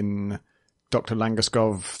in Dr.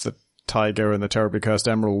 Langeskov, the Tiger and the Terribly Cursed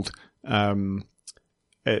Emerald.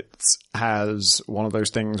 It has one of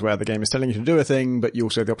those things where the game is telling you to do a thing, but you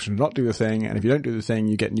also have the option to not do the thing. And if you don't do the thing,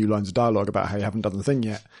 you get new lines of dialogue about how you haven't done the thing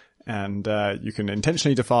yet. And you can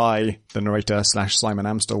intentionally defy the narrator / Simon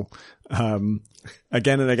Amstel again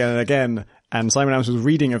and again and again. And Simon Amstel's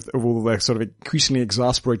reading of all the sort of increasingly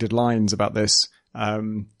exasperated lines about this.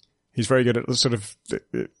 He's very good at sort of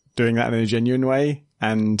doing that in a genuine way.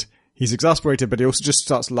 And he's exasperated, but he also just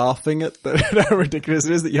starts laughing at how ridiculous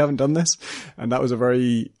it is that you haven't done this. And that was a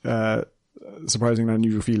very surprising and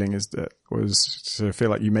unusual feeling, was to feel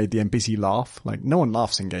like you made the NPC laugh. Like, no one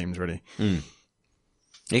laughs in games, really.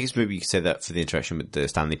 I guess maybe you could say that for the interaction with the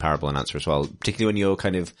Stanley Parable announcer as well, particularly when you're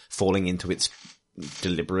kind of falling into its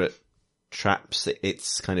deliberate traps.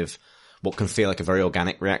 It's kind of what can feel like a very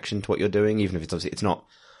organic reaction to what you're doing, even if it's not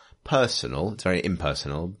personal, it's very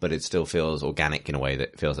impersonal, but it still feels organic in a way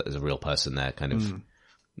that feels like there's a real person there kind of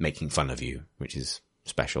making fun of you, which is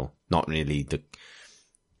special. Not really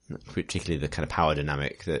particularly the kind of power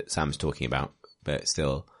dynamic that Sam's talking about, but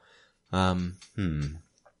still, I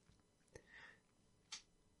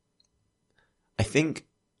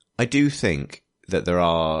do think that there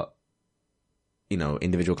are,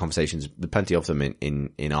 individual conversations, plenty of them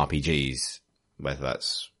in RPGs, whether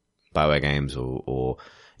that's BioWare games or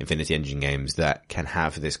Infinity Engine games, that can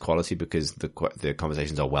have this quality because the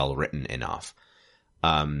conversations are well written enough.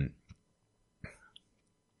 I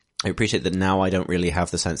appreciate that now I don't really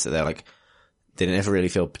have the sense that they never really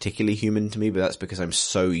feel particularly human to me, but that's because I'm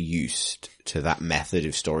so used to that method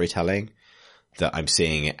of storytelling that I'm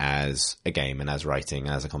seeing it as a game and as writing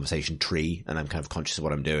and as a conversation tree, and I'm kind of conscious of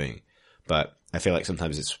what I'm doing. But I feel like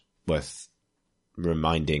sometimes it's worth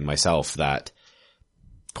reminding myself that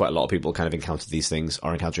quite a lot of people kind of are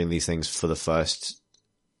encountering these things for the first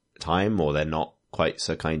time, or they're not quite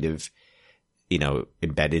so kind of,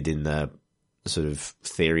 embedded in the sort of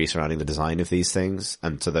theory surrounding the design of these things.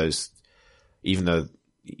 And to those, even though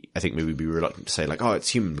I think maybe we'd be reluctant to say it's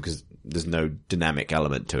human because there's no dynamic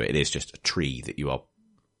element to it. It is just a tree that you are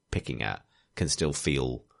picking at, can still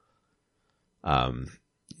feel,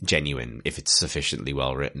 genuine if it's sufficiently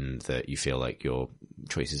well written that you feel like your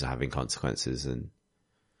choices are having consequences and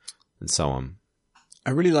so on.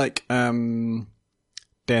 I really like,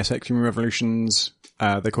 Deus Ex Human Revolution's,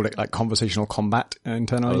 they call it conversational combat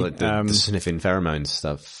internally. The sniffing pheromones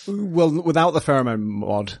stuff. Well, without the pheromone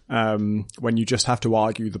mod, when you just have to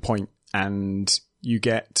argue the point and you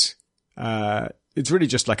get, it's really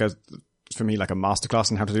just for me, like a masterclass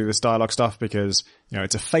in how to do this dialogue stuff, because,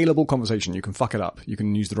 it's a failable conversation. You can fuck it up. You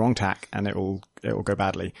can use the wrong tack and it will go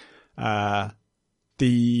badly.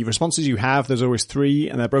 The responses you have, there's always 3,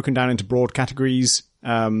 and they're broken down into broad categories,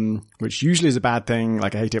 which usually is a bad thing. I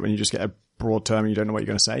hate it when you just get a broad term and you don't know what you're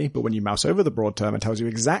going to say. But when you mouse over the broad term, it tells you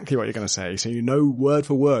exactly what you're going to say. So you know word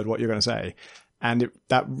for word what you're going to say. And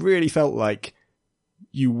that really felt like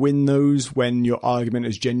you win those when your argument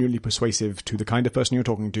is genuinely persuasive to the kind of person you're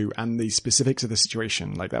talking to and the specifics of the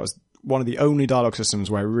situation. That was one of the only dialogue systems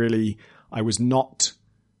where really I was not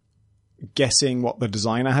guessing what the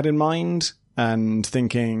designer had in mind and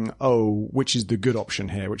thinking, which is the good option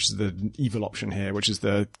here? Which is the evil option here? Which is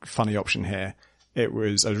the funny option here? I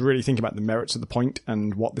was really thinking about the merits of the point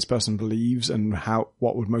and what this person believes and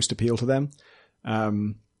what would most appeal to them.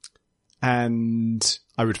 And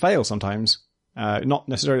I would fail sometimes. Not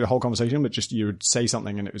necessarily the whole conversation, but just you would say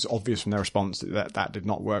something and it was obvious from their response that did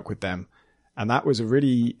not work with them. And that was a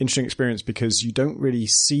really interesting experience because you don't really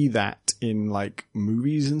see that in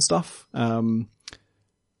movies and stuff.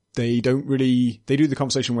 They do the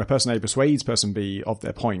conversation where person A persuades person B of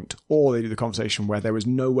their point, or they do the conversation where there was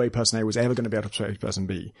no way person A was ever going to be able to persuade person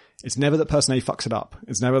B. It's never that person A fucks it up.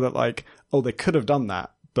 It's never that they could have done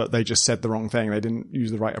that, but they just said the wrong thing. They didn't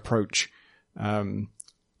use the right approach. And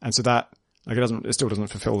so that, it still doesn't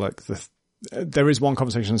fulfill there is one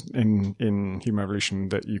conversation in Human Revolution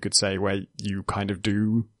that you could say where you kind of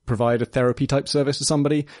do provide a therapy type service to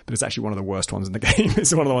somebody, but it's actually one of the worst ones in the game.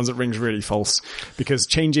 It's one of the ones that rings really false because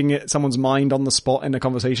changing someone's mind on the spot in a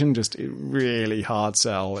conversation, just really hard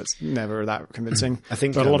sell. It's never that convincing. I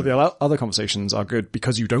think, but a lot of the other conversations are good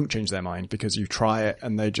because you don't change their mind, because you try it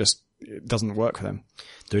and it doesn't work for them.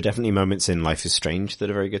 There are definitely moments in Life is Strange that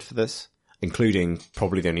are very good for this, including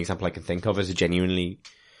probably the only example I can think of as a genuinely,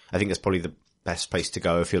 I think that's probably the best place to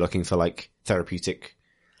go if you're looking for therapeutic,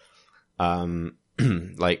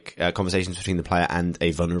 conversations between the player and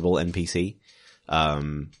a vulnerable NPC.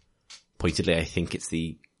 Pointedly, I think it's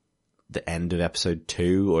the end of episode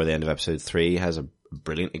 2 or the end of episode 3 has a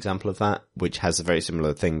brilliant example of that, which has a very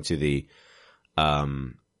similar thing to the,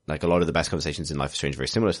 like a lot of the best conversations in Life is Strange are very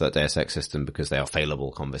similar to that Deus Ex system because they are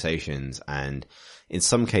failable conversations. And in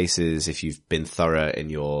some cases, if you've been thorough in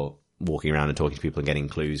your walking around and talking to people and getting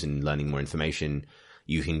clues and learning more information,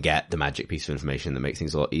 you can get the magic piece of information that makes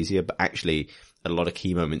things a lot easier. But actually, at a lot of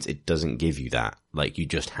key moments, it doesn't give you that. Like, you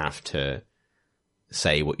just have to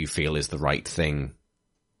say what you feel is the right thing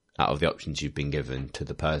out of the options you've been given to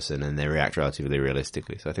the person, and they react relatively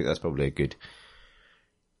realistically. So I think that's probably a good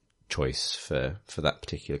choice for that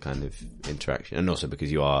particular kind of interaction. And also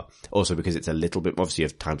because it's a little bit, obviously you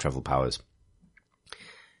have time travel powers.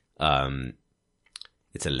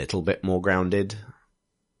 It's a little bit more grounded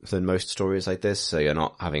than most stories like this. So you're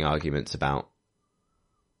not having arguments about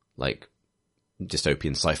like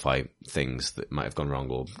dystopian sci-fi things that might have gone wrong,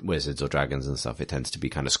 or wizards or dragons and stuff. It tends to be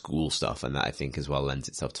kind of school stuff, and that I think as well lends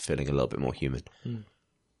itself to feeling a little bit more human.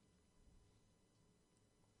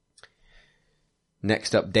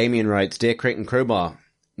 Next up, Damien writes, Dear Crate and Crowbar,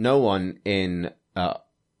 no one in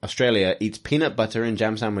Australia eats peanut butter and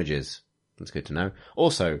jam sandwiches. That's good to know.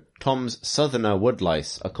 Also, Tom's southerner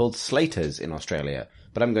woodlice are called slaters in Australia,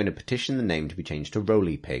 but I'm going to petition the name to be changed to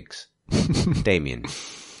roly pigs. Damien.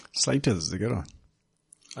 Slaters is a good one.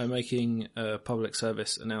 I'm making a public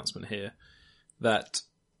service announcement here that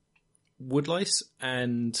woodlice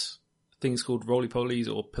and things called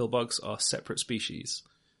roly-polies or pillbugs are separate species.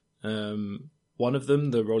 One of them,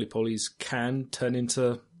 the roly-polies,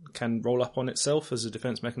 can roll up on itself as a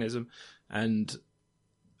defense mechanism, and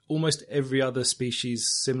almost every other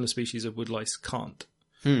similar species of woodlice can't.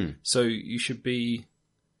 So you should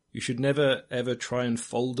never ever try and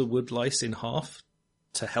fold a woodlice in half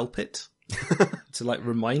to help it, to like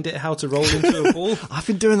remind it how to roll into a ball. I've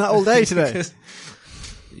been doing that all day today.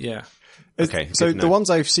 Yeah. Okay. So the ones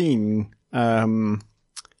I've seen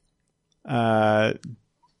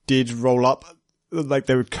did roll up, like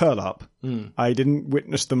they would curl up. I didn't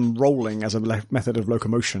witness them rolling as a method of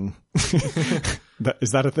locomotion.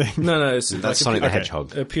 Is that a thing? No, it's That's Sonic the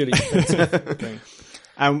Hedgehog. A purely defensive game.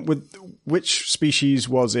 And which species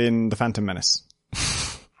was in the Phantom Menace?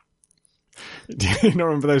 Do you not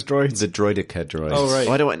remember those droids? The Droideka droids. Oh, right.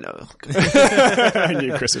 Why do I know? I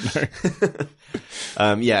knew Chris would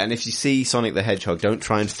know. Yeah, and if you see Sonic the Hedgehog, don't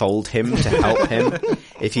try and fold him to help him.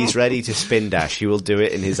 If he's ready to spin dash, he will do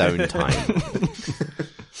it in his own time.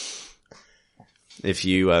 If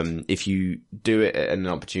you do it at an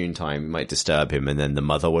opportune time, you might disturb him, and then the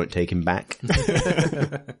mother won't take him back.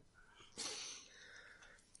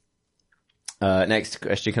 Next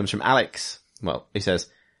question comes from Alex. Well, he says,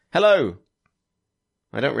 Hello!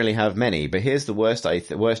 I don't really have many, but here's the worst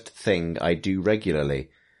thing I do regularly.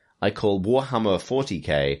 I call Warhammer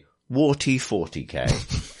 40k, Warty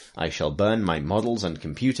 40k. I shall burn my models and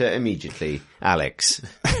computer immediately. Alex.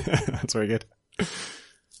 That's very good.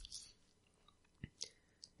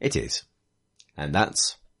 It is. And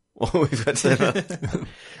that's all we've got to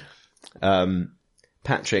say.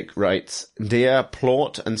 Patrick writes, Dear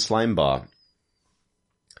Plort and Slimebar,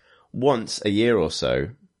 once a year or so,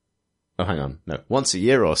 once a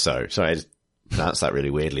year or so, sorry, I just pronounced that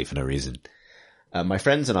really weirdly for no reason. My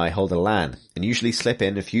friends and I hold a LAN and usually slip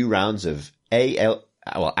in a few rounds of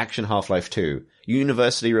Action Half-Life 2,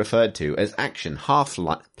 universally referred to as Action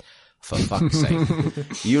Half-Life, for fuck's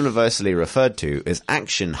sake, universally referred to as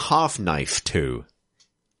Action Half-Knife 2.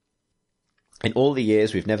 In all the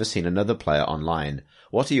years we've never seen another player online,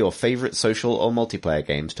 what are your favourite social or multiplayer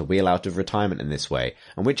games to wheel out of retirement in this way?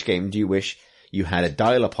 And which game do you wish you had a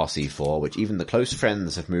dialer posse for, which even the close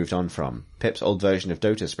friends have moved on from? Pip's old version of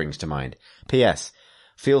Dota springs to mind. P.S.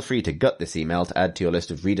 Feel free to gut this email to add to your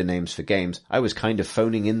list of reader names for games. I was kind of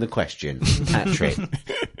phoning in the question. Patrick.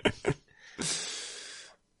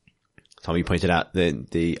 Tommy pointed out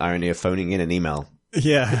the irony of phoning in an email.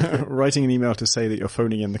 Yeah, writing an email to say that you're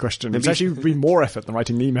phoning in the question. It's actually be more effort than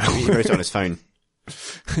writing the email. He wrote it on his phone.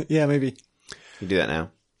 Yeah, maybe. You do that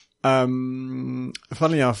now.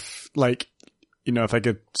 Funnily enough, like, you know, if I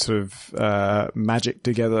could sort of magic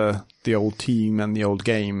together the old team and the old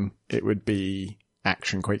game, it would be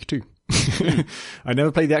Action Quake 2. I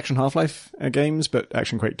never played the Action Half-Life games, but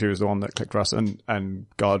Action Quake 2 is the one that clicked for us, and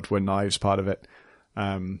God, were Knives part of it.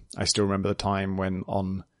 I still remember the time when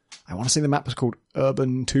I want to say the map was called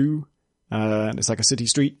Urban 2, and it's like a city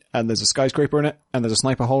street, and there's a skyscraper in it, and there's a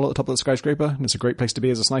sniper hole at the top of the skyscraper, and it's a great place to be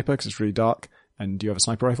as a sniper because it's really dark, and you have a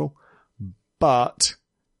sniper rifle. But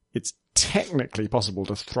it's technically possible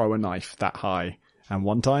to throw a knife that high, and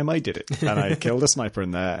one time I did it, and I killed a sniper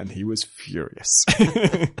in there, and he was furious.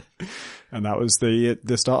 And that was the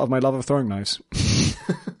start of my love of throwing knives.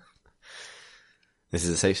 This is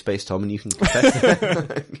a safe space, Tom, and you can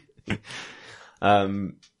confess.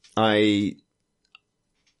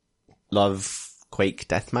 love Quake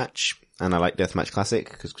Deathmatch, and I like Deathmatch Classic,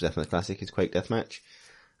 because Deathmatch Classic is Quake Deathmatch.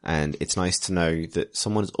 And it's nice to know that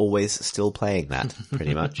someone's always still playing that,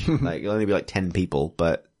 pretty much. Like, it'll only be like 10 people,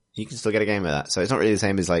 but you can still get a game of that. So it's not really the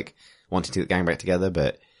same as like wanting to get the gang back together,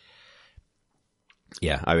 but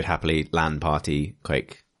yeah, I would happily LAN party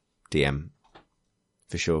Quake DM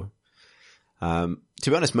for sure. To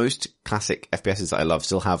be honest, most classic FPSs that I love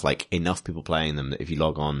still have like enough people playing them that if you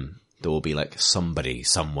log on, there will be like somebody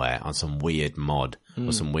somewhere on some weird mod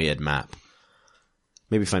or some weird map.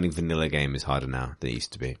 Maybe finding vanilla game is harder now than it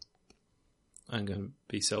used to be. I'm going to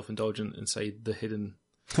be self-indulgent and say The Hidden.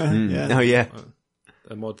 Yeah. Oh yeah.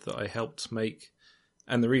 A mod that I helped make.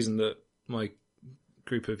 And the reason that my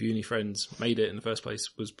group of uni friends made it in the first place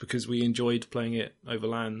was because we enjoyed playing it over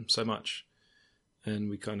LAN so much. And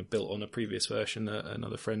we kind of built on a previous version that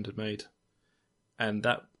another friend had made. And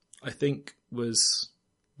that, I think, was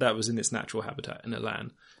in its natural habitat in a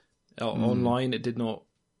LAN. Online, it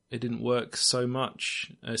didn't work so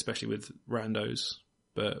much, especially with randos.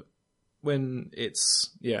 But when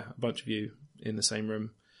it's, a bunch of you in the same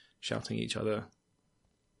room shouting at each other,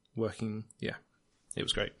 working, it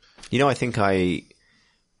was great. You know, I think I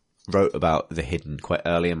wrote about The Hidden quite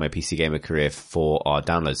early in my PC Gamer career for our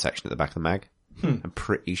download section at the back of the mag. I'm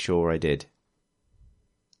pretty sure I did.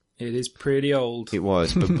 It is pretty old. It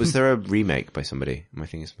was, but was there a remake by somebody? Am I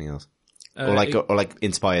thinking of something else? Or like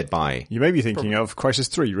inspired by? You may be thinking of Crysis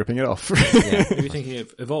 3 ripping it off. Yeah, maybe thinking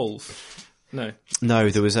of Evolve. No,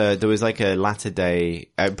 there was like a latter day.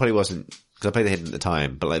 It probably wasn't because I played The Hidden at the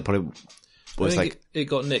time, but like probably was like it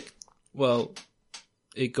got nicked. Well,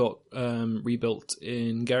 it got rebuilt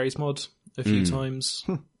in Gary's mod a few times,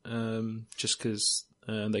 just because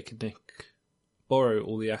they could borrow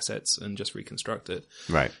all the assets and just reconstruct it.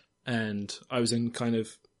 Right. And I was in kind of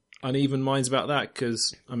uneven minds about that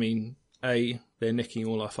because, I mean, A, they're nicking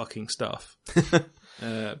all our fucking stuff.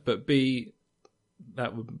 But B,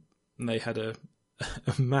 they had a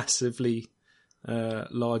massively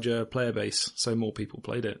larger player base, so more people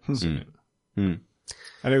played it. So, And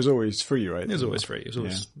it was always free, right? It was always free. It was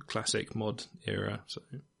always classic mod era. So.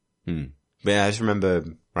 But yeah, I just remember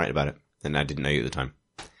writing about it, and I didn't know you at the time.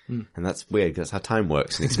 And that's weird, because that's how time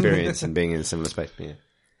works and experience and being in a similar space. Yeah.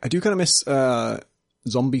 I do kind of miss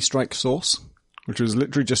Zombie Strike Source, which was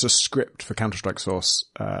literally just a script for Counter-Strike Source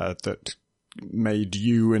that made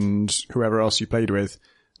you and whoever else you played with.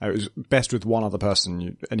 It was best with one other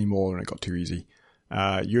person anymore, and it got too easy.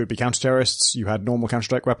 You would be counter-terrorists, you had normal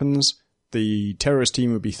Counter-Strike weapons. The terrorist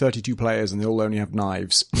team would be 32 players, and they all only have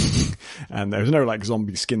knives. And there was no like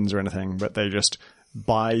zombie skins or anything, but they just,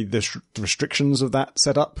 by the restrictions of that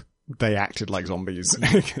setup, they acted like zombies.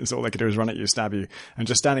 Because all they could do is run at you, stab you. And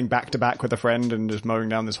just standing back to back with a friend and just mowing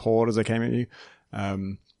down this horde as they came at you.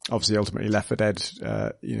 Obviously, ultimately, Left 4 Dead,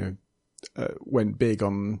 went big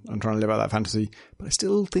on trying to live out that fantasy. But I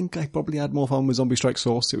still think I probably had more fun with Zombie Strike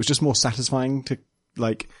Source. It was just more satisfying to,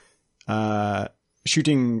 like,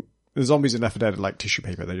 shooting the zombies in Left 4 Dead are like tissue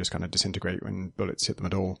paper. They just kind of disintegrate when bullets hit them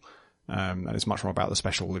at all. And it's much more about the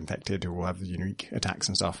special infected who will have the unique attacks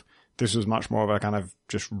and stuff. This was much more of a kind of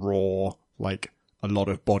just raw, like a lot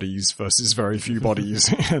of bodies versus very few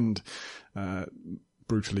bodies and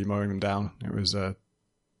brutally mowing them down. It was, it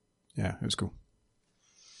was cool.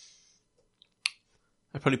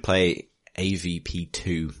 I'd probably play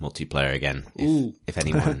AVP2 multiplayer again, if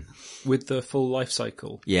anyone. With the full life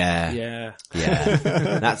cycle. Yeah.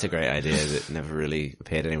 That's a great idea that never really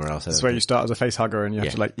appeared anywhere else. That's where you start as a face hugger and you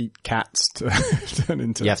have to like eat cats to turn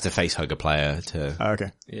into... You have to face hug a player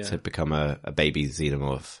to become a baby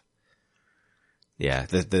xenomorph. Yeah,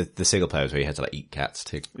 the single player was where you had to like eat cats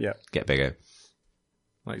to get bigger.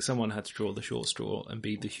 Like someone had to draw the short straw and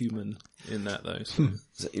be the human in that though. So.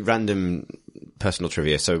 Random personal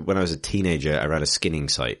trivia. So when I was a teenager, I ran a skinning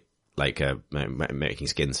site, like making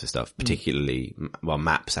skins for stuff, particularly,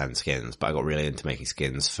 maps and skins, but I got really into making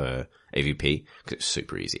skins for AVP because it's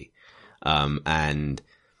super easy. And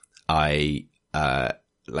I,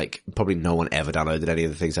 probably no one ever downloaded any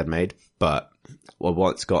of the things I'd made, but I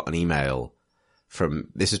once got an email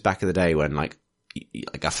this was back in the day when like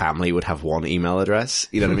a family would have one email address,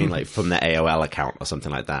 you know what I mean? Like from their AOL account or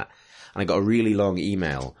something like that. And I got a really long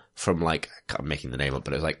email from like, I'm making the name up,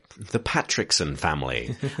 but it was like the Patrickson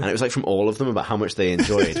family. And it was like from all of them about how much they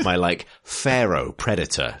enjoyed my like Pharaoh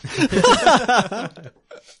Predator.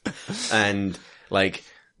 And like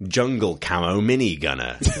Jungle Camo Mini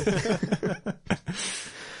Gunner.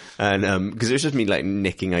 And, cause it was just me like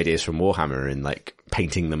nicking ideas from Warhammer and like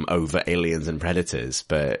painting them over aliens and predators.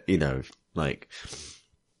 But, like,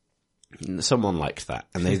 Someone liked that,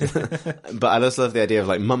 and they. But I just love the idea of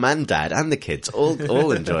like mum and dad and the kids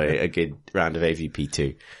all enjoy a good round of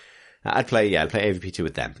AVP2. I'd play AVP2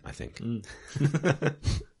 with them, I think.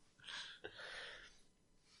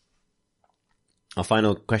 Our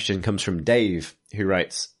final question comes from Dave, who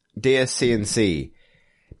writes, Dear CNC,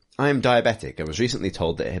 I am diabetic and was recently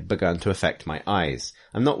told that it had begun to affect my eyes.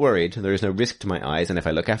 I'm not worried, there is no risk to my eyes, and if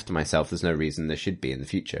I look after myself, there's no reason there should be in the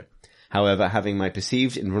future. However, having my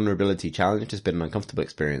perceived invulnerability challenged has been an uncomfortable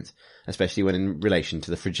experience, especially when in relation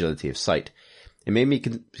to the fragility of sight. It made me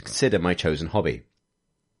consider my chosen hobby.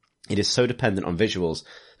 It is so dependent on visuals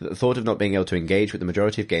that the thought of not being able to engage with the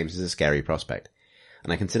majority of games is a scary prospect.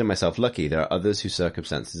 And I consider myself lucky there are others whose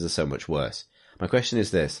circumstances are so much worse. My question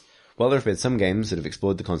is this. While there have been some games that have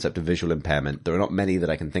explored the concept of visual impairment, there are not many that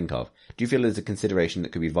I can think of. Do you feel it is a consideration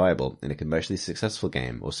that could be viable in a commercially successful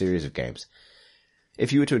game or series of games?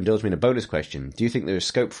 If you were to indulge me in a bonus question, do you think there is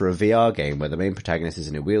scope for a VR game where the main protagonist is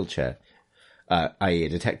in a wheelchair, i.e. a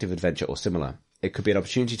detective adventure or similar? It could be an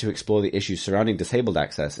opportunity to explore the issues surrounding disabled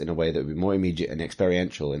access in a way that would be more immediate and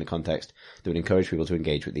experiential in a context that would encourage people to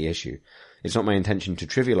engage with the issue. It's not my intention to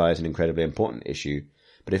trivialize an incredibly important issue,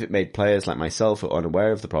 but if it made players like myself who are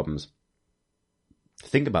unaware of the problems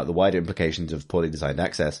think about the wider implications of poorly designed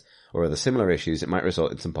access or other similar issues, it might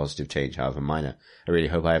result in some positive change, however minor. I really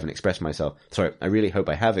hope I have expressed myself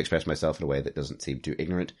in a way that doesn't seem too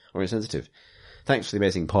ignorant or insensitive. Thanks for the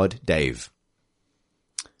amazing pod, Dave.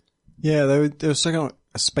 Yeah, there was a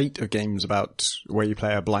spate of games about where you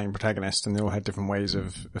play a blind protagonist, and they all had different ways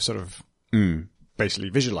of sort of basically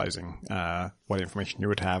visualizing what information you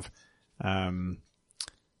would have. I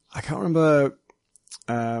can't remember.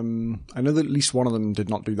 I know that at least one of them did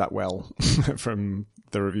not do that well from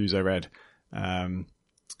the reviews I read.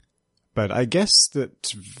 But I guess that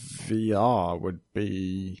VR would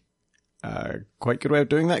be quite a good way of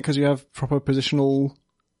doing that because you have proper positional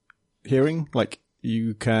hearing. Like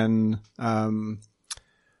you can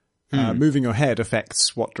moving your head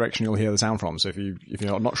affects what direction you'll hear the sound from. So if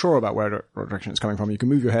you're not sure about what direction it's coming from, you can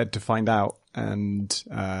move your head to find out and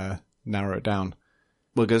narrow it down.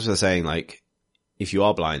 Well, it goes without saying, like, if you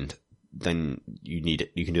are blind, then you need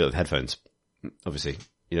it. You can do it with headphones. Obviously,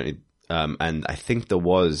 you don't need. And I think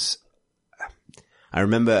I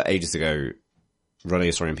remember ages ago running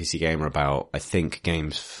a story on PC Gamer about, I think,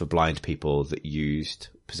 games for blind people that used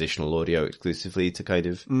positional audio exclusively to kind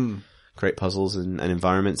of create puzzles and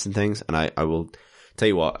environments and things. And I will tell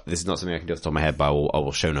you what, this is not something I can do off the top of my head, but I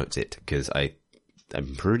will show notes it because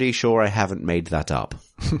I'm pretty sure I haven't made that up.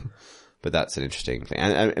 But that's an interesting thing.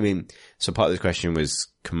 And I mean, so part of this question was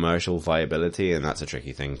commercial viability, and that's a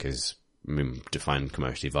tricky thing because, I mean, define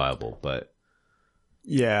commercially viable, but.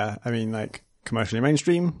 Yeah, I mean, like, commercially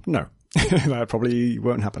mainstream? No. That probably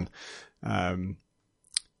won't happen. And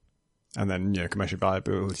then, commercial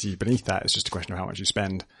viability beneath that is just a question of how much you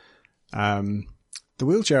spend. The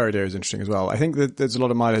wheelchair idea is interesting as well. I think that there's a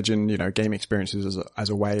lot of mileage in, game experiences as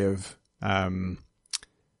a way of,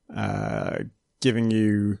 giving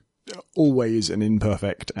you always an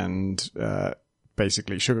imperfect and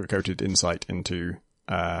basically sugar-coated insight into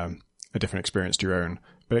a different experience to your own.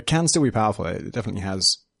 But it can still be powerful. It definitely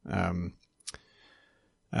has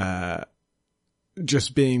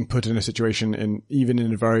just being put in a situation even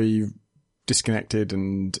in a very disconnected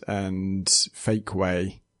and fake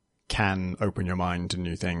way can open your mind to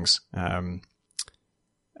new things.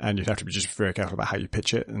 And you'd have to be just very careful about how you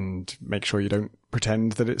pitch it and make sure you don't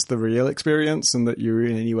pretend that it's the real experience and that you're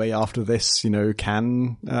in any way after this,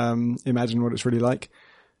 can imagine what it's really like.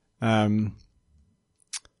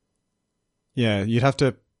 Yeah, you'd have to,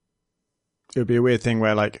 it would be a weird thing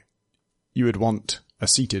where like you would want a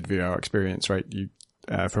seated VR experience, right?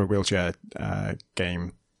 For a wheelchair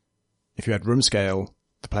game, if you had room scale,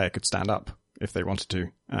 the player could stand up if they wanted to.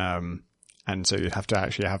 And so you'd have to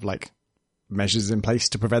actually have like measures in place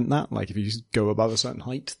to prevent that. Like if you go above a certain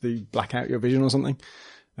height, they black out your vision or something.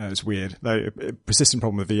 It's weird. A persistent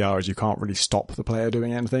problem with VR is you can't really stop the player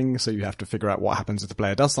doing anything, so you have to figure out what happens if the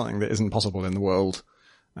player does something that isn't possible in the world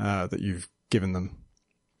that you've given them.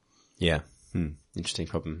 Yeah. Interesting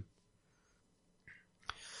problem.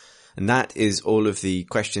 And that is all of the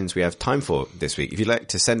questions we have time for this week. If you'd like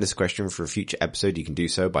to send us a question for a future episode, you can do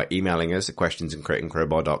so by emailing us at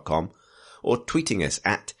questions@crateandcrowbar.com or tweeting us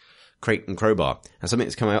at Crate and Crowbar. And something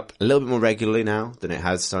that's coming up a little bit more regularly now than it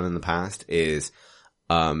has done in the past is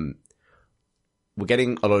we're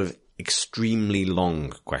getting a lot of extremely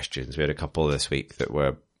long questions. We had a couple this week that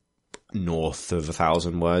were north of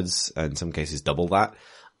 1,000 words, and in some cases double that.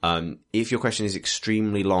 If your question is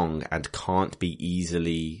extremely long and can't be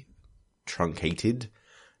easily truncated,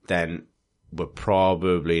 then we're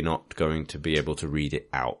probably not going to be able to read it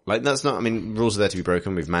out. Like, that's not, I mean, rules are there to be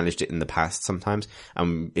broken. We've managed it in the past sometimes.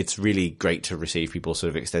 It's really great to receive people's sort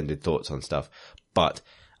of extended thoughts on stuff. But,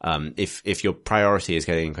 if your priority is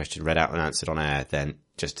getting a question read out and answered on air, then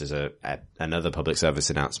just as another public service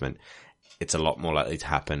announcement, it's a lot more likely to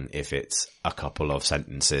happen if it's a couple of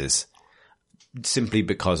sentences, simply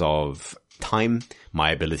because of time,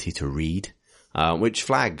 my ability to read, which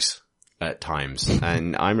flags at times,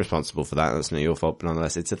 and I'm responsible for that. That's not your fault, but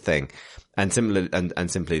nonetheless, it's a thing. And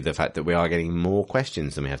simply the fact that we are getting more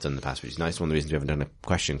questions than we have done in the past, which is nice. One of the reasons we haven't done a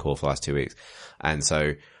question call for the last 2 weeks. And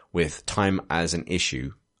so with time as an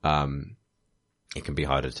issue, it can be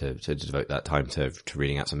harder to devote that time to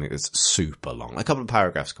reading out something that's super long. A couple of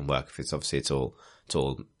paragraphs can work if it's obviously it's all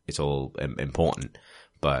important.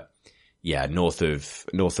 But yeah, north of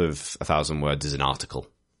 1,000 words is an article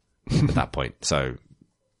at that point. So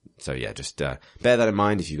yeah, just bear that in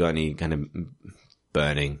mind if you've got any kind of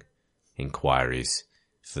burning inquiries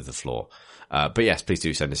for the floor. But yes, please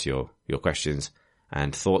do send us your questions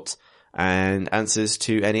and thoughts and answers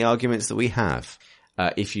to any arguments that we have.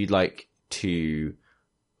 If you'd like to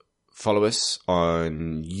follow us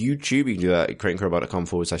on YouTube, you can do that at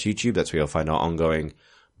creatingcrowbar.com/YouTube. That's where you'll find our ongoing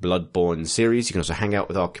Bloodborne series. You can also hang out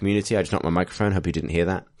with our community. I just knocked my microphone. Hope you didn't hear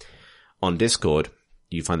that. On Discord,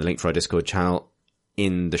 you find the link for our Discord channel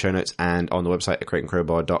in the show notes and on the website at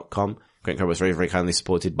creatingcrowbar.com. Creating Crowbar is very, very kindly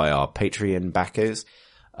supported by our Patreon backers,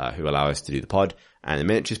 who allow us to do the pod and the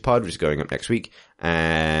miniatures pod, which is going up next week,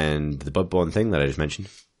 and the Bloodborne thing that I just mentioned.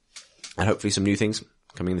 And hopefully some new things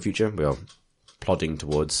coming in the future. We are plodding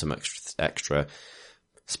towards some extra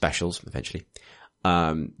specials eventually.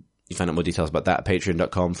 You find out more details about that at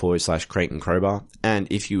patreon.com/CrateandCrowbar. And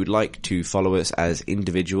if you would like to follow us as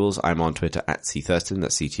individuals, I'm on Twitter at CThurston.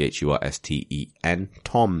 That's CTHURSTEN.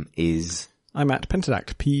 Tom is... I'm at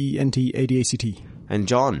Pentadact, PENTADACT. And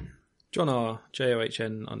John R,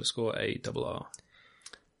 JOHN_ARR.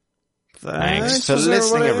 Thanks for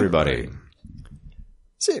listening, everybody.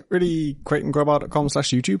 That's it, really.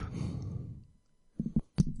 CrateandCrowbar.com/YouTube.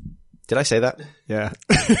 Did I say that? Yeah.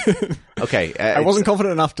 Okay. I wasn't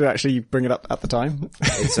confident enough to actually bring it up at the time.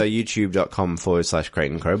 It's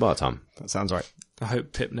youtube.com/CrateandCrowbar, Tom. That sounds right. I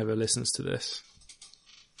hope Pip never listens to this.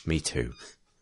 Me too.